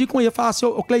confundir com ele, falar assim,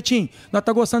 ô Cleitinho, nós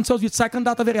tá gostando dos seus vídeos, sai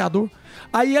candidato a vereador.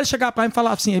 Aí ele chegava para mim e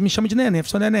falava assim, ele me chama de neném, eu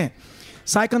falei, neném,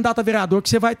 sai candidato a vereador que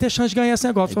você vai ter chance de ganhar esse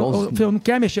negócio. Eu não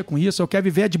quero mexer com isso, eu quero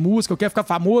viver de música, eu quero ficar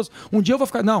famoso, um dia eu vou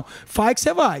ficar... Não, faz que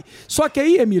você vai. Só que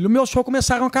aí, Emílio, meus shows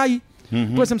começaram a cair.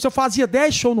 Por exemplo, se eu fazia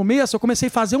 10 shows no mês, eu comecei a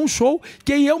fazer um show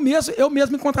que eu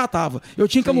mesmo me contratava. Eu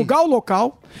tinha que alugar o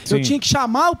local, eu tinha que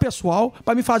chamar o pessoal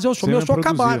para me fazer o show. Meus shows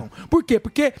acabaram. Por quê?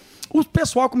 Porque o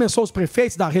pessoal começou, os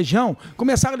prefeitos da região,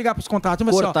 começaram a ligar para os contratos.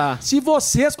 Assim, se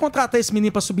vocês contratarem esse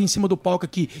menino para subir em cima do palco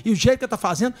aqui e o jeito que ele tá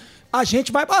fazendo, a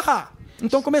gente vai barrar.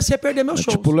 Então comecei a perder meus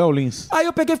shows. Tipo o Léo Lins. Aí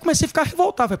eu peguei e comecei a ficar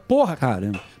revoltado. Falei, porra,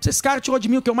 caramba, esses caras tirou de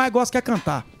mim o que eu mais gosto, que é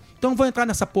cantar. Então eu vou entrar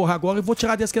nessa porra agora e vou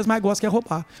tirar desse que eles mais gostam, que é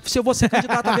roubar. Se eu vou ser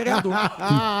candidato a vereador.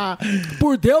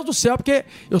 Por Deus do céu, porque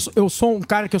eu sou um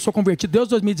cara que eu sou convertido desde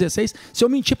 2016. Se eu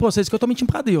mentir pra vocês, que eu tô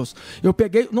mentindo pra Deus. Eu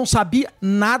peguei, não sabia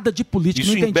nada de política,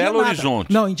 Isso não em entendia Belo nada.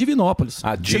 Horizonte? Não, em Divinópolis.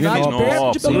 Divinópolis. Cidade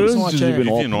perto de Belo Horizonte.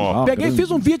 Divinópolis. Peguei e fiz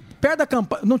um vídeo perto da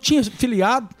campanha, não tinha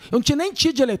filiado, eu não tinha nem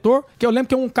título de eleitor, que eu lembro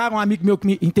que um amigo meu que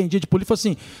me entendia de política, falou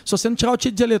assim, se você não tirar o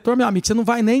título de eleitor, meu amigo, você não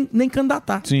vai nem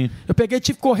candidatar. Sim. Eu peguei e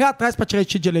tive que correr atrás para tirar o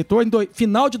título de eleitor,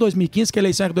 final de 2015, que a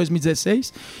eleição era em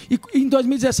 2016, e em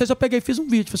 2016 eu peguei e fiz um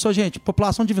vídeo, falei assim, gente,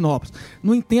 população de Divinópolis,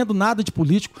 não entendo nada de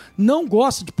político, não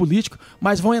gosto de político,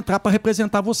 mas vão entrar para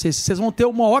representar vocês, vocês vão ter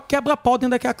o maior quebra-pau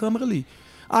dentro daquela câmara ali.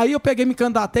 Aí eu peguei, me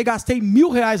candidatei, gastei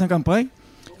R$1.000 na campanha.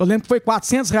 Eu lembro que foi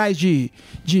R$400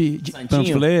 de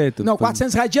panfleto. Não,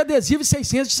 R$400 de adesivo e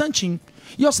R$600 de santinho.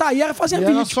 E eu saí, era fazendo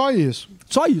vídeo. Era só isso.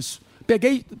 Só isso.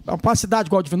 Peguei, para uma cidade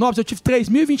igual a Divinópolis, eu tive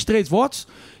 3.023 votos,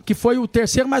 que foi o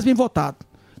terceiro mais bem votado.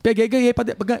 Peguei e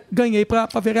ganhei para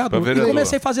vereador. E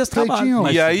comecei a fazer esse trabalho.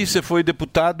 E aí você foi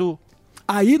deputado...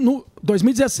 Aí, no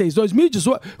 2016,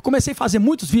 2018, comecei a fazer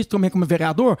muitos vídeos também como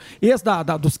vereador. Esse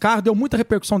dos carros deu muita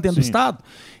repercussão dentro do estado.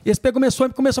 Esse começou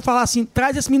a falar assim,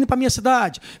 traz esse menino pra minha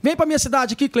cidade. Vem pra minha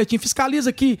cidade aqui, Cleitinho, fiscaliza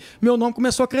aqui. Meu nome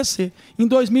começou a crescer. Em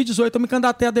 2018, eu me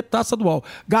candidatei a deputado estadual.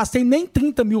 Gastei nem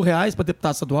R$30.000 pra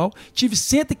deputado estadual. Tive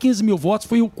 115 mil votos,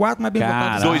 fui o quarto mais bem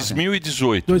votado.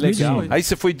 2018. 2018. Aí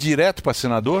você foi direto pra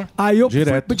senador? Aí eu fui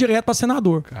direto pra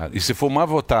senador. Cara, e você foi mais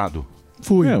votado?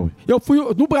 Fui. Eu fui.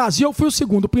 No Brasil, eu fui o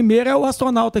segundo. O primeiro é o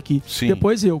astronauta aqui. Sim.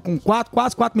 Depois eu, com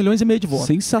quase 4 milhões e meio de votos.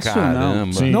 Sensacional.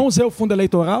 Não usei o fundo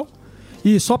eleitoral.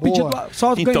 E só pedindo.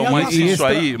 Só então,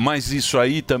 ganhei mas isso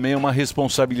aí também é uma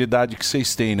responsabilidade que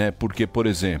vocês têm, né? Porque, por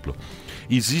exemplo,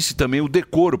 existe também o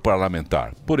decoro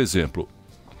parlamentar. Por exemplo,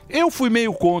 eu fui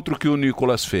meio contra o que o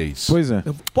Nicolas fez. Pois é.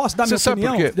 Eu posso dar minha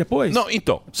opinião depois? Não,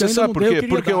 então. Você sabe por quê?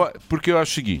 Porque eu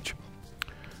acho o seguinte.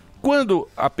 Quando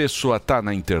a pessoa tá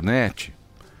na internet,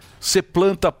 você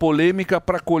planta polêmica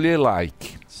para colher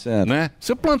like. Certo. Né?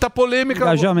 Você planta polêmica...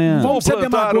 Engajamento. Vamos ser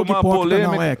demagogo hipócrita,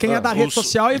 não é? Quem é da rede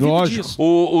social evita disso.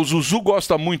 O Zuzu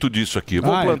gosta muito disso aqui.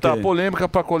 Vou plantar polêmica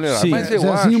para colher like. Mas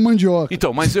eu acho... Mandioca.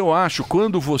 Então, mas eu acho,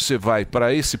 quando você vai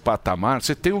para esse patamar,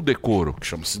 você tem o decoro, que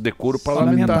chama-se decoro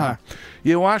parlamentar. E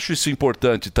eu acho isso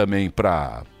importante também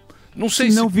para... Não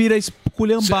sei se não vira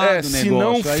esculhambado o negócio. Se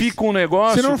não fica um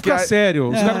negócio... Se não fica sério.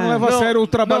 Os caras não levam a sério o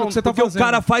trabalho que você tá fazendo. Porque o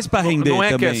cara faz pra render Não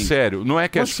é também. que é sério. Não é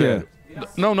que é sério.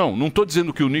 Não tô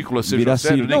dizendo que o Nicolas seja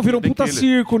sério. Não, vira um puta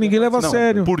circo, ninguém leva a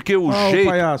sério. Porque o jeito...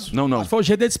 palhaço. Não. Foi o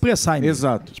jeito de expressar ainda.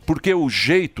 Exato. Porque o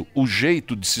jeito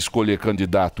de se escolher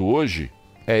candidato hoje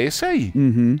é esse aí.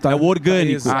 É o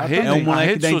orgânico. É o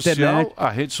moleque da internet. A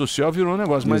rede social virou um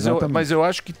negócio. Mas eu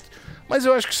acho que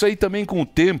isso aí também com o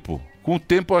tempo... Com o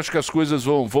tempo, eu acho que as coisas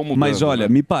vão mudando. Mas olha,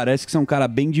 me parece que você é um cara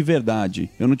bem de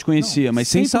verdade. Eu não te conhecia, mas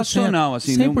 100%, sensacional.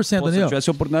 Assim, 100%, se eu tivesse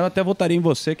a oportunidade, eu até votaria em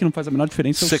você, que não faz a menor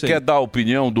diferença. Você quer dar a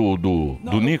opinião do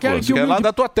Nicolas? Que é lá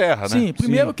da tua terra, né? Sim,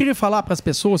 primeiro eu queria falar para as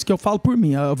pessoas que eu falo por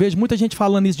mim. Eu vejo muita gente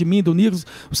falando isso de mim, do Nicolas.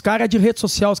 Os caras de rede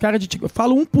social, os caras de... Eu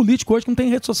falo um político hoje que não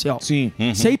tem rede social. Sim.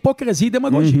 Isso é hipocrisia e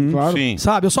demagogia. Claro. Sim.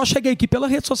 Sabe? Eu só cheguei aqui pela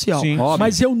rede social. Sim.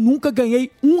 Mas eu nunca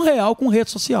ganhei R$1 com rede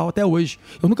social até hoje.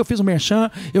 Eu nunca fiz um merchan,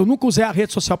 eu nunca usei a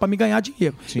rede social para me ganhar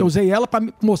dinheiro. Sim. Eu usei ela para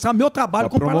mostrar meu trabalho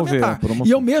como parlamentar.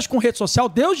 E eu mexo com rede social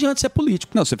desde antes de ser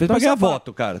político. Não, você fez então, para ganhar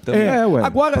voto, cara. Também.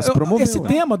 Agora, esse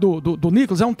tema do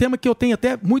Nicolas é um tema que eu tenho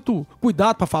até muito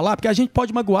cuidado para falar, porque a gente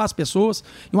pode magoar as pessoas,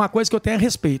 e uma coisa que eu tenho é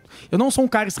respeito. Eu não sou um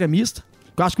cara extremista,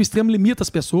 eu acho que o extremo limita as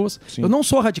pessoas. Sim. Eu não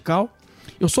sou radical.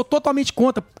 Eu sou totalmente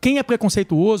contra quem é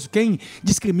preconceituoso, quem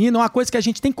discrimina. Uma coisa que a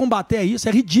gente tem que combater é isso.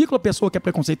 É ridículo a pessoa que é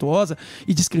preconceituosa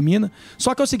e discrimina.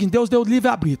 Só que é o seguinte, Deus deu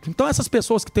livre-arbítrio. Então essas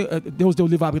pessoas que Deus deu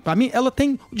livre-arbítrio para mim, ela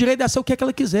tem o direito de ser o que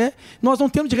ela quiser. Nós não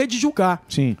temos o direito de julgar.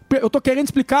 Sim. Eu tô querendo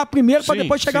explicar primeiro para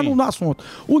depois chegar no assunto.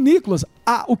 O Nicolas,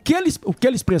 o que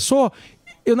ele expressou...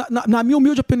 Eu, na minha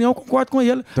humilde opinião, eu concordo com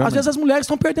ele. Também. Às vezes as mulheres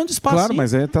estão perdendo espaço. Claro,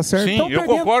 mas tá certo. Sim, eu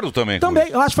concordo também.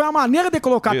 Eu acho que foi uma maneira de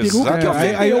colocar a peruca que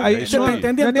ofendeu. Você tá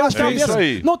entendendo? Eu acho que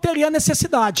talvez não teria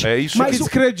necessidade. É isso mas que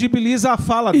descredibiliza a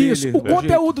fala dele. Isso. O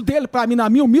conteúdo dele, pra mim, na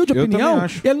minha humilde opinião,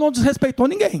 ele não desrespeitou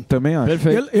ninguém. Também acho.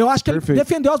 Perfeito. Eu acho que ele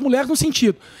defendeu as mulheres no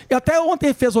sentido. E até ontem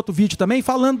ele fez outro vídeo também,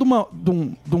 falando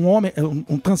de um homem,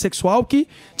 um transexual, que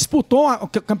disputou o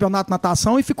campeonato de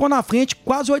natação e ficou na frente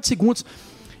quase 8 segundos.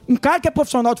 Um cara que é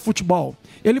profissional de futebol,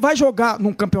 ele vai jogar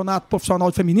num campeonato profissional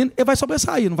de feminino, ele vai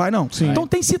sobressair, não vai não? Sim. Então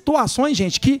tem situações,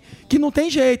 gente, que não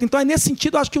tem jeito. Então é nesse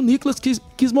sentido, eu acho que o Nicolas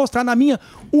quis mostrar, na minha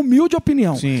humilde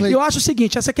opinião. Sim. Eu acho o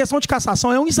seguinte, essa questão de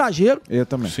cassação é um exagero. Eu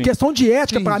também. Questão de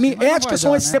ética, pra mim, ética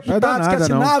são esses deputados que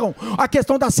assinaram a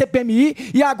questão da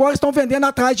CPMI e agora estão vendendo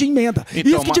atrás de emenda.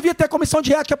 Então, Isso que devia ter comissão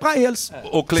de ética pra eles.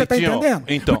 Você tá entendendo?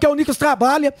 Então. Porque o Nicolas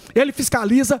trabalha, ele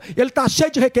fiscaliza, ele tá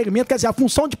cheio de requerimento, quer dizer, a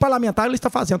função de parlamentar ele está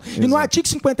fazendo. E no artigo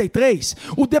 53,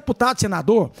 o deputado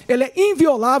senador, ele é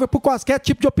inviolável por qualquer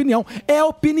tipo de opinião. É a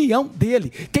opinião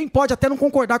dele. Quem pode até não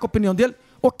concordar com a opinião dele,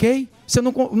 ok, você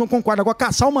não concorda. Agora,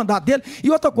 caçar o mandato dele. E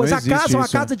outra coisa, a casa é uma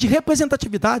casa de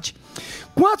representatividade.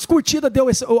 Quantas curtidas deu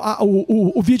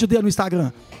o vídeo dele no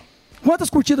Instagram?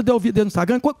 Quantas curtidas deu o vídeo dele no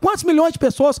Instagram? Quantos milhões de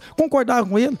pessoas concordaram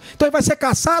com ele? Então ele vai ser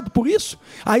caçado por isso?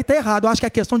 Aí tá errado. Eu acho que é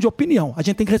questão de opinião. A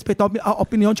gente tem que respeitar a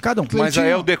opinião de cada um. Mas aí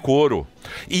é o decoro.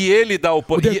 E ele dá o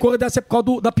decoro deve ser por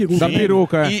causa da peruca. Da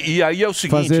peruca, E aí é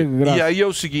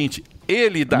o seguinte,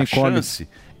 ele dá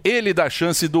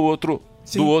chance do outro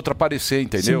aparecer,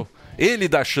 entendeu? Sim. Ele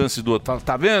dá chance do outro.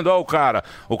 Tá vendo? Ó, o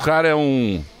cara é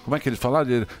um... Como é que ele fala?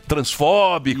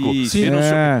 Transfóbico. Isso.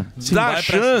 Dá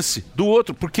chance do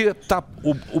outro, porque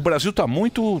o Brasil tá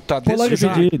muito... Tá desse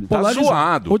jeito. Tá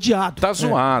zoado. Odiado. Tá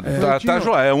zoado.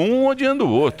 É um odiando o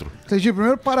outro. Entendi.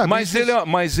 Primeiro, parabéns.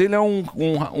 Mas ele é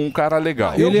um cara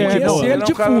legal. Ele é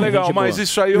um cara legal, mas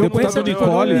isso aí eu conheço o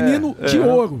Nicole, um menino de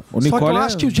ouro. Só que eu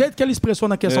acho que o jeito que ele expressou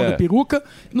na questão da peruca,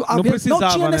 não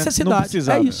tinha necessidade.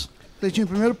 É isso. Cleitinho,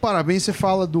 primeiro, parabéns. Você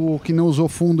fala do que não usou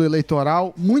fundo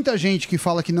eleitoral. Muita gente que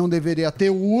fala que não deveria ter,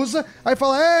 usa. Aí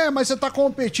fala, mas você está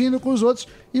competindo com os outros.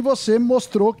 E você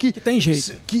mostrou que tem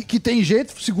jeito. Que tem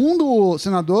jeito, segundo o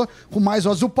senador, com mais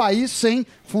votos do país, sem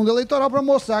fundo eleitoral, para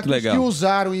mostrar que os que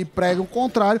usaram e pregam o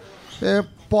contrário,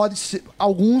 pode ser,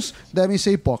 alguns devem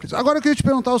ser hipócritas. Agora eu queria te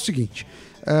perguntar o seguinte.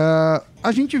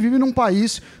 A gente vive num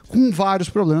país com vários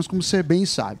problemas, como você bem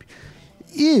sabe.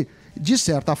 E... de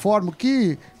certa forma,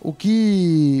 o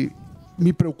que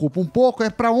me preocupa um pouco é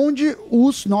para onde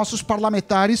os nossos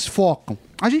parlamentares focam.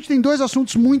 A gente tem dois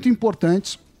assuntos muito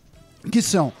importantes, que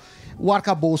são o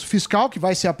arcabouço fiscal, que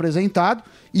vai ser apresentado.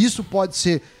 Isso pode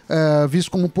ser visto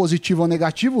como positivo ou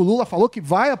negativo. O Lula falou que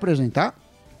vai apresentar.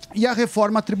 E a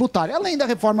reforma tributária, além da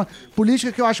reforma política,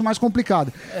 que eu acho mais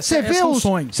complicada.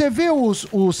 Você vê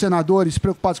os senadores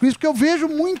preocupados com isso, porque eu vejo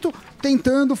muito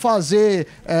tentando fazer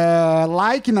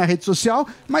like na rede social,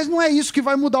 mas não é isso que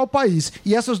vai mudar o país.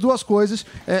 E essas duas coisas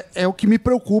é o que me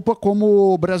preocupa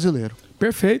como brasileiro.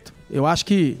 Perfeito. Eu acho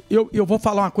que... Eu vou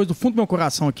falar uma coisa do fundo do meu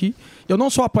coração aqui. Eu não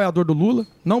sou apoiador do Lula,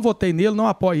 não votei nele, não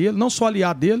apoio ele, não sou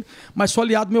aliado dele, mas sou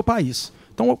aliado do meu país.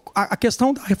 Então, a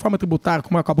questão da reforma tributária,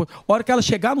 como acabou, a hora que ela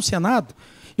chegar no Senado,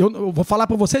 eu vou falar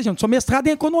para vocês, gente, não sou mestrado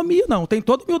em economia, não. Tenho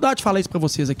toda humildade de falar isso para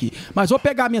vocês aqui. Mas vou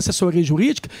pegar a minha assessoria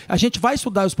jurídica, a gente vai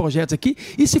estudar os projetos aqui,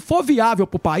 e se for viável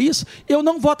para o país, eu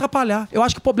não vou atrapalhar. Eu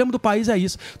acho que o problema do país é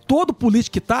isso. Todo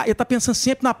político que ele está pensando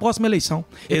sempre na próxima eleição.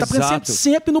 Ele está pensando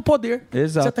sempre no poder.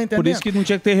 Exato. Você tá entendendo? Por isso que não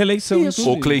tinha que ter reeleição.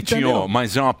 Ô, Cleitinho,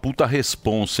 mas é uma puta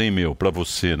responsa, hein, meu, para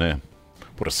você, né?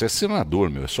 Você é senador,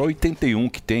 meu. É só 81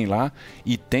 que tem lá.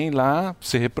 E tem lá,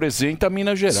 você representa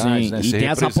Minas Gerais, sim, né? E tem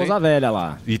as raposa velha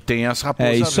lá. E tem as raposa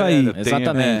velha. É isso aí.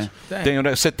 Exatamente.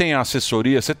 Você tem a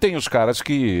assessoria, você tem os caras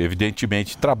que,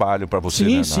 evidentemente, trabalham para você,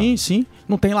 sim, né? Sim.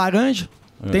 Não tem laranja.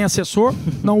 Tem assessor,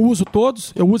 não uso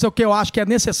todos. Eu uso o que eu acho que é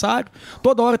necessário.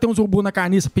 Toda hora tem uns urubu na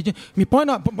carniça pedindo. Me põe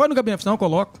no gabinete, não, eu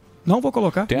coloco. Não vou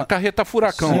colocar. Tem a carreta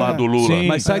furacão lá do Lula. Sim,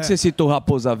 mas sabe que você citou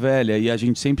Raposa Velha e a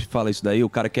gente sempre fala isso daí, o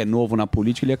cara que é novo na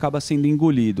política, ele acaba sendo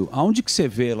engolido. Aonde que você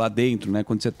vê lá dentro, né,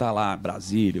 quando você tá lá,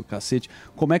 Brasília, o cacete,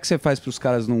 como é que você faz para os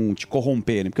caras não te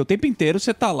corromperem? Porque o tempo inteiro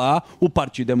você tá lá, o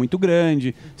partido é muito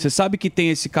grande, você sabe que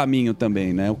tem esse caminho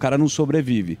também, né? O cara não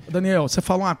sobrevive. Daniel, você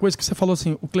falou uma coisa que você falou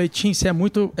assim, o Cleitinho, você é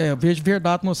muito, vejo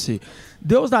verdade no você.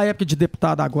 Deus da época de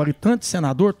deputado agora e tanto de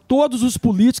senador, todos os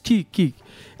políticos que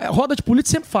roda de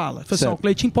política sempre fala. Assim, o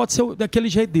Cleitinho pode ser daquele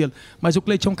jeito dele, mas o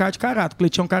Cleitinho é um cara de caráter, o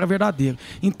Cleitinho é um cara verdadeiro.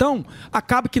 Então,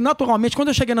 acaba que naturalmente, quando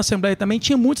eu cheguei na Assembleia também,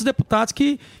 tinha muitos deputados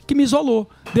que me isolou.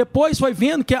 Depois foi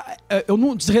vendo que eu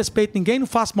não desrespeito ninguém, não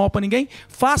faço mal para ninguém,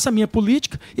 faço a minha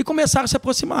política e começaram a se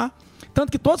aproximar. Tanto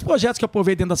que todos os projetos que eu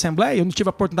aprovei dentro da Assembleia, eu não tive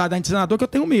a oportunidade de senador, que eu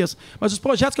tenho mesmo, mas os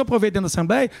projetos que eu aprovei dentro da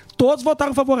Assembleia, todos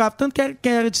votaram favorável, tanto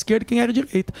quem era de esquerda e quem era de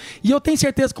direita. E eu tenho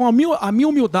certeza que com a minha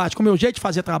humildade, com o meu jeito de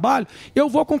fazer trabalho, eu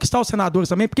vou conquistar os senadores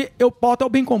também, porque eu pauto é o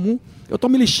bem comum. Eu estou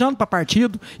me lixando para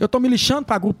partido, eu estou me lixando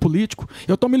para grupo político,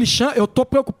 eu estou me lixando, eu estou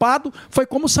preocupado, foi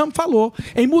como o Sam falou,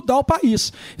 em mudar o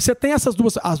país. Você tem as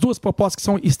duas propostas que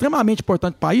são extremamente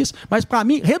importantes para o país, mas para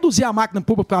mim, reduzir a máquina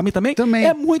pública para mim também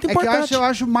é muito importante. Eu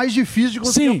acho mais difícil difícil de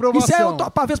conseguir aprovação.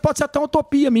 Isso talvez pode ser até uma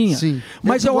utopia minha. Sim.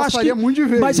 Mas eu acho que muito de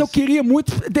ver mas isso. eu queria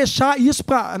muito deixar isso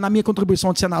na minha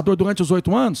contribuição de senador durante os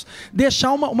 8 anos,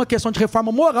 deixar uma questão de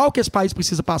reforma moral que esse país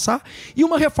precisa passar e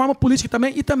uma reforma política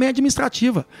também e também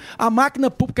administrativa. A máquina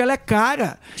pública ela é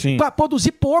cara para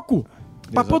produzir pouco.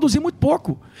 Para produzir muito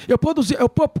pouco. Eu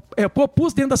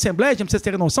propus dentro da Assembleia, para vocês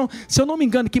terem noção, se eu não me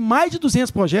engano, que mais de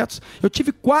 200 projetos, eu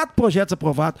tive 4 projetos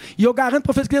aprovados, e eu garanto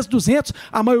para vocês que desses 200,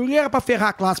 a maioria era para ferrar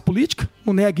a classe política,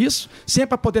 não nego isso, sempre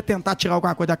para poder tentar tirar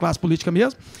alguma coisa da classe política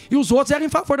mesmo, e os outros eram em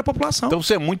favor da população. Então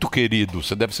você é muito querido,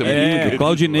 você deve ser muito querido.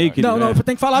 Claudinei, Não, eu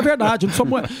tenho que falar a verdade. Eu não sou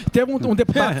teve um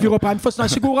deputado que virou para mim e falou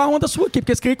assim: segura a onda sua aqui,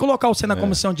 porque eles queriam colocar você na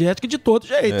comissão de ética de todo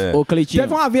jeito. Ô, Cleitinho.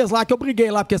 Teve uma vez lá que eu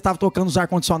briguei lá, porque eles estavam tocando os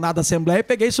ar-condicionados da Assembleia, e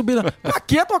peguei e subi. Pra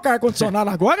que tocar ar-condicionado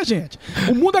agora, gente?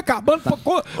 O mundo acabando,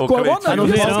 corona. Tá no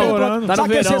verão. Sabe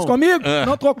o que fez comigo?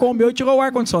 Não trocou o meu e tirou o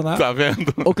ar-condicionado. Tá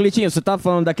vendo? Ô, Cleitinho, você tá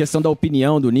falando da questão da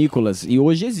opinião do Nicolas, e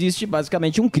hoje existe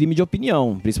basicamente um crime de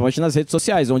opinião, principalmente nas redes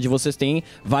sociais, onde vocês têm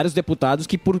vários deputados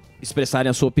que, por expressarem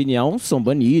a sua opinião, são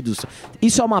banidos.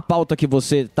 Isso é uma pauta que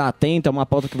você tá atento, é uma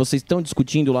pauta que vocês estão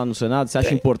discutindo lá no Senado? Você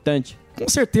acha importante? Com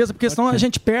certeza, porque senão a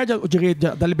gente perde o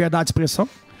direito da liberdade de expressão.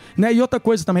 Né? E outra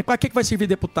coisa também, para que vai servir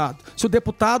deputado? Se o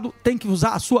deputado tem que usar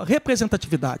a sua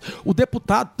representatividade. O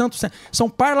deputado, são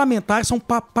parlamentares, são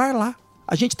para parlar.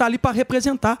 A gente está ali para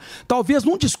representar. Talvez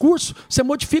num discurso você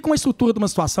modifica uma estrutura de uma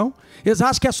situação. Eles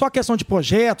acham que é só questão de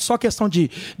projeto, só questão de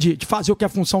fazer o que é a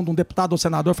função de um deputado ou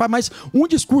senador faz, mas um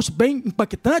discurso bem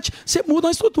impactante, você muda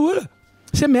a estrutura.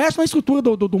 Você mexe na estrutura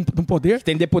do poder.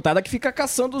 Tem deputada que fica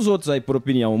caçando os outros aí, por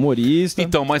opinião, humorista.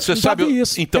 Então, mas você sabe...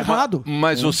 isso. Então, errado.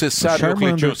 Mas você sabe,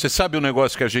 Cleitinho, você sabe o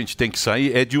negócio que a gente tem que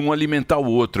sair? É de um alimentar o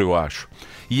outro, eu acho.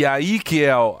 E aí que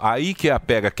é a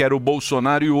pega, que era o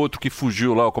Bolsonaro e o outro que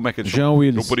fugiu lá, como é que ele chama? Jean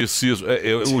Willis. Eu preciso.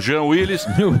 O Jean Willis,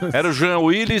 era o Jean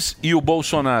Willis e o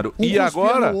Bolsonaro. E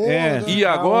agora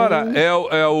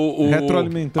é o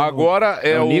retroalimentando. Agora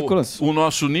é o Nicolas? O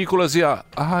nosso Nicolas e a...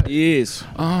 Isso.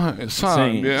 Sabe?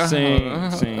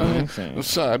 Sim.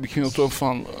 Sabe quem eu tô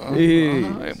falando?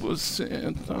 É você.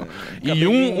 Então. E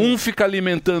um fica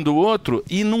alimentando o outro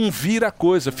e não vira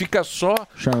coisa, fica só...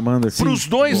 Charmander. Pros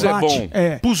dois é bom.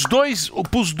 Pros dois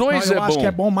é bom. Eu acho que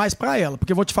é bom mais pra ela,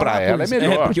 porque eu vou te falar pra uma ela coisa. é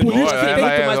melhor. Porque o político que tem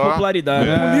muito mais popularidade.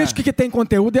 O político que tem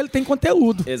conteúdo, ele tem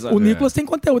conteúdo. Exato. O Nicolas tem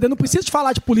conteúdo. Eu não preciso te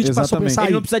falar de político pra sobressair.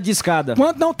 Ele não precisa de escada.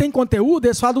 Quando não tem conteúdo,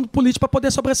 eles falam do político pra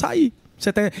poder sobressair.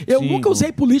 Eu nunca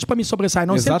usei político pra me sobressair,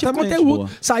 não. Eu sempre tive conteúdo.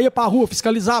 Saía pra rua,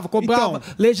 fiscalizava, cobrava,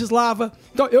 legislava.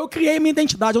 Então, eu criei minha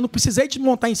identidade. Eu não precisei de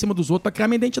montar em cima dos outros pra criar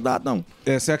minha identidade, não.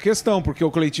 Essa é a questão, porque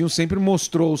o Cleitinho sempre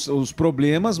mostrou os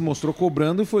problemas, mostrou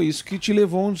cobrando, e foi isso que te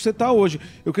levou onde você tá hoje.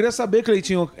 Eu queria saber,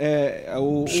 Cleitinho,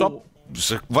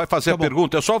 Você vai fazer a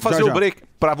pergunta? É só fazer o break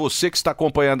para você que está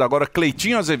acompanhando agora.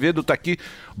 Cleitinho Azevedo está aqui.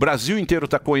 O Brasil inteiro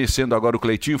está conhecendo agora o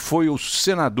Cleitinho. Foi o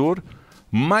senador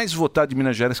mais votado de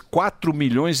Minas Gerais. 4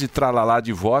 milhões e tralalá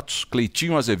de votos.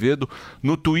 Cleitinho Azevedo.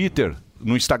 No Twitter,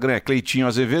 no Instagram é Cleitinho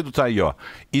Azevedo, tá aí, ó.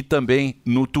 E também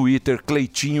no Twitter,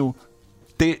 Cleitinho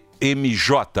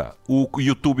TMJ. O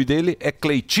YouTube dele é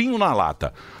Cleitinho na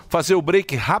Lata. Fazer o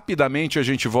break rapidamente, a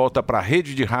gente volta para a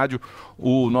rede de rádio.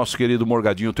 O nosso querido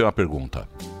Morgadinho tem uma pergunta.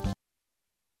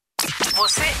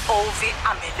 Você ouve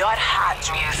a melhor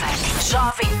rádio.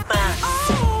 Jovem Pan.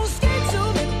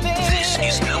 This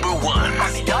is number one. A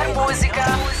melhor música.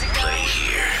 Play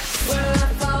here.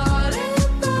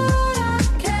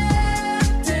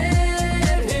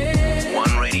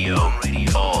 One radio,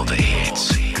 all the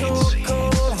hits.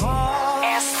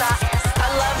 Esta, I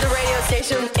love the radio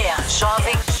station, é a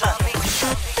Jovem Pan.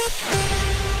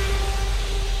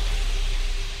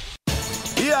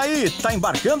 E aí, tá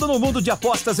embarcando no mundo de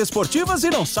apostas esportivas e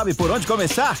não sabe por onde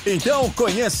começar? Então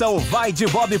conheça o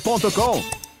vaidebob.com.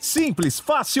 Simples,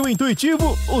 fácil e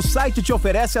intuitivo, o site te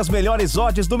oferece as melhores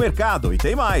odds do mercado e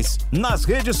tem mais. Nas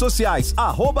redes sociais,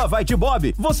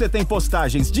 @vaidebob, você tem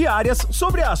postagens diárias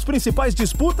sobre as principais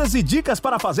disputas e dicas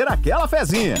para fazer aquela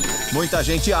fezinha. Muita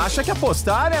gente acha que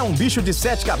apostar é um bicho de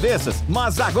 7 cabeças,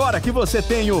 mas agora que você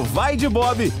tem o Vai de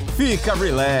Bob, fica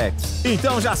relax.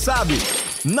 Então já sabe,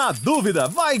 na dúvida,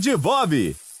 vai de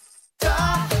Bob.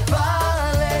 Tá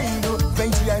valendo,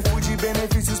 vem de iFood,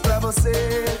 benefícios pra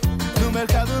você. No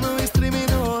mercado, no streaming,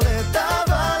 no rolê, tá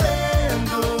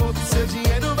valendo. Seu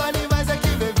dinheiro vale mais aqui,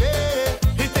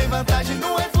 bebê. E tem vantagem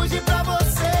no iFood pra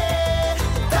você.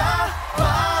 Tá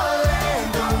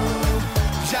valendo,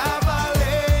 já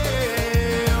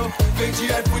valeu. Vem de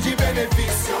iFood,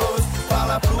 benefícios.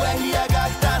 Fala pro RH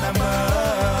que tá na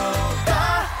mão.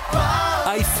 Tá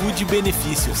valendo. iFood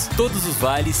Benefícios. Todos os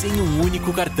vales em um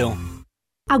único cartão.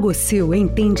 A Gocil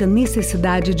entende a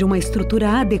necessidade de uma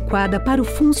estrutura adequada para o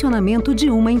funcionamento de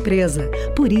uma empresa.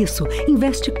 Por isso,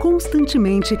 investe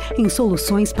constantemente em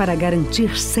soluções para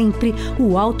garantir sempre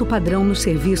o alto padrão nos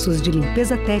serviços de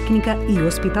limpeza técnica e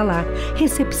hospitalar,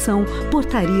 recepção,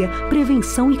 portaria,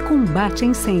 prevenção e combate a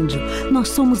incêndio. Nós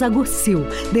somos a Gocil,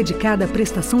 dedicada à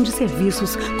prestação de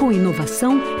serviços com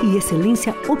inovação e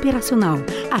excelência operacional.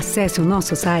 Acesse o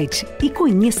nosso site e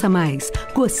conheça mais.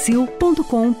 gocil.com.br.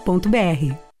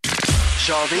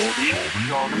 Jovem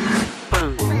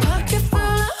Pan. Pocket full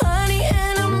of honey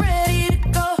and I'm ready to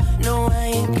go. No, I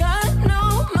ain't got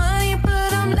no money,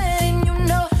 but I'm letting you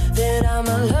know that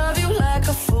I'ma love you like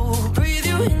a fool. Breathe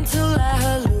you until I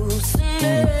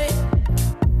hallucinate.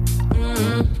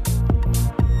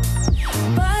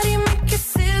 Body make it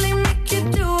silly, make you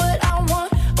do what I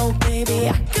want. Oh, baby,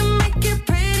 I can make it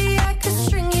pretty, I can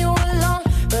string you along.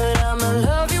 But I'ma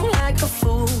love you like a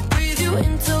fool. Breathe you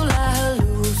until I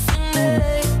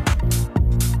hallucinate.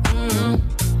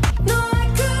 No, I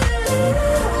couldn't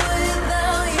live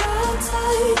without your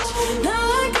touch. No,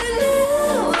 I could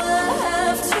never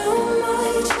have too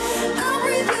much. I'll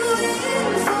breathe you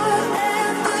in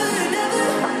forever, never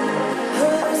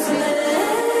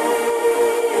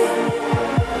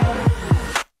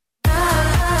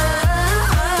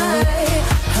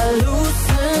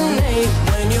hallucinate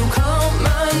when you call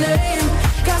my name.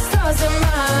 Got stars in my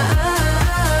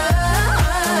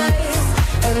eyes,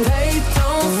 and they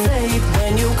don't fade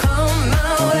when you come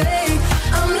my way.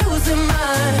 I'm losing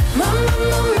my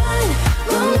mind,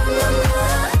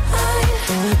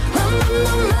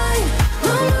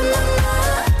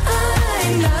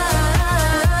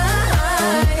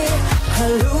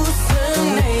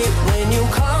 hallucinate when you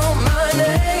call my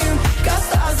name. Got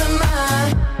stars in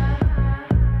my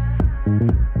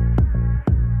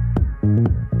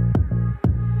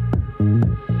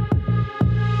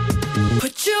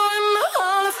put you in my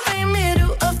Hall of Fame,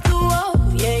 middle of the wall.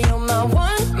 Yeah, you're my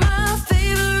one, my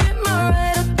favorite, my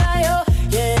right up bio.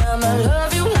 Yeah, I'ma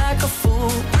love you like a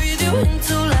fool. Breathe you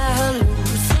until I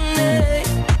hallucinate.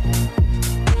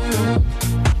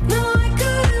 No, I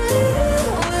couldn't live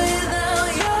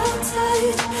without your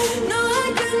touch. No, I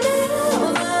could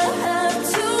never have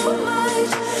too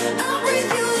much. I'll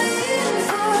breathe you in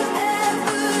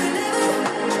forever, never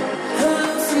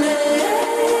hallucinate.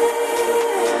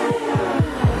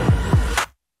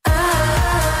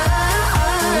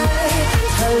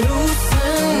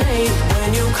 Hallucinate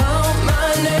when you call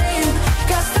my name.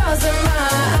 Got stars in my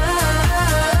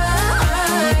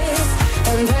eyes,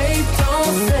 and they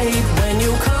don't fade when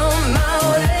you come my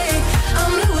way.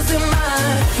 I'm losing my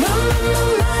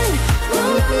mind,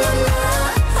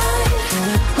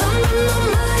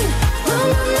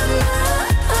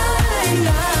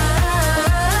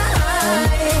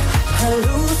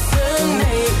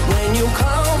 hallucinate when you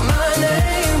call my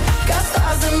name. Got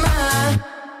stars in my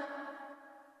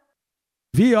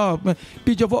Vi, ó,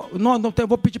 pedi, eu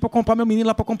vou pedir pra comprar meu menino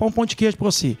lá pra comprar um pão de queijo pra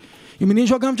você. E o menino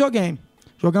jogando videogame.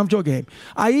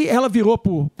 Aí ela virou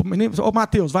pro menino, ô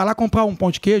Matheus, vai lá comprar um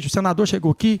pão de queijo, o senador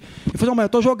chegou aqui. Eu falei, mas eu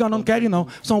tô jogando, eu não quero ir não.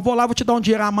 Então, vou lá, vou te dar um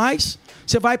dinheiro a mais,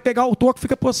 você vai pegar o troco que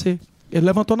fica pra você. Ele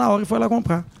levantou na hora e foi lá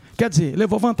comprar. Quer dizer,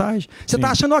 levou vantagem. Você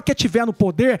tá achando que tiver no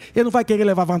poder, ele não vai querer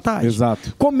levar vantagem?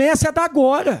 Exato. Comece a dar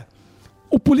agora.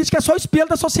 O político é só o espelho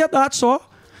da sociedade, só.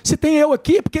 Se tem eu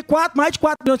aqui, porque mais de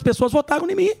 4 milhões de pessoas votaram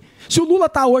em mim. Se o Lula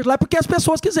está hoje lá, é porque as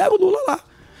pessoas quiseram o Lula lá.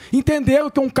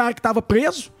 Entenderam que um cara que estava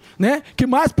preso, né, que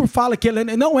mais por fala que ele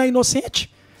não é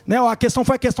inocente, né, a questão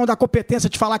foi a questão da competência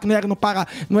de falar que não era no Pará,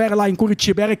 não era lá em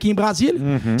Curitiba, era aqui em Brasília.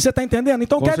 Você está entendendo?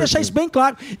 Então, quero deixar isso bem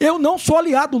claro. Eu não sou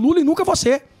aliado do Lula e nunca vou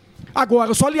ser.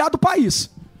 Agora, eu sou aliado do país.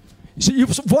 E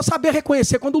vou saber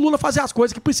reconhecer quando o Lula fazer as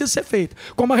coisas que precisam ser feitas.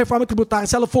 Como a reforma tributária,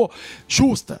 se ela for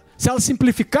justa, se ela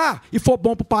simplificar e for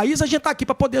bom para o país, a gente está aqui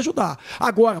para poder ajudar.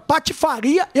 Agora,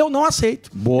 patifaria, eu não aceito.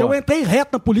 Boa. Eu entrei reto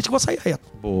na política, vou sair reto.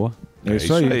 Boa. É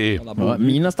isso aí.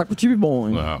 Minas tá com o time bom,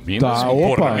 hein? Minas,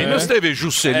 porra, Minas teve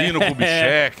Juscelino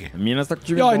Kubitschek. Minas tá com o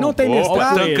time E, ó, bom. não tem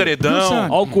mestrado. Tancredão.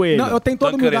 Ó o Coelho. Não, eu tenho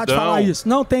toda humildade de falar isso.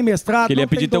 Não tem mestrado, Que ele ia não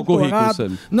tem pedir teu currículo, doutorado.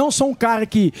 sabe? Não sou um cara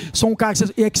que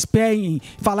é expert em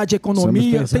falar de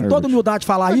economia. Tem toda humildade de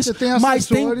falar isso, tem mas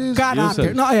tem assessores.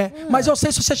 caráter. Não, mas eu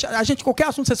sei se você... A gente, qualquer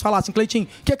assunto que vocês falar assim, Cleitinho,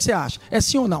 o que você acha? É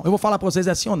sim ou não? Eu vou falar pra vocês,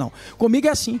 é sim ou não. Comigo é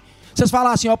assim. Vocês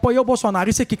falar assim, eu apoiei o Bolsonaro.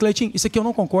 Isso aqui, Cleitinho, isso aqui eu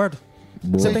não concordo.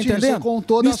 Você tá Cleitinho, entendendo? você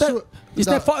contou da Isso, sua-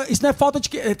 isso não é falta de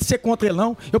ser contra ele,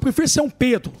 não. Eu prefiro ser um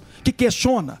Pedro que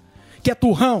questiona, que é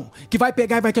turrão, que vai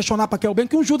pegar e vai questionar pra quem é o bem,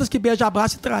 que um Judas que beija,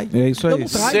 abraça e trai. É isso aí. Eu não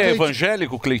traio. Você é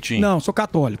evangélico, Cleitinho? Não, sou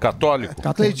católico. Católico?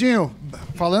 Cleitinho,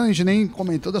 falando, a gente nem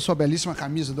comentou da sua belíssima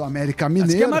camisa do América Mineiro.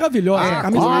 Essa aqui é maravilhosa. É, a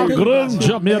camisa qual- do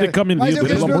grande América Mas Mineiro, eu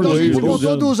queria pelo amor de perguntar, Deus. por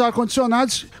conta dos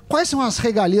ar-condicionados, quais são as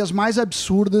regalias mais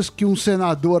absurdas que um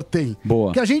senador tem?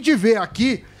 Boa. Que a gente vê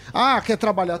aqui, quer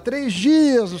trabalhar 3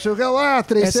 dias, não sei o que lá,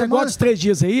 3 Esse negócio semanas. dos 3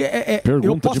 dias aí, eu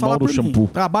Pergunta posso de falar Mauro por mim. Shampoo.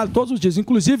 Trabalho todos os dias.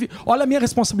 Inclusive, olha a minha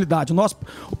responsabilidade.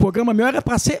 O programa meu era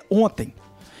para ser ontem.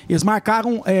 Eles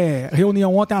marcaram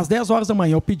reunião ontem às 10 horas da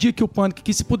manhã. Eu pedi que o Pânico,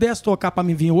 que se pudesse tocar para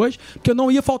mim vir hoje, porque eu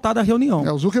não ia faltar da reunião.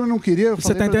 O Zuckerman não queria.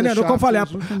 Você tá entendendo? Como eu falei,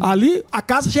 ali a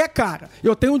casa já é cara.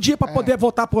 Eu tenho um dia para poder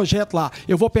votar projeto lá.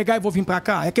 Eu vou pegar e vou vir para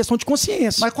cá. É questão de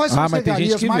consciência. Mas quais são as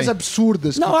regalias mais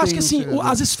absurdas? Não, que eu acho tem que no assim,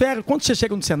 senador? as esferas, quando você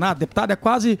chega no Senado, deputado,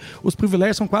 os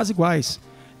privilégios são quase iguais.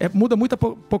 Muda muita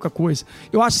pouca coisa.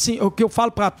 Eu acho assim, o que eu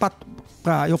falo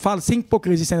eu falo sem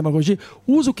hipocrisia, sem demagogia,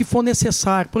 usa o que for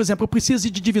necessário. Por exemplo, eu preciso ir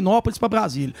de Divinópolis para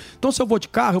Brasília. Então, se eu vou de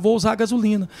carro, eu vou usar a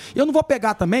gasolina. Eu não vou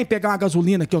pegar uma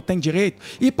gasolina que eu tenho direito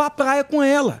e ir para a praia com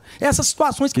ela. Essas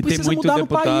situações que precisam mudar no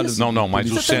país. Não, mas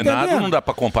Você o tá Senado entendendo? não dá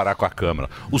pra comparar com a Câmara.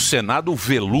 O Senado, o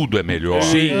veludo é melhor.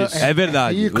 Sim, é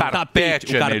verdade. O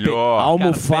carpete o é carpete. melhor. A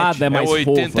almofada é mais fofa.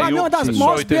 81, Pra mim, uma das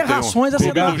maiores berrações é você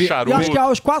Pegar dar. do Eu charuto. acho que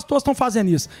hoje quase todos estão fazendo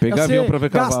isso. Pegar é avião você pra ver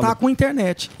gastar cavalo. com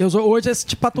internet. Hoje esse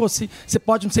tipo de patrocínio, você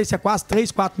pode, não sei se é quase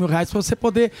 3, 4 mil reais pra você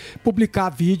poder publicar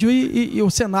vídeo e o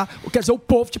Senado, quer dizer, o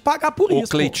povo te pagar por Ô,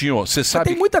 isso. Cleitinho, você sabe...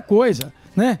 Tem muita coisa,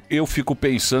 né? Eu fico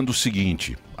pensando o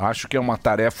seguinte, acho que é uma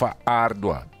tarefa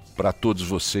árdua para todos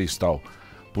vocês, tal,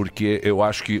 porque eu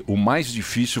acho que o mais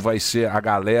difícil vai ser a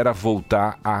galera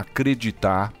voltar a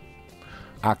acreditar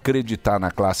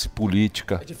na classe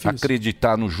política,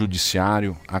 acreditar no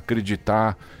judiciário,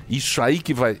 acreditar... Isso aí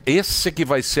que vai... Esse que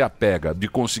vai ser a pega, de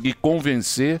conseguir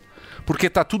convencer... Porque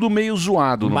tá tudo meio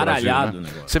zoado no Embaralhado, Brasil,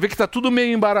 né? né? Você vê que tá tudo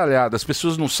meio embaralhado. As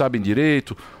pessoas não sabem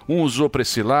direito. Um usou para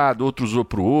esse lado, outro usou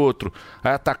para o outro.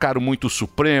 Aí atacaram muito o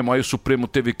Supremo. Aí o Supremo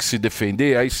teve que se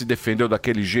defender. Aí se defendeu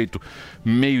daquele jeito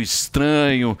meio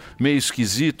estranho, meio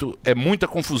esquisito. É muita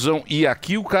confusão. E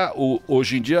aqui,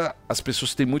 hoje em dia, as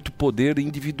pessoas têm muito poder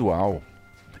individual.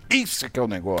 Isso é que é o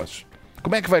negócio.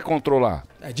 Como é que vai controlar?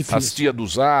 É difícil. As tia do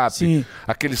Zap,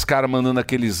 aqueles caras mandando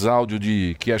aqueles áudios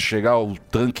de que ia chegar o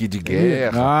tanque de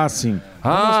guerra. Ah, sim.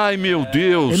 Ai, meu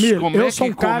Deus. Emílio, como eu é sou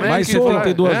que, um cara como é mais que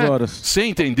 72 vai? horas. Você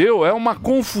entendeu? É uma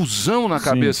confusão na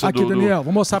cabeça Aqui, do... Daniel,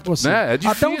 vou mostrar pra você. Né? É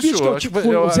difícil. Até um vídeo que eu acho que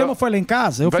o Zema foi lá em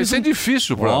casa. vai ser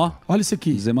difícil, bro. Olha isso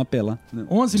aqui. Zema pela.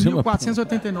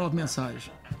 11.489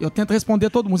 mensagens. Eu tento responder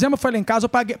todo mundo. Zema foi lá em casa,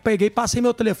 eu peguei, passei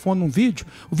meu telefone num vídeo.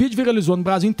 O vídeo viralizou no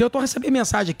Brasil inteiro. Eu tô recebendo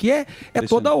mensagem aqui, é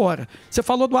toda hora. Você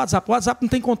falou do WhatsApp. O WhatsApp não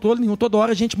tem controle nenhum. Toda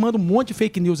hora a gente manda um monte de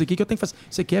fake news aqui que eu tenho que fazer.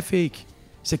 Isso aqui é fake.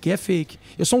 Isso aqui é fake.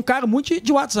 Eu sou um cara muito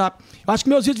de WhatsApp. Eu acho que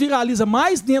meus vídeos viralizam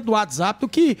mais dentro do WhatsApp do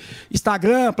que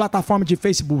Instagram, plataforma de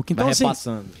Facebook. Então, assim,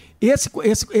 esse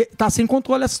tá sem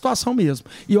controle essa situação mesmo.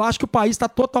 E eu acho que o país está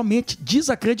totalmente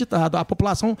desacreditado. A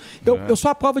população... Eu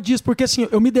sou a prova disso, porque assim,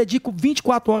 eu me dedico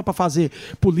 24 horas para fazer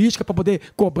política, para poder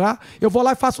cobrar. Eu vou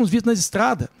lá e faço uns vídeos nas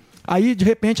estradas. Aí, de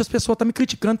repente, as pessoas estão me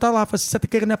criticando, tá lá, você tá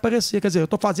querendo aparecer. Quer dizer, eu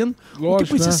tô fazendo o que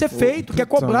precisa ser feito, que é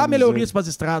cobrar melhorias para as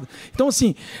estradas. Então,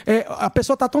 assim, a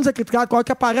pessoa tá tão desacreditada que a hora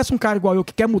que aparece um cara igual eu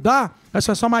que quer mudar, é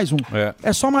só mais um.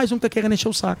 É só mais um que tá querendo encher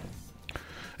o saco.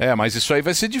 Mas isso aí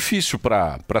vai ser difícil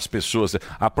para as pessoas.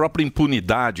 A própria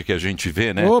impunidade que a gente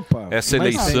vê, né? Essa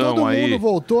eleição todo aí. mundo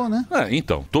voltou, né?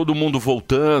 Então, todo mundo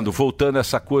voltando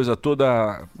essa coisa toda.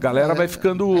 A galera vai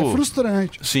ficando. É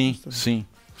frustrante.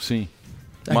 Sim.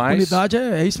 A impunidade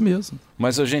é isso mesmo.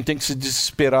 Mas a gente tem que se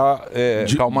desesperar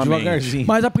calmamente. Devagarzinho.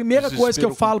 Mas a primeira coisa que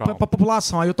eu falo para a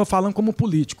população, aí eu tô falando como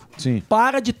político,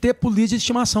 para de ter política de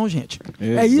estimação, gente.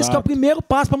 É isso que é o primeiro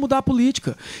passo para mudar a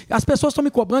política. As pessoas estão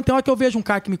me cobrando, tem hora que eu vejo um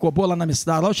cara que me cobrou lá na minha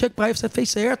cidade, lá eu chego para ele, você fez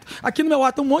certo. Aqui no meu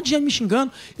lado tem um monte de gente me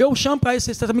xingando, eu chamo para ele,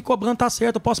 você está me cobrando, tá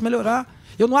certo, eu posso melhorar.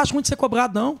 Eu não acho muito de ser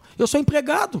cobrado, não. Eu sou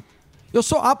empregado. Eu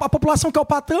sou a população que é o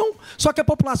patrão, só que a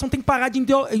população tem que parar de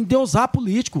endeusar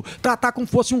político, tratar como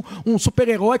fosse um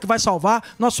super-herói que vai salvar.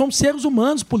 Nós somos seres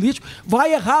humanos políticos.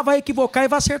 Vai errar, vai equivocar e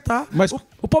vai acertar. Mas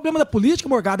o problema da política,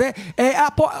 Morgado,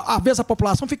 às vezes a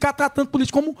população ficar tratando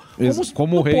político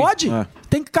como não rei. Pode.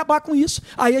 Tem que acabar com isso.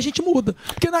 Aí a gente muda.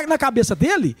 Porque na cabeça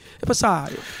dele, eu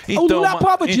pensar, o Lula é a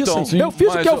prova disso. Eu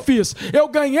fiz o que eu fiz. Eu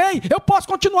ganhei, eu posso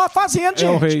continuar fazendo, gente.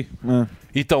 É o rei.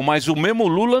 Então, mas o mesmo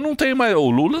Lula não tem mais. O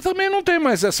Lula também não tem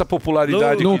mais essa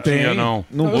popularidade Não que tem, tinha, não.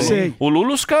 não tem. O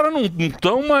Lula, os caras não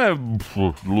estão mais.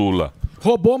 Lula.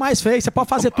 Roubou mais feio. Você pode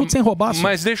fazer tudo sem roubar. Só.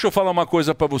 Mas deixa eu falar uma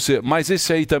coisa pra você. Mas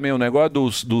esse aí também, o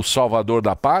negócio do salvador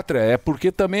da pátria, é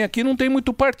porque também aqui não tem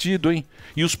muito partido, hein?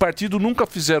 E os partidos nunca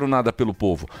fizeram nada pelo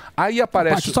povo. Aí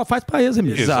aparece... O partido só faz pra eles,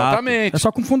 amigo. Exatamente. É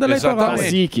só com fundo eleitoral.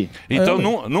 Então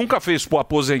nunca fez pro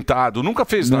aposentado, nunca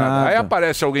fez nada. Aí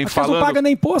aparece alguém falando... não paga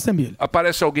nem imposto, Emílio.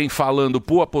 Aparece alguém falando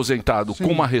pro aposentado com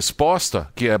uma resposta,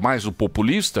 que é mais o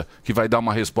populista, que vai dar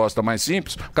uma resposta mais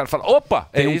simples. O cara fala, opa,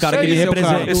 Tem um cara que me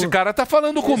representa. Esse cara tá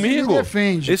falando comigo.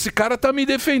 Esse cara tá me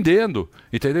defendendo.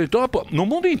 Entendeu? Então, pô, no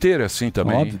mundo inteiro é assim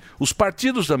também. Óbvio. Os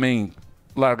partidos também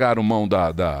largaram mão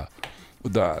da...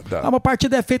 Mas o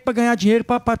partido é feito pra ganhar dinheiro,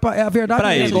 é a verdade. Pra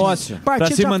mesmo. negócio. Partido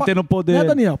Pra se já manter no poder. Né,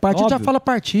 Daniel? O partido já Óbvio. fala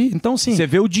partido. Então, sim. Você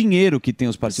vê o dinheiro que tem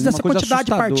os partidos, Essa uma coisa quantidade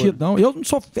de assustadora. partido, não. Eu não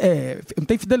sou. Eu não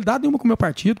tenho fidelidade nenhuma com o meu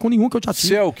partido, com nenhum que eu já tive.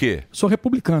 Você é o quê? Sou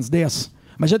republicano, 10.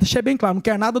 Mas já deixei bem claro, não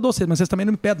quero nada de vocês, mas vocês também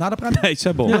não me pedem nada pra mim. Isso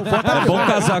é bom. É bom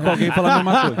casar com alguém e falar a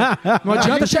mesma coisa. Não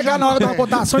adianta chegar na hora da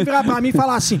votação e virar pra mim e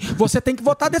falar assim: você tem que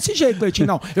votar desse jeito, Cleitinho.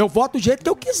 Não, eu voto do jeito que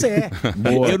eu quiser.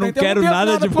 Boa. Eu não quero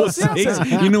nada de vocês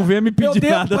e não venha me pedir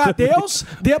nada. Eu devo pra Deus,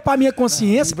 devo pra minha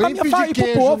consciência e pra minha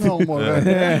família, pro povo.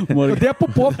 Eu devo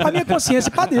pro povo, pra minha consciência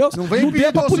e pra Deus. Não vem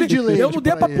pedir doce de leite Eu não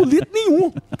devo pra político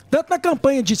nenhum. Tanto na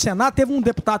campanha de Senado, teve um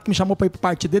deputado que me chamou pra ir pro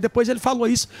partido dele, depois ele falou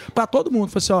isso pra todo mundo.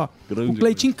 Falou assim: ó,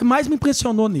 o Cleitinho que mais me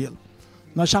impressionou nele.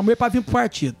 Nós chamamos ele pra vir pro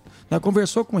partido. Nós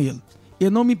conversou com ele. Ele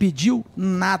não me pediu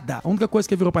nada. A única coisa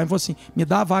que ele virou pra mim foi assim: me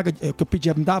dá a vaga, que eu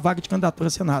pedia, me dá a vaga de candidatura a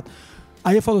Senado.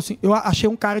 Aí ele falou assim: eu achei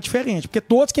um cara diferente, porque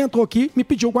todos que entrou aqui me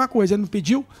pediu alguma coisa, ele não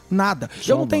pediu nada.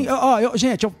 Eu não tenho.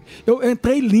 Gente, eu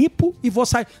entrei limpo e vou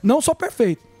sair. Não sou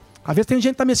perfeito. Às vezes tem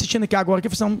gente que tá me assistindo aqui agora que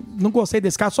fala assim: não gostei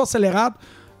desse cara, sou acelerado,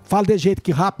 falo desse jeito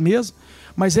que rápido mesmo.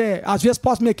 Mas às vezes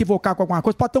posso me equivocar com alguma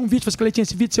coisa. Pode ter um vídeo, Cleitinho,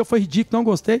 esse vídeo seu foi ridículo, não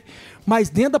gostei. Mas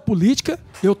dentro da política,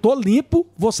 eu tô limpo,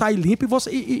 vou sair limpo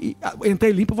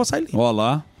entrei limpo e vou sair limpo. Ó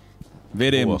lá.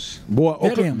 Veremos. Boa.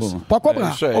 Veremos. Pode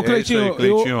cobrar. Ô, Cleitinho,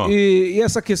 e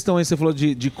essa questão aí, você falou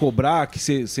de cobrar, que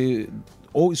você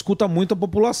ou escuta muito a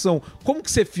população. Como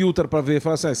que você filtra pra ver?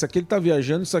 Fala assim, isso aqui ele tá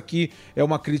viajando, isso aqui é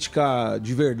uma crítica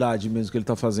de verdade mesmo que ele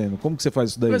tá fazendo. Como que você faz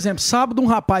isso daí? Por exemplo, sábado um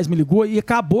rapaz me ligou e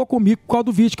acabou comigo por causa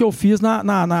do vídeo que eu fiz na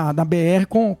BR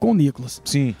com o Nicolas.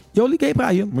 Sim. E eu liguei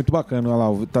pra ele. Muito bacana, olha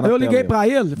lá, tá na eu tela liguei aí. pra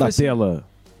ele. Da assim, tela.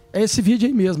 É esse vídeo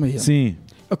aí mesmo aí. Sim.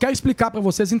 Eu quero explicar pra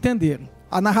vocês entenderem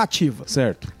a narrativa.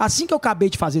 Certo. Assim que eu acabei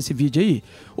de fazer esse vídeo aí,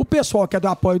 o pessoal que é do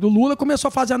apoio do Lula começou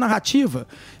a fazer a narrativa,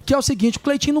 que é o seguinte: o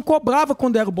Cleitinho não cobrava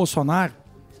quando era o Bolsonaro.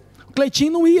 O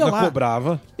Cleitinho não ia lá. Não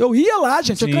cobrava. Eu ia lá,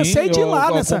 gente. Sim, eu cansei de ir lá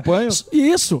eu nessa. acompanho.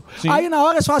 Isso. Sim. Aí na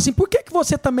hora eles falam assim: por que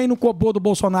você também não cobrou do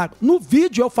Bolsonaro? No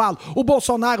vídeo eu falo: o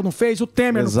Bolsonaro não fez, o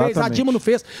Temer não fez, a Dilma não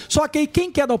fez. Só que aí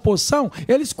quem quer da oposição,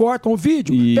 eles cortam o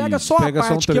vídeo, pega só a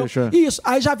parte que eu. Isso.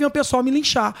 Aí já vinha o pessoal me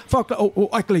linchar. Fala: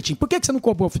 ó, Cleitinho, por que você não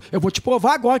cobrou? Eu vou te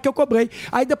provar agora que eu cobrei.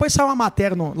 Aí depois saiu uma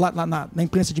matéria lá na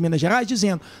imprensa de Minas Gerais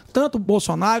dizendo: tanto o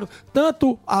Bolsonaro,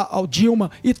 tanto a Dilma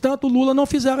e tanto o Lula não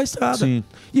fizeram a estrada. Sim.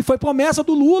 E foi promessa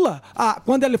do Lula,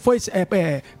 quando ele foi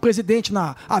presidente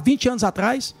há 20 anos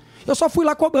atrás. Eu só fui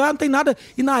lá cobrar, não tem nada.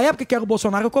 E na época que era o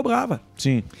Bolsonaro, eu cobrava.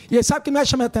 Sim. E aí, sabe o que me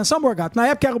chama a atenção, Morgato? Na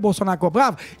época que era o Bolsonaro que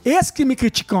cobrava, esses que me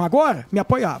criticam agora, me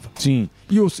apoiavam. Sim.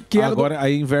 E os que agora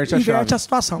aí inverte a chave. Inverte a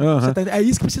situação. Uhum. Você tá, é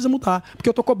isso que precisa mudar. Porque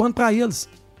eu tô cobrando pra eles.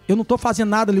 Eu não estou fazendo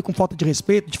nada ali com falta de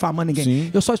respeito, difamando ninguém.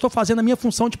 Sim. Eu só estou fazendo a minha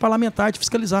função de parlamentar, de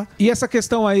fiscalizar. E essa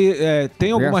questão aí,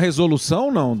 tem alguma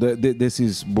resolução, não?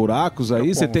 Desses buracos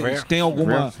aí? Você tem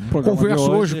alguma...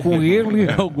 Converso hoje com ele.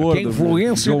 É o Gordo. Quem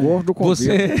influencia João Gordo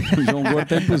você... João Gordo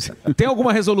tá impossível. Tem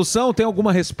alguma resolução? Tem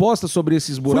alguma resposta sobre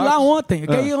esses buracos? Fui lá ontem.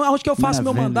 Que aí, onde que eu faço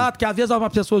meu mandato? Que às vezes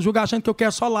algumas pessoas julgam achando que eu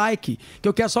quero só like, que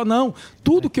eu quero só... Não.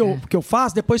 Tudo que eu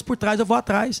faço, depois por trás eu vou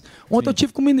atrás. Ontem eu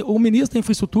tive com o ministro da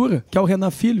Infraestrutura, que é o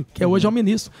Renan Filho, que hoje é o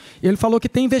ministro. Ele falou que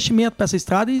tem investimento para essa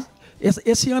estrada e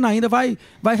esse ano ainda vai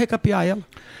recapear ela.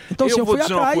 Então, eu vou fui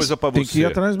dizer atrás. uma coisa pra você. Tem que ir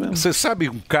atrás mesmo. Você sabe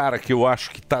um cara que eu acho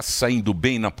que tá saindo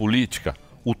bem na política?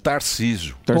 O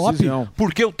Tarcísio. Tarcísio.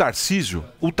 Porque o Tarcísio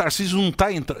não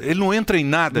tá entrando, ele não entra em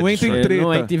nada. Não entra em treta.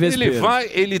 Não entra em Ele vai,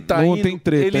 ele tá Não indo, tem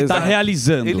treta, ele exato. tá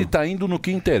realizando. Ele tá indo no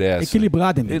que interessa.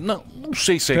 Equilibrado, hein? Não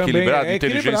sei se é Também equilibrado, é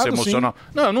inteligência equilibrado, emocional.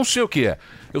 Não, eu não sei o que é.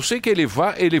 Eu sei que ele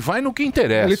vai no que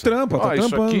interessa. Ele trampa, tá Isso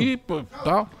trampando. aqui, pô,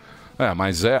 tal.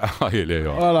 Mas olha ele aí,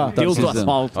 ó. Olha lá. Deus do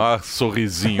asfalto.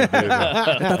 Sorrisinho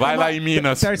dele. Vai lá em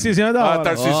Minas. Tarcísio é da hora.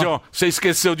 Tarcísio, você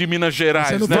esqueceu de Minas Gerais,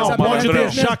 Você não né? fez a Pode malandrão.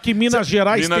 deixar que Minas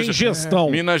Gerais tem gestão.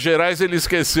 Minas Gerais, ele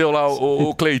esqueceu lá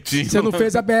o Cleitinho. Você não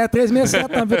fez a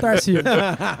BR-367, não, viu, Tarcísio?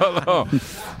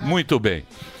 Muito bem.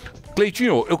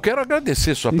 Cleitinho, eu quero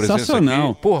agradecer sua presença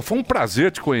aqui. Porra, foi um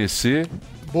prazer te conhecer.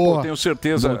 Boa. Pô, tenho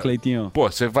certeza. Boa, Cleitinho. Pô,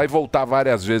 você vai voltar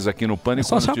várias vezes aqui no Pânico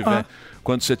É só quando tiver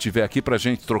quando você estiver aqui para a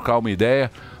gente trocar uma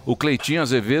ideia. O Cleitinho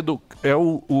Azevedo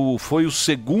foi o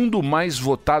segundo mais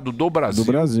votado do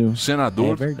Brasil.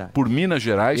 Senador por Minas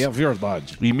Gerais. É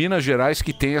verdade. E Minas Gerais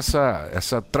que tem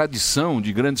essa tradição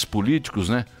de grandes políticos,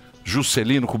 né?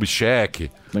 Juscelino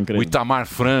Kubitschek, o Itamar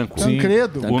Franco,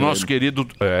 Tancredo. o nosso querido,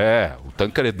 o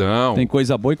Tancredão. Tem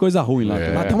coisa boa e coisa ruim lá.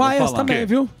 Lá tem uma AES também,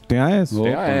 viu? Tem AES?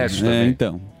 Tem AES também.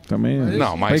 Então. Também.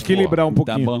 Não, mas, pra equilibrar um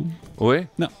pouquinho. Tá bom. Oi?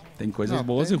 Não, tem coisas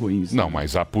boas e ruins. Não,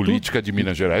 mas a política de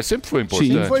Minas Gerais sempre foi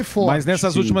importante. Sim, foi forte. Mas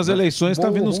nessas últimas eleições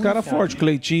tá vindo os caras fortes.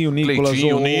 Cleitinho, Nicolas,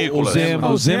 o Zema.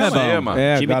 O Zema é bom.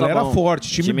 É, time galera tá bom. forte,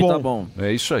 time bom. Tá bom.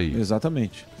 É isso aí.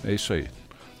 Exatamente. É isso aí.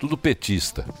 Tudo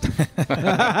petista.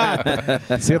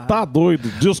 Você tá doido,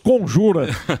 Deus conjura.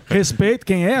 Respeito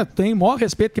quem tem maior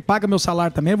respeito que paga meu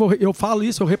salário também. Eu falo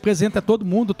isso, eu represento todo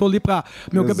mundo, tô ali para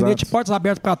meu gabinete de portas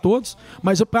abertas para todos,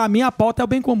 mas para mim a pauta é o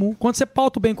bem comum. Quando você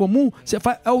pauta o bem comum, você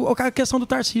faz a questão do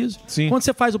Tarcísio. Sim. Quando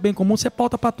você faz o bem comum, você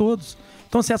pauta para todos.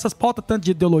 Então, se essas pautas tanto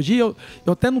de ideologia, eu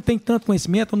até não tenho tanto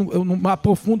conhecimento, eu não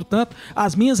aprofundo tanto.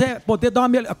 As minhas é poder dar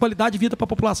uma qualidade de vida para a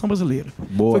população brasileira.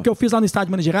 Boa. Foi o que eu fiz lá no estado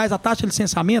de Minas Gerais, a taxa de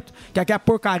licenciamento, que é aquela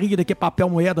porcaria daqui, papel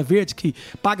moeda verde, que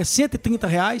paga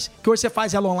R$130, que hoje você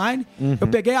faz ela online. Eu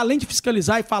peguei, além de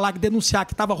fiscalizar e falar, denunciar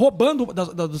que estava roubando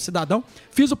do cidadão,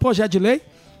 fiz o projeto de lei,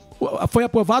 foi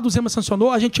aprovado, o Zema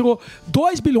sancionou, a gente tirou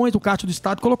 2 bilhões do caixa do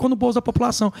Estado e colocou no bolso da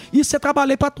população. Isso eu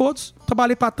trabalhei para todos.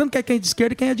 Trabalhei para tanto quem é de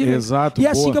esquerda e quem é de direita. Exato, e é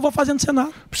assim que eu vou fazendo no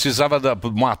Senado. Precisava de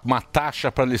uma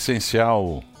taxa para licenciar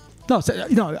o...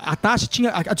 Não, a taxa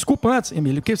tinha... Desculpa antes,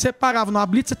 Emílio, porque você parava numa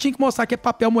blitz, você tinha que mostrar que é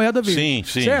papel moeda verde.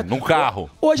 Sim, certo? num carro.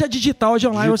 Hoje é digital, hoje é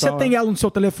online. Você tem ela no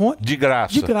seu telefone. De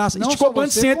graça. De graça. E te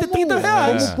cobrando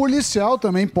R$130. Como policial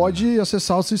também pode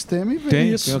acessar o sistema e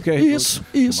ver isso.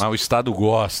 Isso. Mas o Estado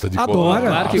gosta de Adora.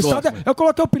 Claro que gosta. Eu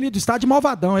coloquei o apelido do Estado de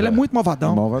malvadão. Ele é muito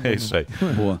malvadão. É isso aí.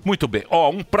 Boa. Muito bem.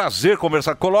 Um prazer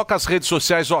conversar. Coloca as redes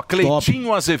sociais.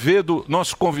 Cleitinho Azevedo,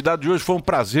 nosso convidado de hoje. Foi um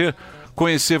prazer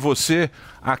conhecer você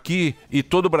aqui e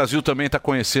todo o Brasil também está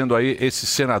conhecendo aí esse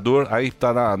senador. Aí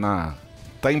tá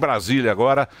tá em Brasília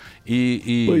agora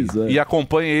e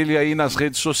acompanha ele aí nas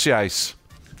redes sociais.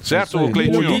 Certo,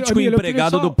 Cleitinho? Político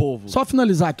empregado do povo. Só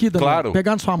finalizar aqui, Danilo, claro.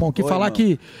 pegar na sua mão aqui, falar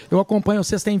que eu acompanho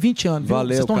vocês tem 20 anos. Viu? Valeu,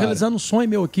 vocês estão cara. realizando um sonho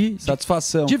meu aqui.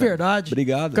 Satisfação. De cara. verdade.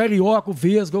 Obrigado. Carioca, o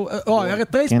Vesga. Era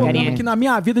 3 programas que na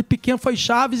minha vida de pequeno foi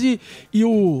Chaves e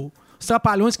os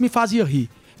Trapalhões que me faziam rir.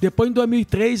 Depois, em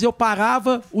 2003, eu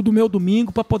parava o do meu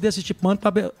domingo para poder assistir Pânico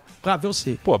pra ver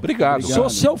você. Pô, obrigado. Sou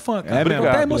seu fã, cara. Obrigado. Tô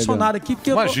até emocionado aqui, porque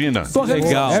Imagina. Tô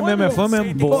Legal. É mesmo, é fã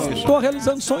mesmo. Boa. Tô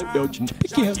realizando sonho meu de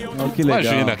pequeno. Que legal.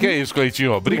 Imagina, que é isso,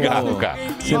 Cleitinho. Obrigado, cara.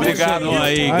 Obrigado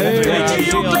aí.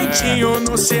 Cleitinho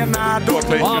no Senado.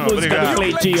 Cleitinho, obrigado.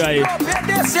 Cleitinho aí.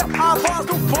 Obedecer a voz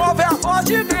do povo é a voz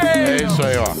de Deus. É isso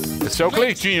aí, Esse é o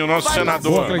Cleitinho, nosso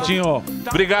senador. Boa, Cleitinho.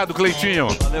 Obrigado, Cleitinho.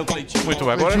 Valeu, Cleitinho. Muito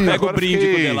bem. Agora Pega o brinde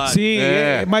pro Delari. Sim,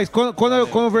 mas quando eu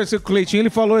conversei com o Cleitinho, ele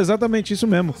falou exatamente isso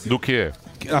mesmo. Do quê?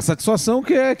 A satisfação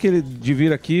que é ele de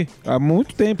vir aqui há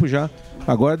muito tempo já.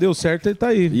 Agora deu certo, ele tá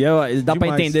aí. E ele dá pra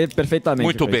entender perfeitamente.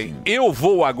 Muito bem. Eu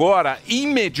vou agora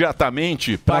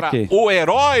imediatamente para o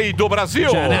herói do Brasil.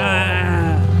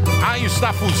 Aí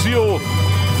está Fuzil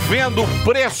vendo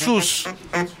preços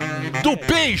do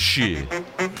peixe.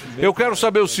 Eu quero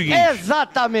saber o seguinte.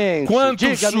 Exatamente. Quanto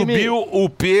subiu o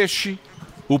peixe?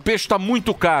 O peixe está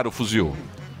muito caro, Fuzil.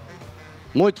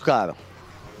 Muito caro.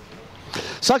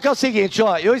 Só que é o seguinte,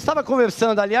 eu estava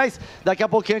conversando, aliás, daqui a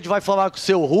pouquinho a gente vai falar com o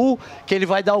seu Ru, que ele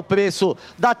vai dar o preço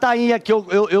da tainha que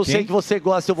eu sei que você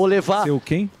gosta, eu vou levar. Seu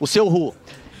quem? O seu Ru. Ru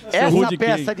Essa de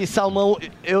peça de salmão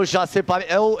eu já separei,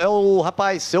 é o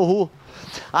rapaz, seu Ru.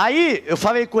 Aí eu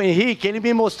falei com o Henrique, ele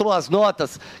me mostrou as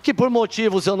notas, que por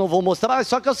motivos eu não vou mostrar,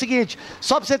 só que é o seguinte,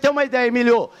 só para você ter uma ideia,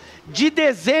 Emílio, de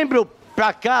dezembro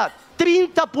para cá,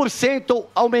 30%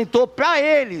 aumentou para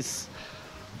eles.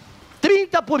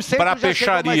 30% pra já peixaria.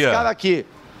 chegou mais caro aqui.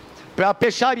 Para a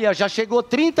peixaria, já chegou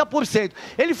 30%.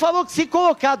 Ele falou que se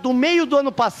colocar do meio do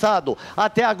ano passado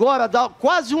até agora, dá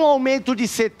quase um aumento de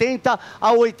 70%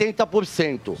 a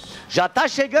 80%. Já está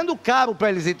chegando caro para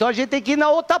eles, então a gente tem que ir na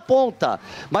outra ponta.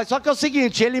 Mas só que é o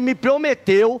seguinte, ele me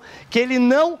prometeu que ele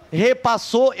não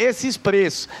repassou esses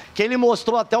preços, que ele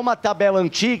mostrou até uma tabela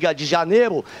antiga de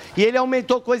janeiro e ele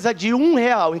aumentou coisa de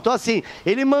R$1. Então assim,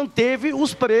 ele manteve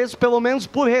os preços, pelo menos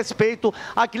por respeito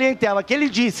à clientela, que ele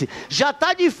disse, já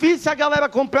está difícil a galera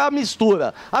comprar a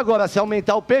mistura. Agora, se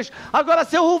aumentar o peixe... Agora,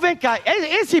 seu Ru, vem cá.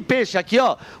 Esse peixe aqui,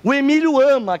 o Emílio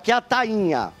ama, que é a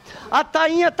tainha. A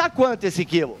tainha tá quanto esse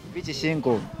quilo?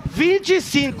 25.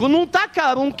 25. Não tá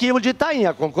caro 1 quilo de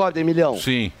tainha, concorda, Emilhão?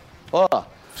 Sim. Ó,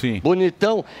 Sim.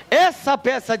 Bonitão. Essa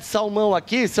peça de salmão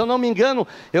aqui, se eu não me engano,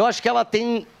 eu acho que ela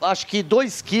tem,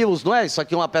 2 quilos, não é? Isso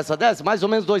aqui, uma peça dessa? Mais ou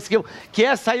menos 2 quilos. Que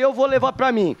essa aí eu vou levar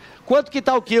pra mim. Quanto que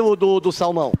tá o quilo do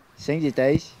salmão?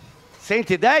 110.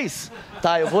 110?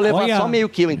 Tá, eu vou levar só meio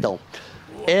quilo, então.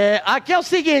 Aqui é o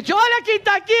seguinte, olha quem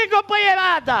tá aqui,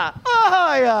 companheirada!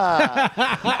 Olha!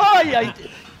 Olha!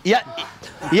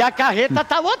 E a carreta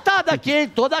tá lotada aqui,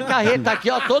 hein? Toda a carreta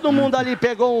aqui, ó. Todo mundo ali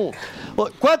pegou um...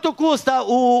 Quanto custa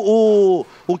o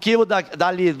quilo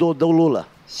dali do Lula?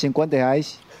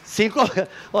 R$50.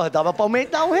 Dava pra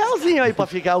aumentar R$1 aí pra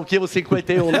ficar o quilo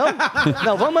 51, não?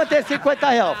 Não, vamos manter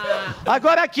R$50.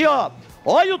 Agora aqui, ó.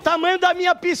 Olha o tamanho da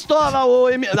minha pistola,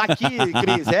 aqui,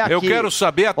 Cris, é aqui. Eu quero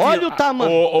saber Olha o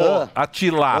tamanho. a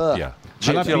tilápia.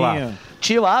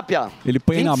 Tilápia. Ele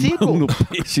põe 25. na mão no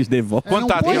peixe e devolve. Quanto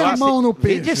tá a Põe a tilápia? mão no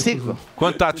peixe. 25.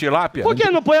 Quanto tá a tilápia? Por que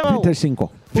não põe a mão?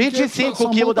 35. 25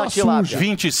 quilos da tilápia.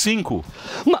 25?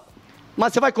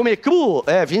 Mas você vai comer cru?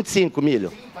 25,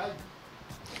 milho.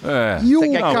 E o Você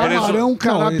quer camarão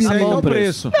carabineiro? Não,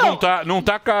 preço. Não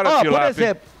tá caro a Ó, tilápia. por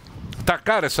exemplo, tá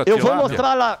caro essa eu tilápia? vou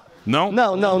mostrar lá. Não?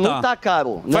 Não tá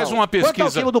caro. Faz Não. uma pesquisa. Quanto é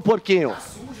o quilo do porquinho?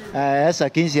 Essa,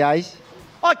 R$15.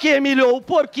 Aqui, Emílio, o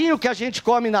porquinho que a gente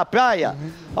come na praia.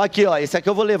 Aqui, ó, esse aqui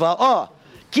eu vou levar. Ó,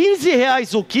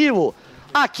 R$15 o quilo.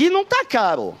 Aqui não tá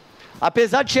caro.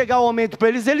 Apesar de chegar o aumento para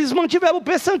eles mantiveram o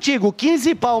preço antigo.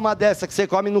 15 pau uma dessa que você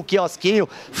come no quiosquinho,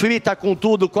 frita com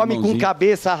tudo, come com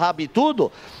cabeça, rabo e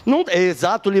tudo. Não,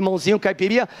 exato, limãozinho,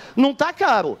 caipirinha. Não tá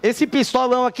caro. Esse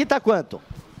pistolão aqui tá quanto?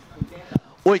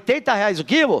 R$80 o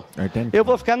quilo? 80. Eu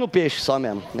vou ficar no peixe só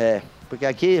mesmo. Porque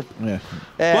aqui...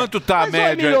 Quanto tá a Mas,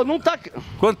 média? Emílio, não tá...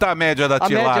 Quanto tá a média da A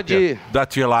tilápia? média Da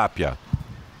tilápia.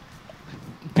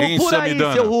 Em Por aí,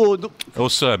 Samidana. seu Rudo. O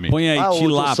Sami. Põe aí,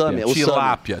 tilápia.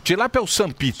 Tilápia. Tilápia é o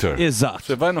Sam Peter. Exato.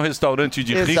 Você vai no restaurante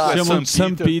de rico, Exato. é Chamam de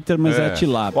Sam Peter, mas é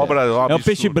tilápia. É o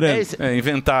peixe branco.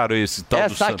 Inventaram esse tal do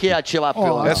Essa Sam aqui é a tilápia.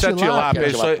 Ó, Essa é a tilápia.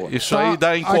 Isso aí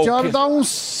dá em A tilápia qualquer... dá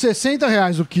uns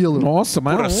R$60 o quilo. Nossa,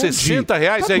 mas Porra, onde? R$60 Tá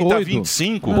aí tá doido.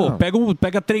 25. Pô,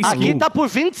 pega 3 Aqui quilos. tá por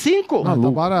 25. Não,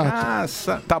 tá barato.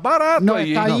 Nossa, tá barato Não,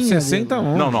 aí. é tainha. Não, 60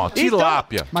 onde? não,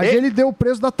 tilápia. Mas ele deu o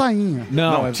preço da tainha.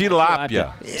 Não,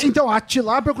 tilápia. Então, a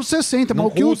tilápia com 60, mas Não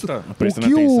o que custa.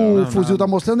 o fuzil tá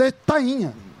mostrando é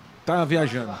tainha. Tá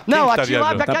viajando. Não, Quem a tá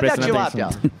tilápia, viajando? cadê a tilápia?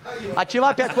 A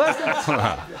tilápia é quanto?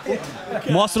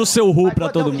 Mostra o seu ru pra Quanto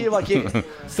é todo o mundo. quilo aqui?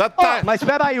 Tá- Ó, mas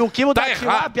espera aí, o quilo Tá da errado.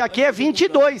 tilápia aqui é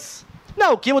 22.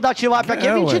 Não, o quilo da tilápia aqui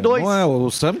é 22. Não é, o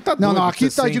Sam tá doido. Não, aqui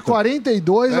tá de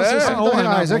 42 a 60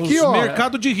 reais. Aqui, ó.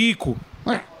 Mercado de rico.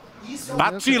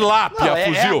 A tilápia,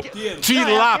 Não, fuzil.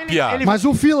 Tilápia. Mas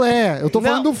o filé, eu tô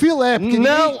falando do filé, porque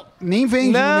nem vende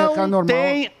no mercado normal.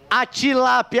 Tem a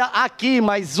tilápia aqui,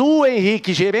 mas o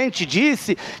Henrique, gerente,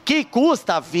 disse que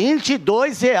custa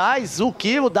R$22 o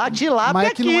quilo da tilápia Mas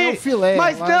é que aqui. não é o filé.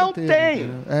 Mas lá não tem.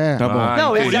 tem. É. Tá bom.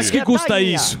 Não, esse Por isso aqui que é custa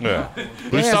tainha. isso.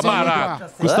 Por isso tá sem barato. lembrar.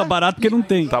 Custa barato porque não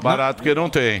tem. Tá barato porque não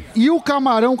tem. E o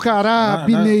camarão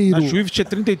carabineiro? Na Swift é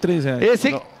R$33.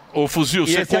 Esse, Ô, fuzil, e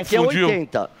você esse aqui é confundiu.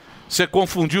 80. Você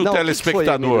confundiu o Não,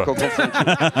 telespectador. que foi, Emílio, que eu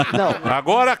confundi? Não.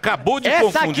 Agora acabou de Essa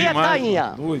confundir aqui é mais.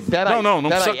 tainha. Peraí, Não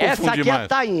precisa Essa confundir aqui é mais.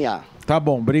 tainha. Tá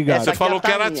bom, obrigado. Essa Você aqui falou é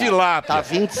que era tainha. tilápia. Tá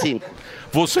 25.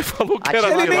 Você falou que A era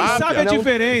tilápia- Ele nem tilápia. sabe a Não.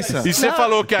 diferença. E você Não,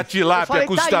 falou que a eu tilápia falei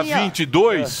custa tainha.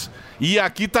 22 e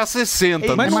aqui tá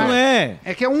 60. Mas não é.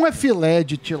 É que um é filé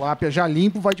de tilápia já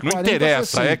limpo, vai de Não 40 a interessa,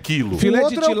 60. é quilo. Filé de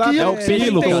outro é o tilápia quilo, é o é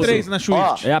 33 na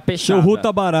Swift. É a Seu peixada. ru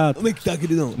tá barato. Como é que tá,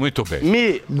 queridão? Muito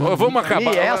bem. Vamos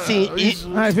acabar. É assim.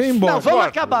 Ai, vem embora. Não, vamos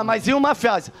Corta. acabar, mas e uma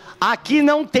frase. Aqui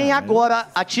não tem agora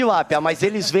a tilápia, mas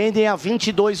eles vendem a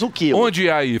 22 o quilo. Onde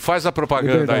é aí? Faz a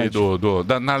propaganda aí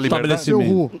na Liberdade. Seu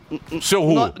Ru. Seu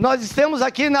Ru. Nós estamos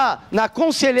aqui na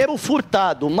Conselheiro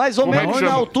Furtado, mais ou Como é que menos na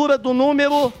chama? altura do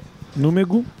número...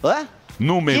 Número. Hã?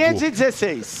 Número.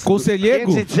 516. Conselheiro?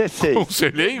 516.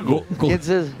 Conselheiro?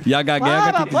 516. E a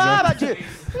gaguega que quiser. Para de...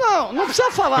 Não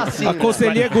precisa falar assim. A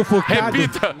conselheiro focado.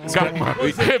 Repita, calma.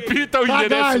 Repita o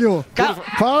endereço. Cagalho.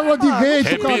 Fala direito,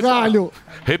 Repita. cagalho.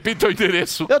 Repita o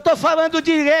endereço. Eu tô falando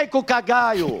direito,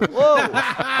 cagalho.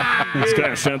 Ô,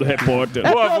 Escrachando repórter. é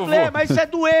Boa, problema, isso é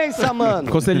doença, mano.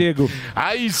 Conselheiro.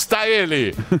 Aí está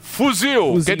ele.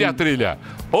 Fuzil. Cadê a trilha?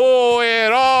 O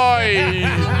herói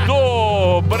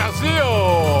do Brasil.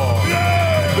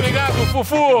 Obrigado,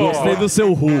 Fufu. Gostei do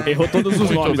seu ru. Errou todos os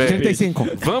Muito nomes. bem. 35.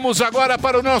 Vamos agora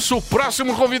para o nosso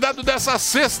próximo convidado dessa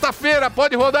sexta-feira.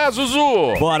 Pode rodar,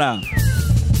 Zuzu. Bora.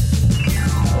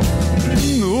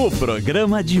 No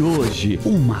programa de hoje,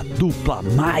 uma dupla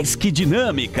mais que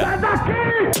dinâmica.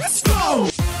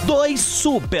 2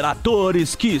 super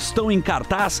atores que estão em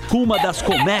cartaz com uma das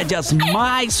comédias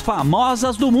mais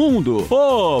famosas do mundo,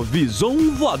 o Visão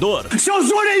Voador. Seus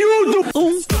orelhudos!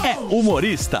 Um é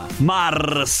humorista,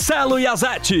 Marcelo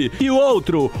Iazetti, e o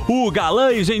outro, o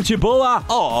galã e gente boa,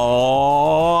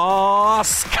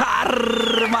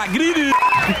 Oscar Magrini.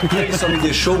 Ele só me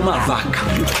deixou uma vaca.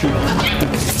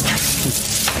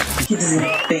 Que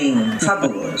desempenho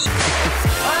fabuloso.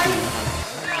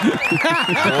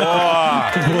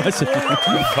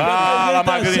 Fala,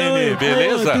 Magrini,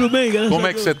 beleza? Tudo bem, graças Como a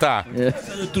é que Deus. você tá?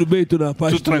 Tudo bem, tudo na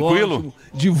paz. Tudo tranquilo? Ótimo.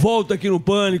 De volta aqui no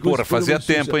Pânico. Porra, Espero fazia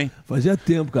vocês. tempo, hein? Fazia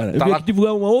tempo, cara. Eu Tá vim lá- aqui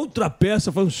divulgar uma outra peça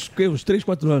faz uns 3,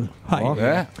 4 anos.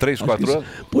 É? 3, 4 anos?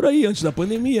 Por aí, antes da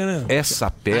pandemia, né?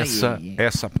 Essa peça,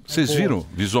 Vocês viram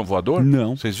Visão Voador?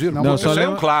 Não. Vocês viram? Não, Isso só aí é um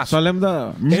lembro- clássico. só lembro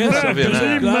da- Essa, Essa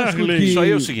é um clássico que- Isso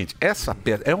aí é o seguinte, essa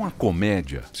peça é uma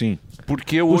comédia. Sim.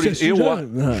 Porque Você assistiu já?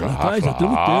 Rapaz, já tem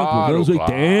muito tempo, nos anos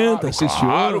 80, assistiu.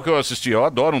 Claro que eu assisti, eu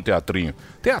adoro um teatrinho.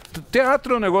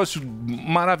 Teatro é um negócio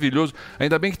maravilhoso.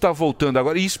 Ainda bem que tá voltando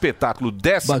agora. E espetáculo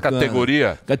dessa Bacana.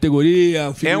 categoria.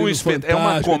 Categoria, É um é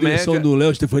uma comédia. A direção do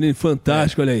Léo Stefanini,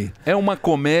 fantástico, olha aí. É uma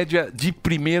comédia de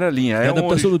primeira linha. A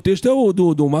adaptação do texto é o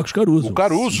do Marcos Caruso. O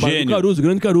Caruso. O Caruso,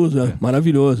 grande Caruso, né?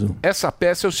 Maravilhoso. Essa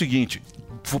peça é o seguinte.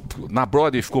 Na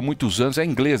Broadway ficou muitos anos, é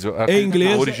inglês. É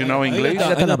inglês. A original é inglês?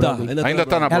 Ainda tá na Broadway. Ainda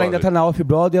tá na Broadway. Ela ainda tá na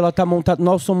Off-Broadway, ela tá montada...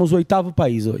 Nós somos o 8º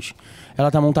país hoje. Ela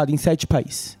tá montada em 7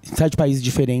 países. 7 países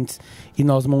diferentes. E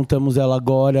nós montamos ela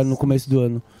agora, no começo do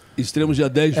ano. Extremos dia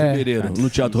 10 de fevereiro, no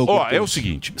Teatro Ó, Rococo. é o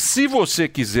seguinte, se você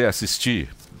quiser assistir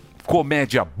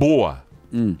comédia boa,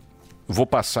 vou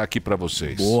passar aqui pra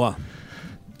vocês. Boa.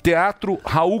 Teatro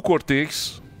Raul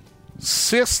Cortez,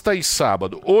 sexta e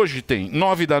sábado. Hoje tem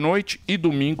 9 da noite e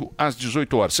domingo às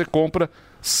 18 horas. Você compra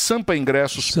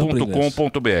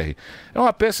sampaingressos.com.br. É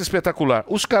uma peça espetacular.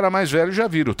 Os caras mais velhos já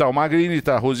viram. Tá o Magrini,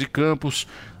 tá a Rose Campos,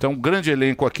 tá um grande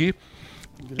elenco aqui.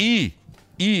 E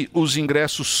os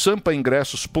ingressos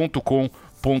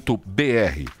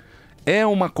sampaingressos.com.br. É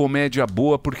uma comédia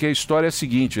boa porque a história é a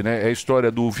seguinte, né? É a história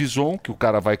do Vison, que o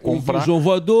cara vai comprar. Um Visão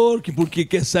Voador, que porque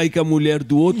quer sair com a mulher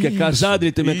do outro, que é casado,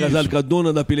 ele também é casado com a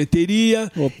dona da peleteria.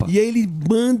 E aí ele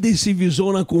manda esse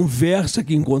Visão na conversa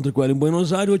que encontra com ela em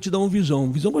Buenos Aires, eu te dar um Visão.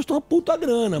 O Visão gostou uma puta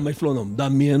grana, mas falou, não, dá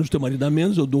menos, teu marido dá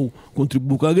menos, eu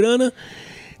contribuo com a grana.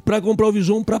 Pra comprar o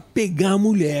Visão pra pegar a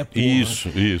mulher, porra. Isso.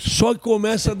 Só que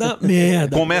começa a dar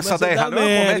merda. Começa a dar errado. É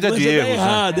uma comédia de erros.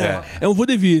 Né? É um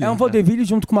vaudeville. É um vaudeville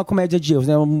junto com uma comédia de erros,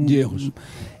 né? De erros.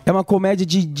 É uma comédia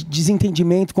de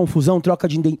desentendimento, confusão, troca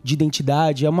de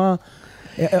identidade.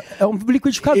 É um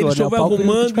liquidificador, Ele só né? vai O palco é um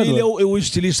arrumando, liquidificador. ele é o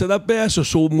estilista da peça, eu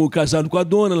sou casado com a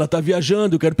dona, ela tá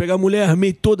viajando, eu quero pegar a mulher,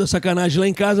 armei toda a sacanagem lá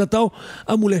em casa e tal.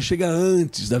 A mulher chega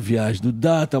antes da viagem, do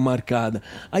data marcada.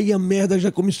 Aí a merda já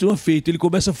começou a feito, ele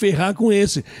começa a ferrar com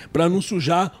esse, pra não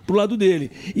sujar pro lado dele.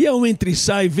 E é um entra e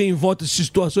sai, vem e volta de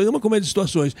situações, é uma comédia de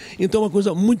situações. Então é uma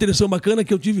coisa muito interessante, bacana,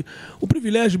 que eu tive o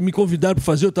privilégio de me convidar pra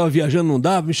fazer, eu tava viajando, não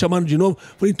dava, me chamaram de novo,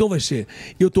 falei, então vai ser.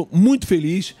 E eu tô muito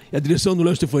feliz, e a direção do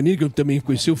Léo Stefanini, que eu também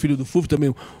conheci, o filho do Fufo,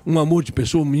 também um amor de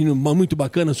pessoa, um menino muito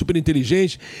bacana, super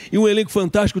inteligente, e um elenco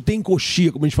fantástico, tem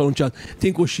coxia, como a gente fala no teatro,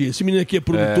 tem coxia. Esse menino aqui é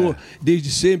produtor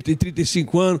desde sempre, tem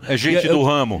 35 anos. É gente do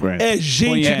ramo. É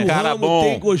gente do cara ramo, bom.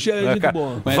 tem coxia, é gente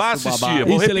bom. Vá assistir.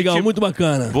 Isso é legal, muito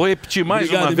bacana. Vou repetir mais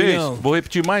Obrigado, uma vez. Emiliano. Vou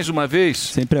repetir mais uma vez.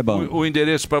 Sempre é bom. O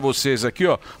endereço pra vocês aqui,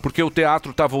 ó, porque o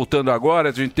teatro tá voltando agora,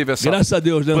 a gente teve essa Graças a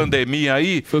Deus, né? pandemia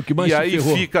aí, Foi o que mais e se aí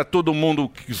ferrou. fica todo mundo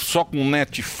só com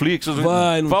Netflix.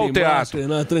 Vai, não ao tem teatro. máscara,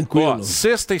 não, tranquilo. Ó,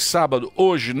 sexta e sábado,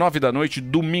 hoje, 9 da noite,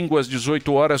 domingo às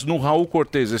 18 horas, no Raul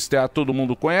Cortez. Esse teatro todo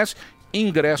mundo conhece.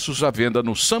 Ingressos à venda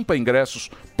no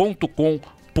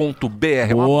sampaingressos.com.br.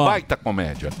 É uma Boa. baita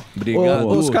comédia. Obrigado.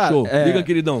 Oscar, Diga,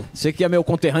 queridão. Você que é meu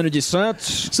conterrâneo de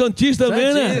Santos. Santista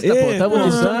também, né? Santista, pô, tamo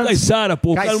no Santos. Caissara,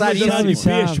 pô. O cara não manda nada de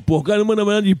peixe, pô. O cara não manda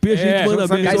nada de peixe, a gente manda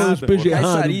bem os peixes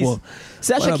errados, pô.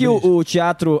 Você acha que o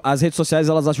teatro, as redes sociais,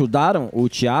 elas ajudaram o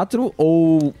teatro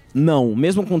ou não?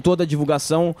 Mesmo com toda a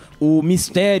divulgação, o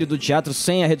mistério do teatro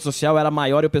sem a rede social era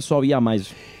maior e o pessoal ia mais?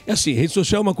 É assim, rede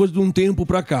social é uma coisa de um tempo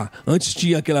pra cá. Antes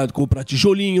tinha aquela comprar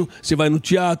tijolinho, você vai no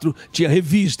teatro, tinha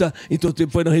revista, então você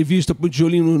foi na revista, põe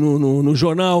tijolinho no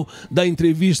jornal, dá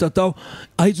entrevista e tal.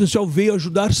 A rede social veio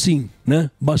ajudar sim,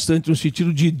 né? Bastante no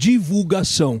sentido de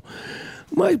divulgação.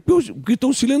 Mas que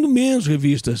estão se lendo menos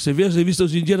revistas. Você vê as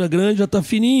revistas hoje em dia, na grande já está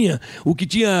fininha. O que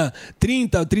tinha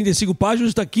 30, 35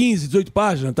 páginas está 15, 18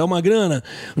 páginas, está uma grana.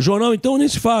 Jornal, então, nem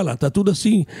se fala, está tudo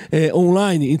assim,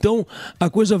 online. Então, a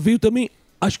coisa veio também,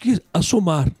 acho que a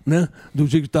somar, né, do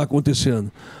jeito que está acontecendo.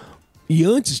 E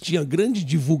antes tinha grande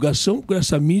divulgação com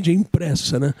essa mídia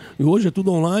impressa, né? E hoje é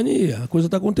tudo online e a coisa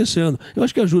está acontecendo. Eu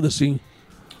acho que ajuda sim.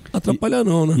 atrapalhar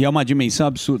não, né? E é uma dimensão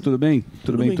absurda. Tudo bem?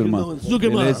 Tudo bem, turma?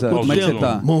 Beleza? Como é que você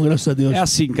tá? Bom, graças a Deus. É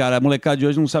assim, cara, a molecada de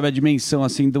hoje não sabe a dimensão,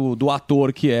 assim, do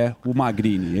ator que é o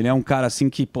Magrini. Ele é um cara, assim,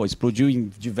 que, pô, explodiu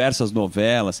em diversas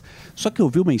novelas. Só que eu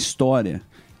vi uma história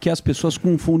que as pessoas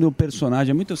confundem o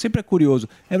personagem. Sempre é curioso.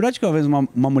 É verdade que uma vez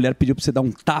uma mulher pediu pra você dar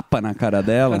um tapa na cara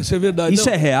dela? Cara, isso é verdade. Isso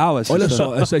Não. é real? Olha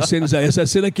só, essas cenas aí. Essa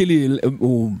cena que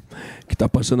que tá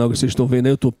passando algo que vocês estão vendo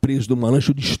aí, eu tô preso numa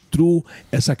lancha, eu destruo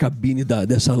essa cabine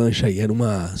dessa lancha aí. Era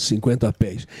uma 50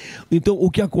 pés. Então, o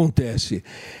que acontece?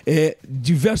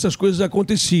 Diversas coisas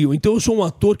aconteciam. Então, eu sou um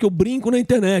ator que eu brinco na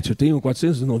internet. Eu tenho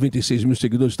 496 mil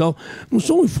seguidores e tal. Não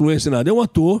sou um influencer, nada. É um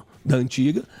ator da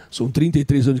antiga, são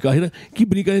 33 anos de carreira, que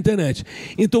brinca na internet.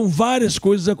 Então, várias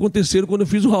coisas aconteceram quando eu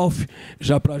fiz o Ralph.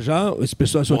 Já, esse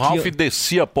pessoal só o Ralph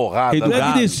descia porrada. Não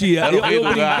é que descia. Eu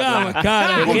brincava,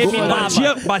 cara.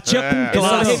 Batia com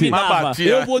classe.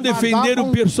 Eu vou defender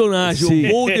o personagem.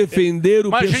 Eu vou defender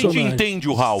o personagem. Mas a gente entende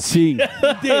o Ralph. Sim.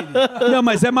 Não,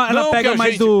 mas ela pega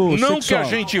mais do Não sexual. que a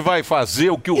gente vai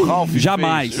fazer o que o Ralph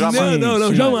jamais. fez.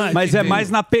 Não, jamais. Mas é mais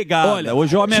na pegada. Olha,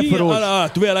 hoje o homem é frouxo. Olha lá,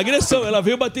 tu vê, a agressão, ela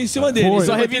veio bater em cima dele.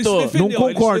 Só revidou. Não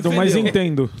concordo, mas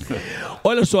entendo.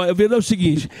 Olha só, a verdade é o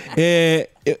seguinte, é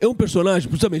um personagem,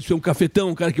 principalmente, um cafetão,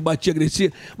 um cara que batia,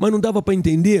 agrecia, mas não dava pra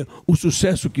entender o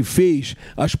sucesso que fez,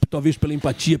 acho que talvez pela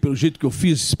empatia, pelo jeito que eu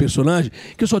fiz esse personagem,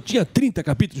 que eu só tinha 30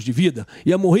 capítulos de vida,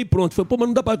 ia morrer e pronto. Falei, pô, mas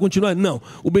não dá pra continuar? Não.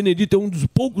 O Benedito é um dos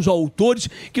poucos autores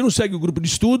que não segue o grupo de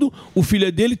estudo, o filho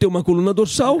é dele, tem uma coluna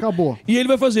dorsal. Acabou. E ele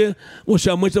vai fazer. Você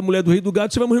é amante da mulher do Rei do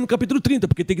Gado, você vai morrer no capítulo 30,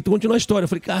 porque tem que continuar a história. Eu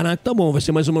falei, caraca, tá bom, vai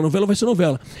ser mais uma novela, vai ser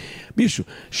novela. Bicho,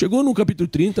 chegou no capítulo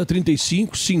 30,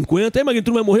 35, 50, aí Magrinho, tu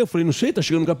não vai morrer? Eu falei, não sei, tá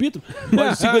chegando no capítulo?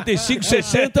 Mas 55,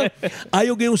 60, aí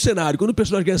eu ganhei um cenário. Quando o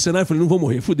personagem ganha cenário, eu falei, não vou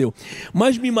morrer, fudeu.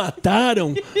 Mas me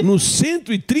mataram no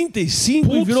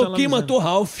 135 e virou quem matou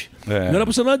Ralph. Não era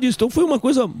pra ser nada disso. Então foi uma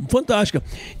coisa fantástica.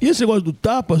 E esse negócio do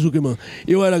tapa, Zuckerman,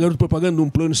 eu era garoto propaganda de um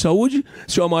plano de saúde,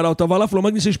 o seu Amaral tava lá, falou,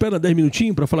 Magrinho, você espera 10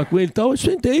 minutinhos pra falar com ele e tal. Eu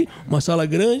sentei, uma sala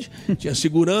grande, tinha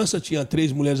segurança, tinha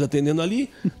 3 mulheres atendendo ali,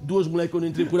 2 mulheres quando eu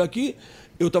entrei por aqui.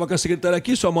 Eu estava com a secretária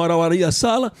aqui, sua Amaral era a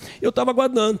sala, eu estava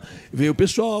aguardando. Veio o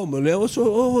pessoal,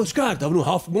 os caras, estavam no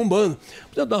Ralph bombando.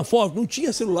 Precisa dar uma foto, não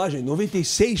tinha celular, gente,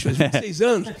 96, faz 26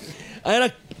 anos. Aí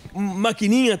era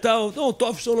maquininha e tal, então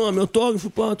autógrafo, seu nome,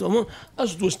 autógrafo, pá, tua mão.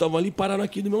 As duas estavam ali, pararam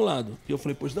aqui do meu lado. E eu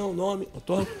falei, pois não, nome,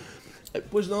 autógrafo. Aí,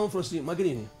 pois não, falou assim,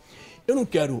 Magrini, eu não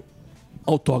quero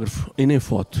autógrafo e nem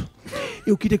foto.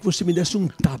 Eu queria que você me desse um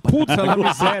tapa. Puta na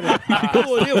miséria.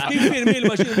 Eu fiquei vermelho,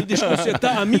 imagina, me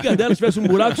desconcertar. A amiga dela, se tivesse um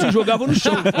buraco, se jogava no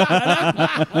chão.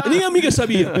 Caraca, nem a amiga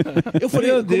sabia. Eu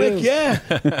falei, como é que é?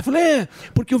 Eu falei,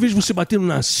 porque eu vejo você batendo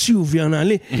na Silvia, na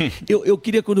Lê. Eu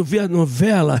queria, quando eu ver a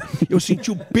novela, eu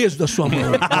senti o peso da sua mão.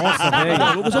 Nossa,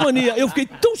 velho. Essa mania. Eu fiquei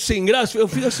tão sem graça, eu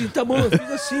fiz assim, tá bom, eu fiz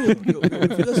assim. Eu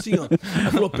fiz assim, ó. Ela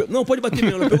falou, não, pode bater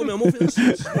mesmo. Ela pegou minha mão e fez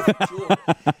assim.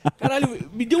 Caralho,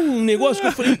 me deu um negócio que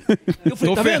eu falei,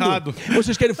 tá ferrado. Vendo?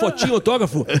 Vocês querem fotinho,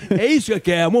 autógrafo? É isso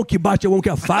que é, a mão que bate, a mão que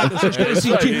afaga, vocês querem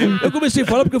sentir. Eu comecei a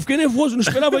falar porque eu fiquei nervoso, não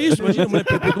esperava isso. Imagina, a mulher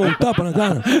pegou um tapa na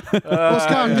cara.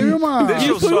 Oscar, tem uma... Deixa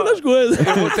eu Foi só... uma das coisas.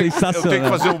 Eu tenho que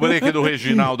fazer um break do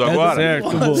Reginaldo agora.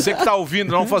 certo, Você que tá ouvindo,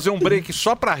 vamos fazer um break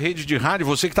só pra rede de rádio.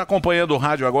 Você que tá acompanhando o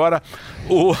rádio agora,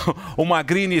 o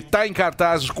Magrini tá em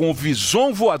cartaz com o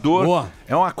Vison Voador. Boa.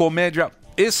 É uma comédia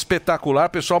espetacular, o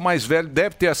pessoal mais velho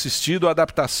deve ter assistido, a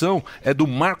adaptação é do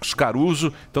Marcos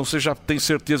Caruso, então você já tem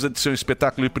certeza de ser um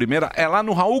espetáculo de primeira, é lá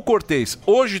no Raul Cortez,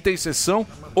 hoje tem sessão,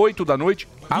 8 da noite,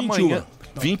 21. amanhã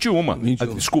 21.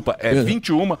 Desculpa,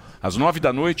 21, às 9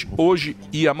 da noite, hoje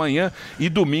e amanhã, e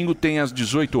domingo tem às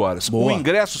 18 horas. Boa. O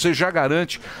ingresso você já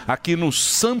garante aqui no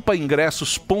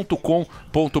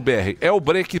sampaingressos.com.br, é o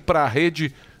break para a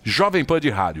rede Jovem Pan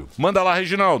de Rádio. Manda lá,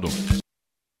 Reginaldo.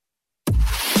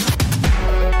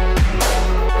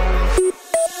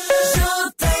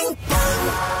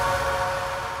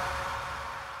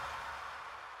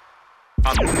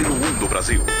 A número 1 do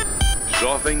Brasil,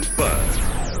 Jovem Pan.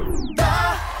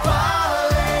 Tá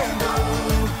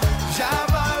valendo, já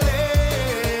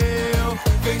valeu.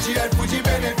 Vem de iFood e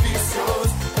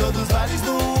benefícios, todos vales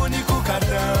no único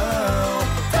cartão.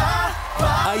 Tá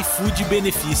valendo. iFood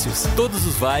Benefícios, todos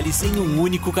os vales em um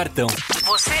único cartão.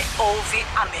 Você ouve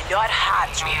a melhor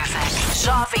rádio.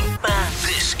 Jovem Pan.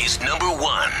 This is number 1.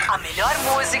 A melhor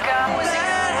música.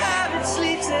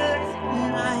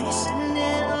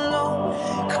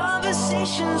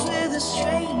 Conversations with a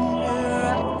stranger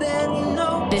I barely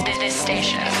know. This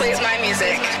station plays my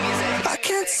music. I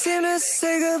can't seem to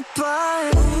say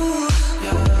goodbye.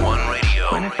 One radio,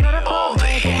 all the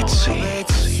hits.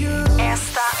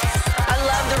 Esta, I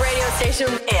love the radio station.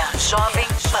 é a Jovem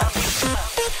Pan.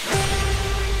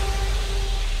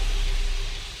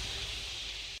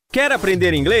 Quer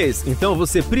aprender inglês? Então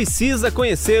você precisa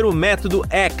conhecer o método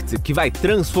ACT, que vai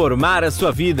transformar a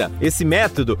sua vida. Esse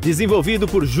método, desenvolvido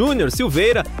por Júnior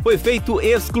Silveira, foi feito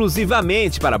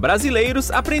exclusivamente para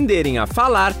brasileiros aprenderem a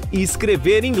falar e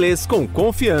escrever inglês com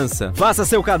confiança. Faça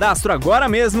seu cadastro agora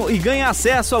mesmo e ganhe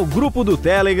acesso ao grupo do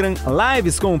Telegram,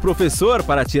 lives com o professor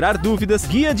para tirar dúvidas,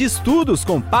 guia de estudos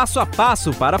com passo a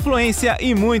passo para a fluência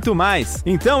e muito mais.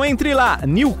 Então entre lá,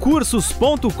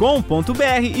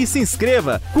 newcursos.com.br e se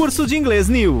inscreva. Curso de Inglês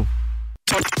New.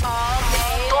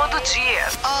 Todo dia.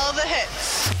 All the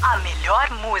hits. A melhor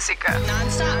música.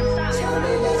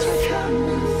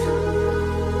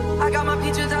 I got my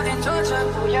peaches out in Georgia.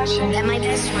 Oh, yeah, shit. That my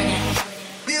best friend.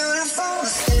 Beautiful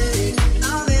city.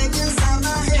 I'll make inside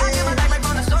my head. I give my back like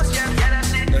on the source, yeah,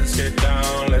 that's it. Let's get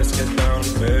down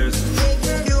to business.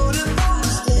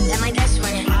 That my best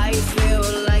friend. I feel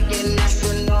like an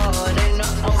astronaut in the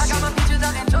ocean. I got my peaches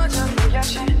out in Georgia. Oh, yeah,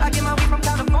 shit. I get my weed from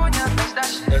California. That's that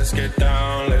shit. Let's get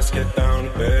down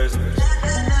to business.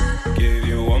 Give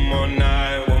you one more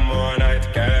night to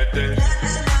get this.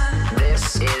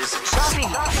 This is Jovem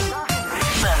Pan.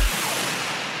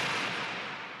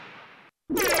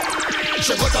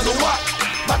 Chegou, tá no ar,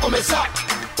 vai começar,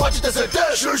 pode ter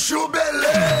certeza. Chuchu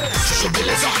Beleza, chuchu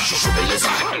beleza, chuchu beleza.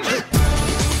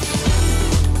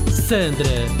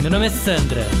 Sandra, meu nome é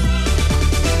Sandra.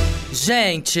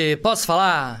 Gente, posso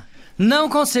falar? Não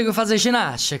consigo fazer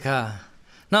ginástica.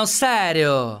 Não,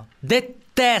 sério.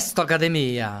 Detesto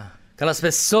academia. Aquelas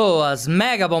pessoas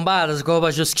mega bombadas com roupa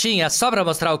justinha só pra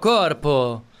mostrar o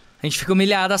corpo. A gente fica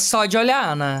humilhada só de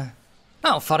olhar, né?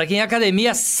 Não, fora que em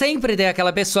academia sempre tem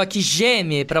aquela pessoa que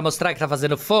geme pra mostrar que tá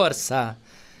fazendo força.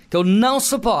 Que eu não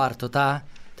suporto, tá?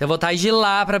 Então eu vou estar de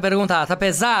lá pra perguntar, tá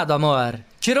pesado, amor?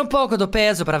 Tira um pouco do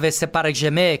peso pra ver se você para de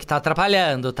gemer, que tá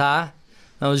atrapalhando, tá?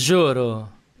 Não, juro.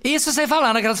 Isso sem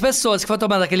falar naquelas pessoas que foram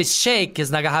tomando aqueles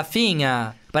shakes na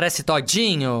garrafinha. Parece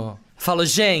todinho. Falo,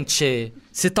 gente,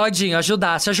 se todinho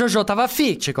ajudasse, a Jojo tava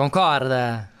fit,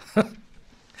 concorda?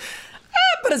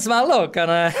 Parece uma louca,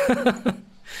 né?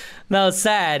 Não,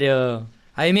 sério.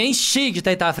 Aí me enchi de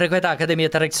tentar frequentar a academia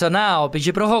tradicional,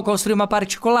 pedi pro Rô construir uma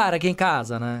particular aqui em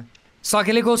casa, né? Só que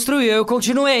ele construiu e eu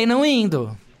continuei não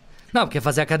indo. Não, porque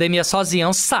fazer academia sozinho é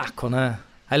um saco, né?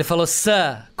 Aí ele falou,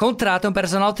 Sam, contrata um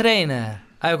personal trainer.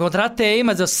 Aí eu contratei,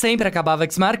 mas eu sempre acabava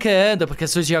desmarcando, porque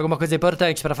surgia alguma coisa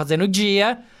importante pra fazer no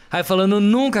dia. Aí fulano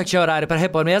nunca tinha horário pra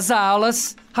repor minhas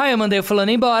aulas. Aí eu mandei o fulano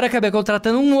embora, acabei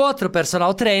contratando um outro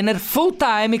personal trainer full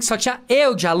time, que só tinha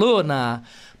eu de aluna,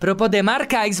 pra eu poder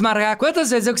marcar e desmarcar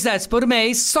quantas vezes eu quisesse por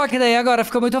mês. Só que daí agora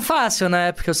ficou muito fácil,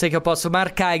 né? Porque eu sei que eu posso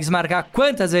marcar e desmarcar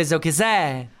quantas vezes eu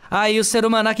quiser. Aí o ser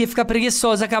humano aqui fica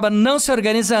preguiçoso, acaba não se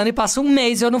organizando e passa um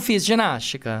mês e eu não fiz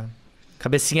ginástica.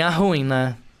 Cabecinha ruim,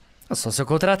 né? Só se eu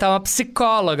contratar uma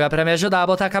psicóloga pra me ajudar a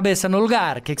botar a cabeça no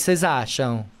lugar. O que vocês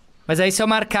acham? Mas aí se eu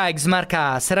marcar e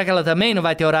desmarcar, será que ela também não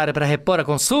vai ter horário pra repor a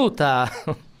consulta?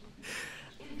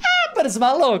 Parece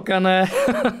uma louca, né?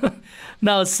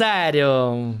 Não,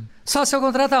 sério. Só se eu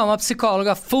contratar uma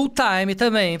psicóloga full time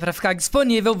também, pra ficar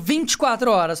disponível 24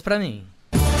 horas pra mim.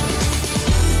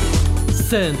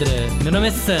 Sandra, meu nome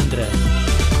é Sandra.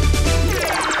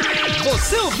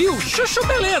 Você ouviu Chuchu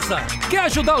Beleza? Quer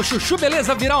ajudar o Chuchu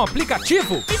Beleza a virar um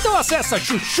aplicativo? Então acessa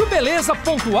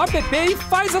chuchubeleza.app e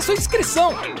faz a sua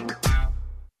inscrição.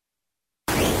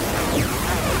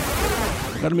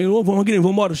 Cara, meu, vamos, Magrini,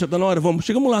 vamos embora, já tá na hora, vamos.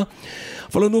 Chegamos lá.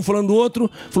 Falando um, falando do outro.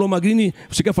 Falou, Magrini,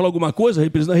 você quer falar alguma coisa?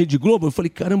 Representando a Rede Globo? Eu falei,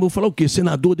 caramba, eu vou falar o quê?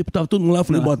 Senador, deputado, todo mundo lá. Eu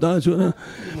falei, boa tarde. Né?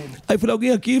 Aí falei,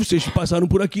 alguém aqui, vocês passaram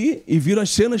por aqui e viram as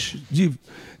cenas de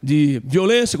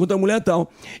violência contra a mulher e tal.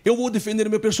 Eu vou defender o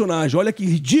meu personagem. Olha que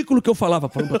ridículo que eu falava,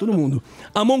 falando pra todo mundo.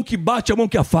 A mão que bate, a mão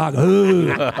que afaga.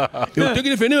 Eu tenho que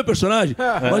defender meu personagem.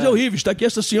 Mas é horrível, está aqui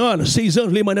essa senhora, 6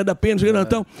 anos, Lei Maria da Penha,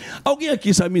 então. Alguém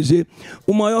aqui sabe me dizer,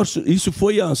 o maior, isso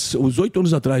foi uns 8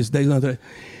 anos atrás, 10 anos atrás.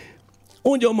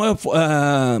 Onde é a maior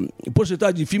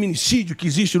porcentagem de feminicídio que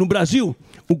existe no Brasil?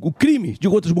 O crime de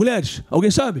outras mulheres? Alguém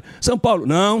sabe? São Paulo?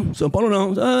 Não, São Paulo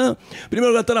não. Primeiro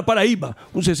lugar está na Paraíba,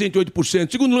 com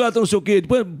 68%. Segundo lugar está não sei o quê.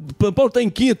 Depois, São Paulo está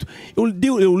em quinto. Eu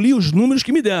li os números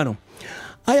que me deram.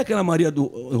 Aí aquela Maria do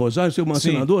Rosário, seu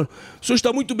senador, o senhor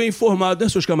está muito bem informado, né,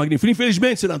 senhor Camargo?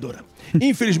 Infelizmente, senadora.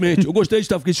 Infelizmente. Eu gostaria de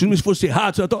estar, porque esses números fossem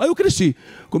errados. Aí eu cresci.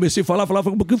 Comecei a falar,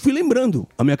 porque eu fui lembrando.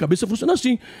 A minha cabeça funciona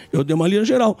assim. Eu dei uma linha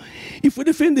geral. E fui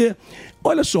defender.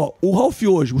 Olha só, o Ralph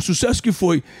hoje, o sucesso que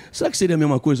foi, será que seria a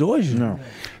mesma coisa hoje? Não.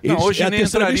 Não, hoje nem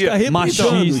entraria.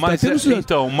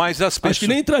 Mas as pessoas... Acho que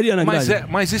nem entraria na mas, grade.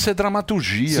 mas isso é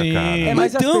dramaturgia, cara.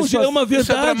 Mas então, pessoas- é uma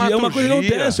verdade, é uma coisa que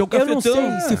acontece, é o Eu não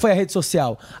cafetão. sei se foi a rede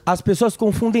social. As pessoas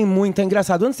confundem muito, é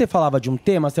engraçado. Antes você falava de um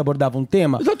tema, você abordava um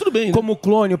tema. Tá tudo bem. Como o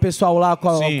clone, o pessoal lá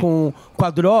com a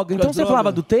droga. Então a você droga.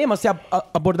 falava do tema, você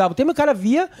abordava o tema e o cara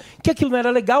via que aquilo não era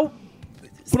legal.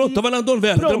 Pronto, tava na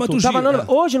novela, Pronto, dramaturgia. tava na-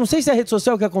 Hoje, não sei se é a rede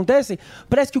social que acontece,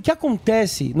 parece que o que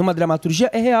acontece numa dramaturgia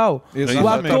é real. Exatamente.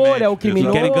 O ator é o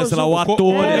criminoso. Querem cancelar o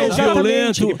ator, é o exatamente.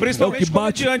 violento, E principalmente é o que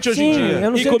bate. comediante hoje em Sim, dia.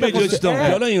 eu não E sei o que comediantes acontece. estão,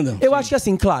 pior ainda. Eu acho que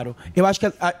assim, claro, eu acho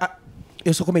que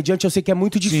eu sou comediante, eu sei que é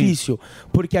muito difícil,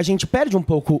 porque a gente perde um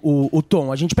pouco o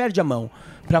tom, a gente perde a mão.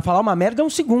 Pra falar uma merda é um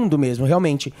segundo mesmo,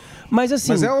 realmente. Mas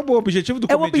assim... Mas é o objetivo do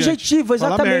É o comediante. objetivo,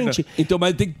 falar exatamente. merda. Então,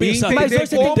 mas tem que E pensar. entender Mas hoje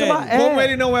você como, tem que tomar- como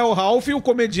ele não é o Ralph, o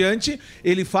comediante,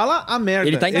 ele fala a merda.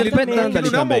 Ele tá interpretando ali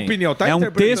não é uma também. opinião, tá É um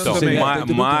interpretando texto, também.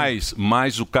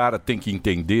 Mas o cara tem que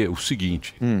entender o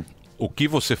seguinte: o que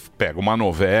você pega uma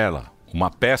novela, uma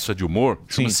peça de humor,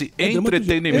 chama-se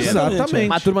entretenimento.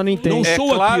 Exatamente. A turma não entende. É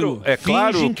claro, é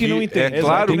claro Fingem que, que não entende. é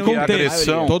claro Exato. que Tem a contexto.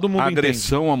 agressão, Todo mundo a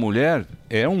agressão à mulher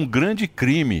é um grande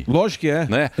crime. Lógico que é.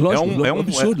 Né? Lógico, é um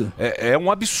absurdo. É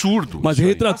um absurdo. Mas isso aí.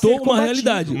 retratou uma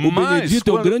realidade. O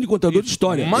Benedito é um grande contador de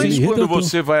história. Mas Ele quando retratou.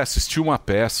 você vai assistir uma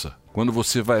peça, quando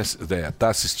você vai estar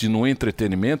assistindo um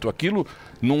entretenimento, aquilo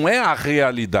não é a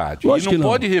realidade. Lógico e não que não.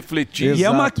 pode refletir. E é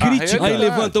uma a crítica. Aí realidade.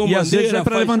 levanta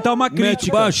uma bandeira,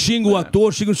 mete baixo, xinga o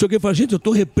ator, xinga não sei o que. Fala, gente, eu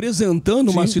estou representando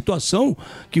uma situação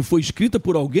que foi escrita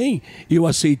por alguém, eu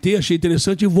aceitei, achei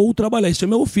interessante e vou trabalhar. Isso é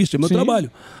meu ofício, é meu trabalho.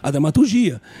 A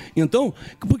dramaturgia. Então,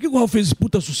 por que o Ralf fez esse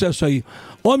puta sucesso aí?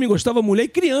 Homem gostava mulher e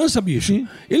criança, bicho.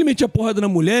 Ele metia porrada na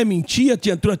mulher, mentia,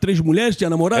 tinha 3 mulheres, tinha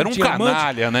namorado, Era um tinha amante.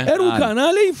 canalha, né? Era um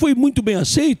canalha e foi muito bem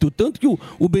aceito. Tanto que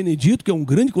o Benedito, que é um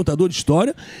grande contador de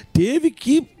história, teve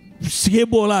que se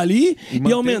rebolar ali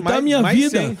e aumentar a minha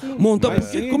vida. Montar,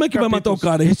 porque, como é que vai matar o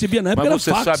cara? Eu recebia na época, Mas era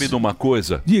você fax. sabe de uma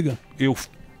coisa? Diga. Eu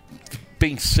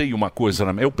pensei uma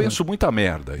coisa na Eu penso muita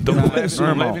merda. Então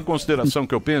não leve em consideração o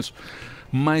que eu penso.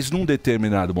 Mas num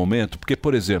determinado momento, porque,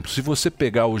 por exemplo, se você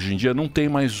pegar hoje em dia, não tem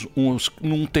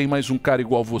mais um cara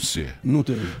igual você. Não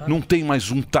tem. Não tem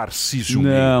mais um Tarcísio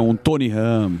Não, um Tony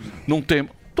Ramos. Não tem.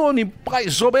 Tony,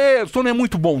 mais ou menos. Tony é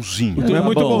muito bonzinho. Tony é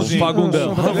muito bonzinho.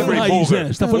 Pagundão. Humphrey Humphrey Bogart. Bogart.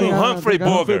 Você tá falando Humphrey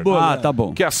Bogart. Ah, tá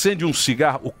bom. Que acende um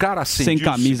cigarro. O cara acende Sem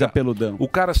camisa, peludão. O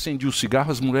cara acende o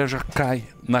cigarro, as mulheres já caem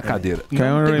na cadeira. Cai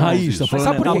Não um tem raiz, mais tá isso. falando,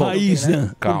 Sabe por quê? Raiz, né?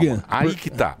 Por Calma. quê?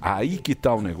 Aí que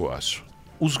tá o negócio.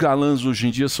 Os galãs hoje em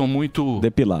dia são muito...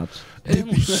 Depilados. Eu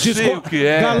não sei o que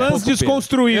é. Galãs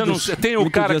desconstruídos. Eu não sei. Tem o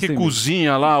Muito cara dia que sem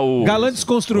cozinha lá, o... Galã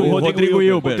desconstruído. O Rodrigo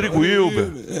Hilber. Rodrigo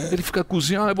Hilber. Ele fica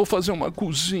cozinhando, eu vou fazer uma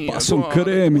cozinha. Passa um agora.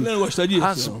 creme. Mulher não gosta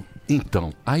disso.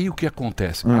 Então, aí o que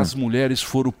acontece? As mulheres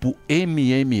foram pro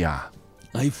MMA.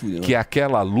 Aí fui, que é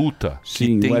aquela luta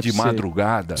Sim, que tem UFC. de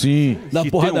madrugada. Sim. Da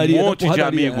Que porradaria, tem um da monte de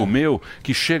porradaria, amigo é. meu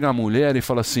que chega a mulher e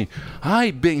fala assim: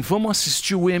 ai, bem, vamos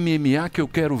assistir o MMA que eu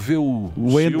quero ver o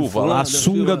Silva lá. A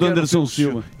sunga do Anderson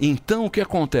Silva. Então o que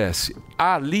acontece?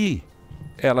 Ali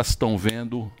elas estão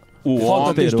vendo o Falta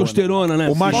homem. testosterona, né?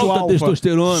 O macho Falta alfa.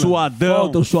 testosterona. Suadão.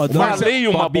 Falta o suadão. Falei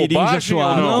uma bobagem ou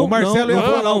não? Não, O Marcelo ia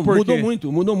falar não, o porquê.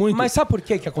 mudou muito. Mas sabe por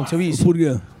que aconteceu isso? Por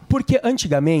quê? Porque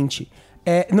antigamente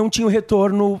não tinha o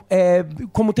retorno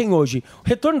como tem hoje. O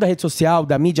retorno da rede social,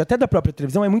 da mídia, até da própria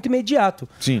televisão é muito imediato.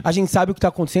 Sim. A gente sabe o que está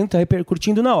acontecendo, está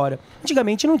repercutindo na hora.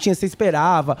 Antigamente não tinha, você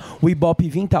esperava o Ibope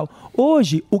vir e tal.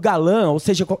 Hoje, o galã, ou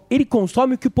seja, ele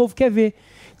consome o que o povo quer ver.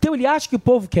 Então ele acha que o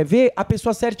povo quer ver a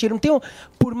pessoa certa. Ele não tem,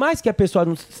 por mais que a pessoa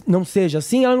não seja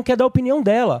assim, ela não quer dar a opinião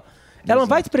dela. Ela não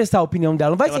vai expressar a opinião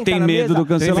dela, não vai Ela sentar tem na medo mesa, do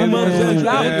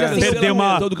cancelamento. Perder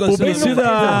uma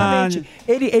publicidade.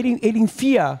 Ele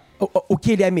enfia o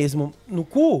que ele é mesmo no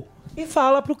cu e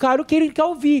fala pro cara o que ele quer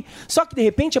ouvir. Só que, de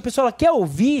repente, a pessoa ela quer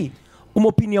ouvir uma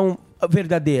opinião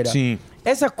verdadeira. Sim.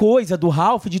 Essa coisa do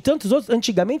Ralph, de tantos outros,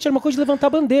 antigamente era uma coisa de levantar a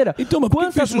bandeira. Então, mas por que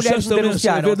Quantas fez mulheres sucesso também?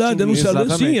 denunciaram? É verdade, denunciaram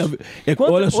sim.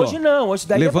 Olha só. Hoje não, hoje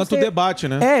daí Levanta é o debate,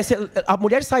 né? A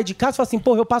mulher sai de casa e fala assim,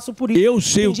 porra, eu passo por isso. Eu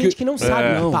sei Tem o gente que não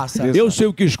sabe o que passa. Eu sei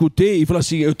o que eu escutei e falei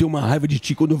assim: eu tenho uma raiva de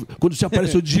ti. Quando você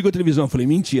aparece, eu desligo a televisão. Eu falei: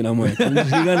 mentira, mãe, não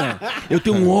desliga não. Eu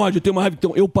tenho um ódio, eu tenho uma raiva.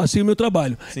 Então, eu passei o meu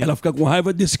trabalho. Ela fica com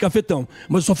raiva desse cafetão.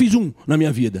 Mas eu só fiz um na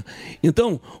minha vida.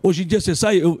 Então, hoje em dia você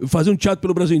sai, eu fazer um teatro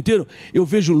pelo Brasil inteiro, eu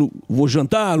vejo, vou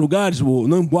jantar, lugares,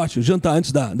 não boate, jantar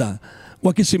antes o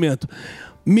aquecimento.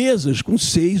 mesas com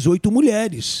 6, 8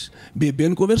 mulheres,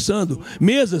 bebendo, conversando.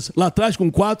 Mesas lá atrás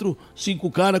com 4,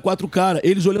 5 caras, 4 caras,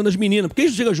 eles olhando as meninas. Porque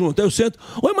eles chegam junto, aí eu sento.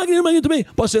 Oi, Magrinho também.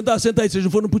 Posso sentar? Senta aí, vocês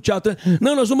não foram pro teatro, né?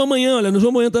 Não, nós vamos amanhã, olha, nós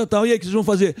vamos amanhã, tal. E aí, o que vocês vão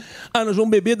fazer? Ah, nós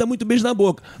vamos beber, dar muito beijo na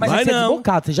boca. Mas vai você é não.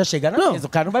 desbocado, você já chega na mesa, o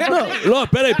cara não vai... Não,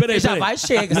 peraí. Você já vai,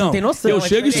 chega, você não tem noção. Eu é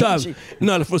chego diferente. e sabe.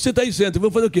 Não, ela falou, senta aí, senta.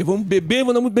 Vamos fazer o quê? Vamos beber,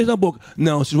 vamos dar muito beijo na boca.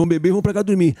 Não, vocês vão beber e vão pra cá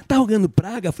dormir. Tá rogando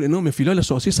praga? Eu falei, não, meu filho, olha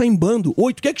só, vocês saem em bando,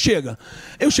 8, quer que chega?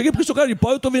 Eu cheguei porque sou cara de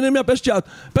pau, eu tô vendendo minha peça de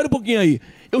teatro. Pera um pouquinho aí.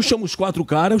 Eu chamo os 4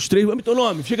 caras, os 3, me teu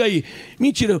nome, chega aí.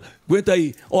 Mentira, aguenta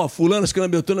aí. Ó, fulana, ciclana,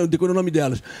 beltrana, eu decorei o nome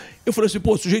delas. Eu falei assim,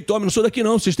 pô, sujeito homem, não sou daqui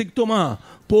não, vocês têm que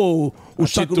tomar, pô, o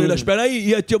saco no meio das pernas aí,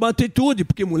 ia ter uma atitude,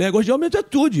 porque mulher gosta de homem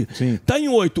atitude. Sim. Tá em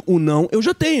 8, o não, eu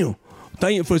já tenho.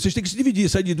 Tá em, vocês têm que se dividir,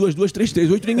 sai de 2, 2, 3, 3,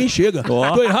 8, ninguém chega.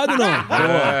 Tô errado, não?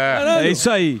 É isso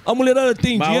aí. A mulherada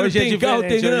tem Mas dinheiro, hoje é tem carro,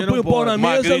 tem diferente, grana, hoje põe o não pau na pode.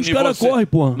 mesa, Magrini, os caras você- correm,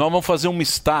 porra. Nós vamos fazer uma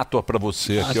estátua pra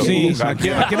você aqui, ó. Sim, Colocar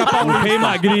aqui na Paulista. Rei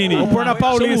Magrini. Vamos pôr na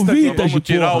Paulista Somos aqui. vintage, Vamos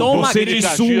tirar porra. o Dom Duque de Magrini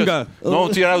Caxias. sunga.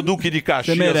 Vamos tirar o Duque de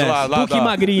Caxias merece. lá Duque da,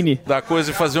 Magrini. da coisa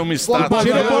e fazer uma estátua.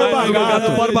 Tira o Borba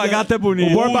Gato. O Borba Gato é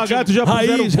bonito. O Borba Gato já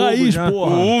puseram Raiz, fogo, raiz, já.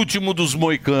 porra. O último dos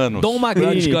moicanos. Dom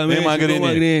Magrini. Dom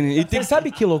Magrini. E você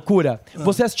sabe que loucura?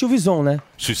 Você assistiu o Vison, né?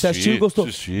 Você assistiu e gostou.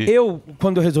 Eu,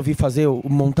 quando eu resolvi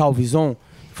montar o Vison,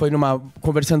 foi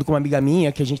conversando com uma amiga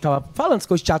minha, que a gente tava falando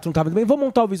que o teatro não tava bem, vou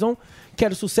montar o Vison,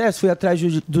 quero sucesso, fui atrás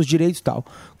dos direitos e tal.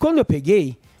 Quando eu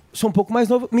peguei, sou um pouco mais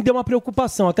novo, me deu uma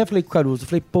preocupação, até falei com o Caruso,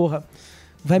 falei, porra,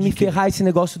 vai me ferrar esse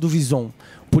negócio do Vison.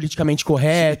 Politicamente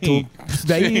correto. Sim.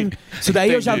 Isso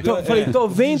daí eu já falei, tô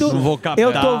vendo.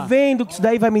 Eu tô vendo que isso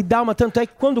daí vai me dar uma. Tanto é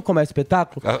que quando começa o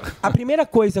espetáculo, a primeira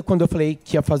coisa, quando eu falei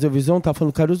que ia fazer o Visão, tava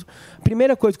falando do Caruso, a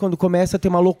primeira coisa quando começa tem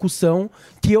uma locução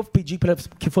que eu pedi pra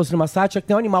que fosse numa sátira, que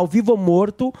tem um animal vivo ou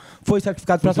morto, foi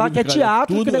certificado pra falar que é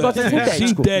teatro, que o negócio é sintético.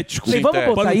 Sintético. Falei, vamos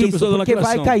botar isso, porque vai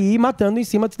lacração. cair matando em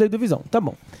cima disso daí do Visão. Tá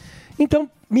bom. Então,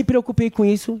 me preocupei com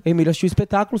isso. Emílio assistiu o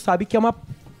espetáculo, sabe que é uma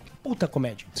puta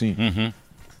comédia. Sim.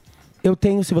 Eu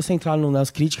tenho, se você entrar nas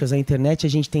críticas da internet, a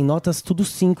gente tem notas tudo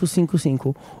 5, 5,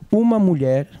 5. Uma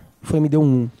mulher me deu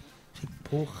 1.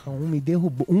 Porra, me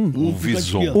derrubou. O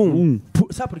Vison.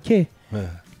 Sabe por quê?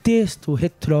 Texto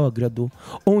retrógrado,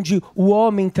 onde o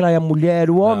homem trai a mulher,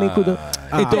 o homem cuida...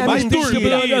 Então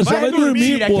vai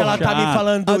dormir, que ela tá me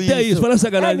falando até isso, fala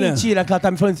sacanagem, né? É mentira que ela tá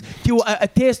me falando isso. Que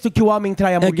texto que o homem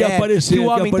trai a mulher, que apareceu, o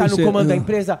homem tá no comando da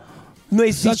empresa... Não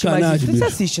existe mais Sacanagem, isso. Você bicho.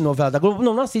 assiste novela da Globo?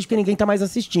 Não assiste porque ninguém tá mais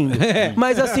assistindo.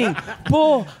 Mas assim,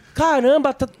 pô,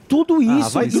 caramba, tá tudo isso.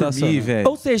 vai dormir, velho.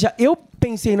 Ou seja, eu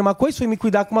pensei numa coisa, fui me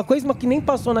cuidar com uma coisa, mas que nem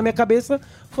passou na minha cabeça,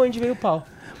 foi onde veio o pau.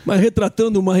 Mas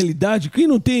retratando uma realidade, quem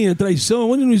não tem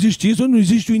traição, onde não existe isso, onde não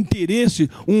existe o interesse,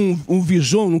 um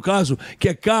Vison, no caso, que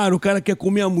é caro, o cara quer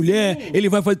comer a mulher, ele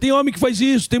vai fazer. Tem homem que faz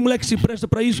isso, tem mulher que se presta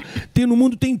pra isso. No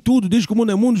mundo tem tudo, desde que o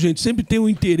mundo é mundo, gente, sempre tem o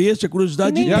interesse, a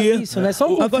curiosidade de ter. É isso, né?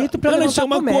 Só um conflito pra isso é levantar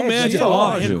uma comédia,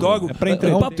 lógico. É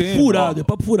papo furado, é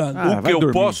papo furado. O que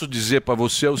eu posso dizer pra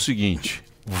você é o seguinte: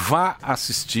 vá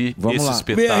assistir esse Vem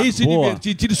espetáculo. aí se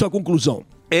divertir, tire sua conclusão.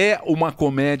 É uma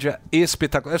comédia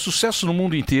espetacular. É sucesso no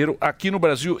mundo inteiro. Aqui no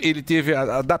Brasil, ele teve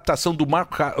a adaptação do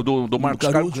Marcos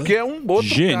Caruso, que é um outro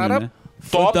Gênio, cara né?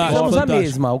 top. Somos a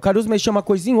mesma. O Caruso mexeu uma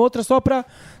coisinha em outra só pra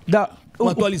dar...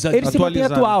 Uma atualizada. Ele se mantém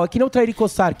atual. Aqui não o Trairi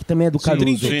Cossar, que também é do Caruso.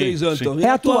 33 anos, então. É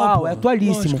atual, é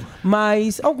atualíssimo. Lógico.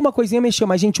 Mas alguma coisinha mexeu,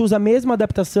 mas a gente usa a mesma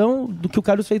adaptação do que o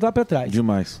Caruso fez lá pra trás.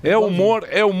 Demais. É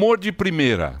humor de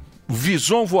primeira.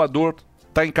 Vison Voador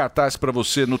tá em cartaz pra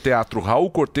você no Teatro Raul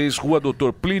Cortez, Rua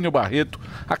Doutor Plínio Barreto,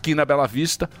 aqui na Bela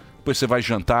Vista. Depois você vai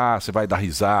jantar, você vai dar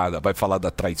risada, vai falar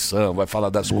da traição, vai falar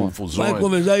das confusões. Vai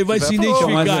conversar e vai se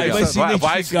identificar. Vai se identificar.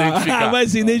 Vai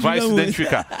se identificar. Vai se muito.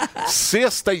 identificar.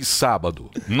 Sexta e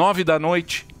sábado, 9 da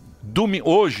noite.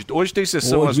 Hoje tem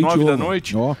sessão às 9 da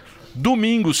noite.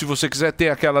 Domingo, se você quiser, tem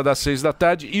aquela das 6 da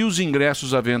tarde. E os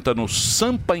ingressos à venda no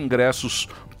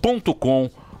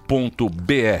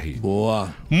sampaingressos.com.br. Boa.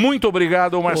 Muito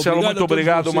obrigado, Marcelo. Muito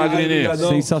obrigado, Magrini.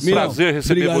 Sensacional. Prazer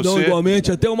receber Obrigadão, você. igualmente.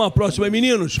 Até uma próxima,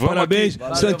 meninos. Vamos Parabéns.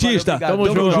 aqui. Santista. Tamo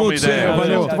junto. junto. Ideia.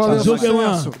 Valeu.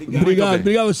 Zuckerman. Obrigado.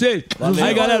 Obrigado a vocês. Valeu.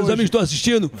 Aí, galera, os amigos que estão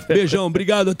assistindo. Beijão.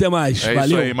 Obrigado. Até mais. É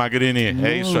Valeu. isso aí, Magrini.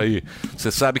 É isso aí. Você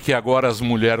sabe que agora as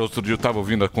mulheres... Outro dia eu estava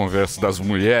ouvindo a conversa das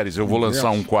mulheres. Eu vou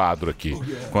lançar um quadro aqui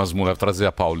com as mulheres. Trazer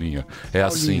a Paulinha. É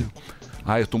assim.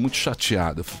 Eu tô muito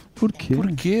chateada. Por quê? Por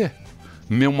quê?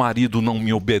 Meu marido não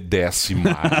me obedece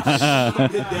mais.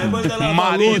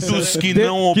 Maridos que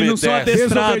não obedecem. Que não são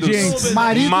adestrados.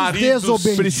 Maridos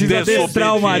desobedientes. Precisa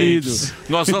adestrar o marido.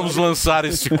 Nós vamos lançar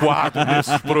esse quadro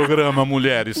nesse programa,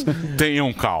 mulheres.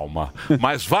 Tenham calma.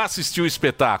 Mas vá assistir o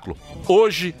espetáculo.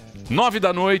 Hoje, 9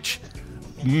 da noite,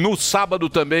 no sábado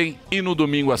também e no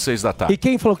domingo às 6 da tarde. E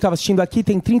quem falou que estava assistindo aqui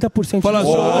tem 30% de Fala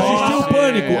só, assistiu o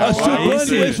Pânico. Assistiu o Aí Pânico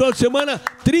sim. esse final de semana,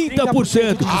 30%. Por que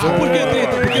 30%?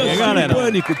 Porque assistiu o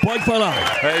Pânico. Pode falar.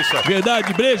 É isso aí.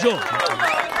 Verdade, beijo.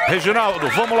 Reginaldo,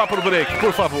 vamos lá pro break,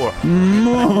 por favor.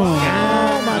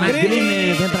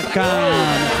 Magrini, vem pra cá.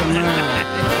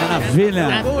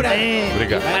 Maravilha.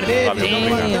 Obrigado. Valeu,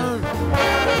 obrigado.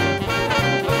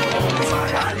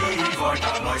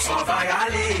 Nós só vai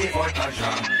ali e volta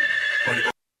já.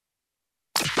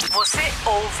 Você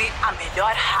ouve a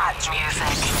melhor rádio.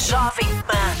 Jovem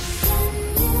Pan.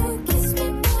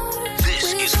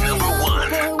 This is number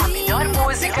one. A melhor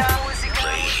música.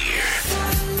 Play here.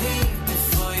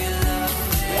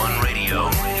 One radio,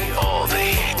 all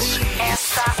the hits.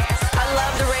 Esta, I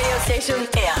love the radio station,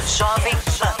 é a Jovem Pan.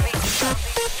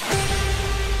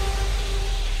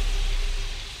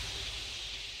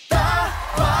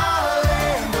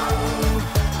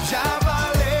 Já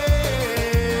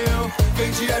valeu.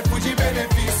 Vem de iFood e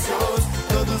benefícios,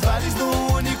 todos vários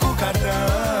no único cartão.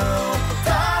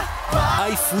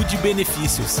 iFood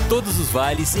Benefícios. Todos os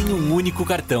vales em um único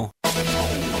cartão.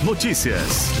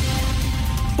 Notícias.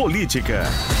 Política.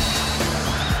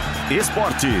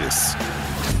 Esportes.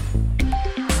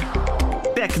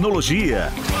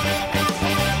 Tecnologia.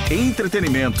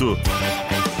 Entretenimento.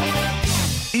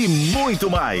 E muito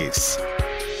mais.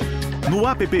 No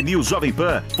app News Jovem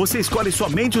Pan, você escolhe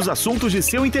somente os assuntos de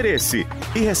seu interesse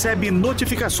e recebe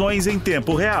notificações em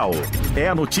tempo real. É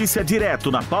a notícia direto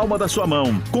na palma da sua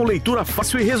mão, com leitura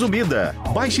fácil e resumida.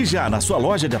 Baixe já na sua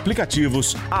loja de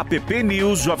aplicativos app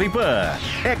News Jovem Pan.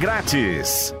 É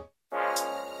grátis.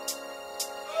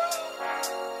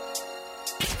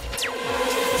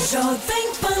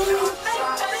 Jovem Pan.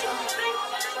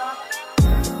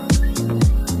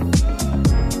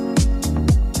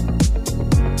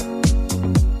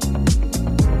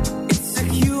 It's a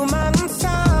human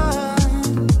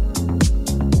sign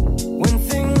when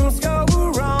things go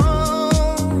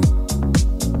wrong.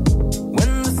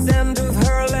 When the scent of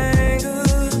her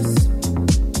lingers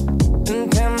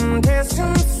and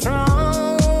temptation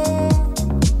strong.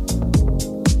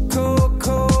 Cold,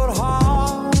 cold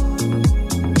heart,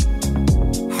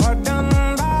 hard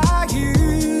done by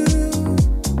you.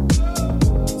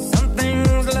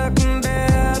 Something's looking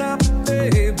better,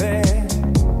 baby.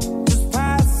 Just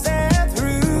pass it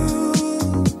through.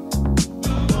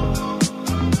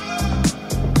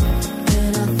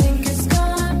 And I think it's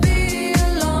gonna be a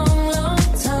long, long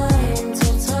time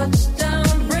till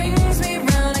touchdown brings me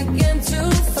round again to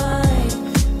find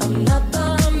I'm not the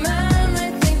man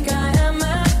they think I am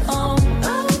at home.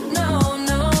 Oh no,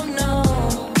 no, no.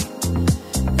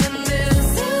 And this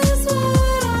is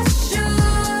what I should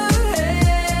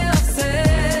have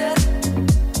said.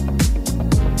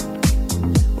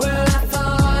 Well, I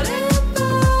thought it,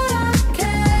 but I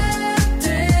kept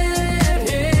it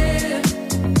here.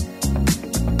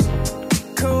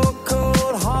 Cold,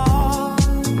 cold heart,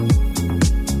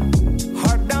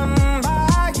 hard done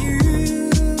by you.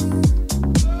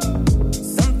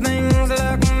 Something's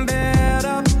looking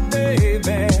better,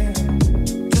 baby.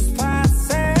 Just pass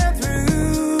it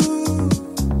through.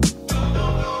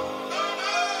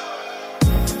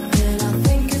 And I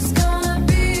think it's gonna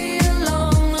be a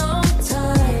long, long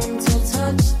time till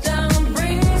touchdown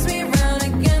brings me round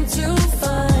again to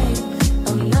find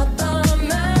I'm not the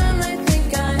man they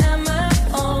think I am at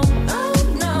home. Oh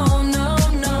no, no,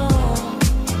 no.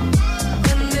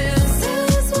 And this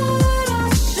is what I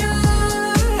should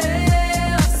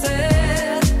have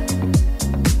said.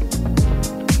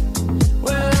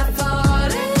 Well, I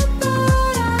thought it,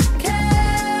 but I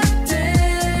kept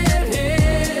it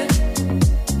here.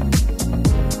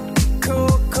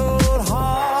 Cold, cold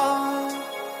heart,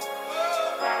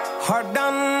 hard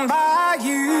done by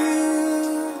you.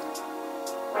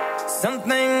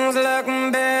 Something's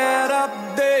looking better,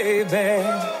 baby.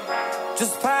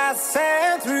 Just pass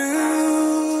it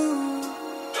through.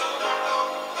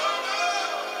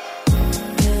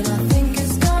 And I think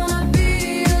it's gonna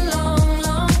be a long,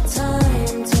 long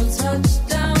time till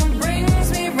touchdown brings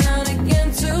me round again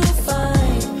to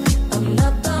find I'm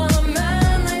not the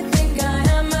man they think I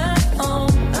am at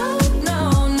home. Oh no,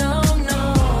 no, no.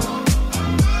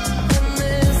 And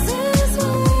this is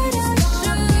what I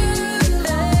should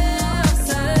have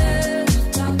said.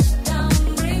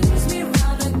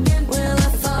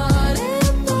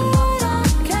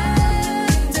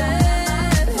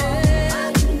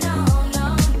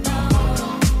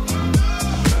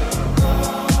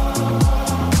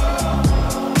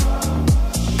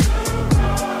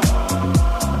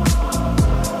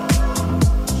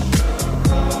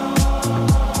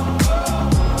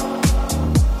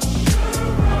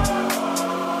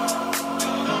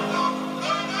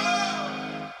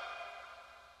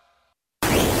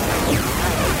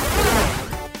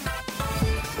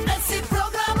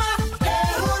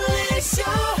 It's your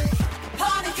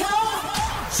Pânico,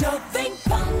 Jovem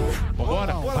Pan.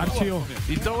 Bora? Partiu.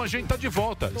 Então a gente tá de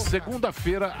volta,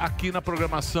 segunda-feira, aqui na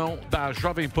programação da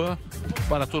Jovem Pan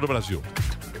para todo o Brasil.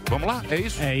 Vamos lá? É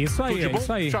isso? É isso aí, Tudo de é bom?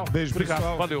 isso aí. Tchau. Beijo, obrigado.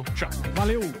 pessoal. Valeu. Tchau.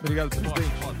 Valeu. Obrigado,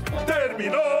 presidente.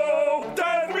 Terminou!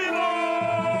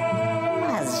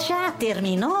 Mas já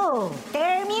terminou?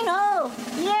 Terminou!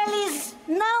 E eles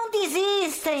não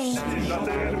desistem! Já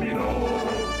terminou,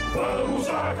 vamos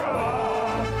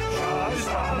acabar. Já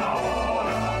está na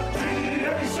hora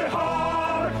de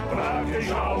encerrar. Pra quem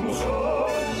já almoçou,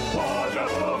 pode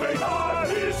aproveitar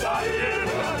e sair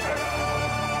pra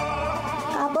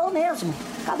cá. Acabou mesmo!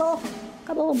 Acabou!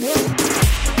 Acabou mesmo!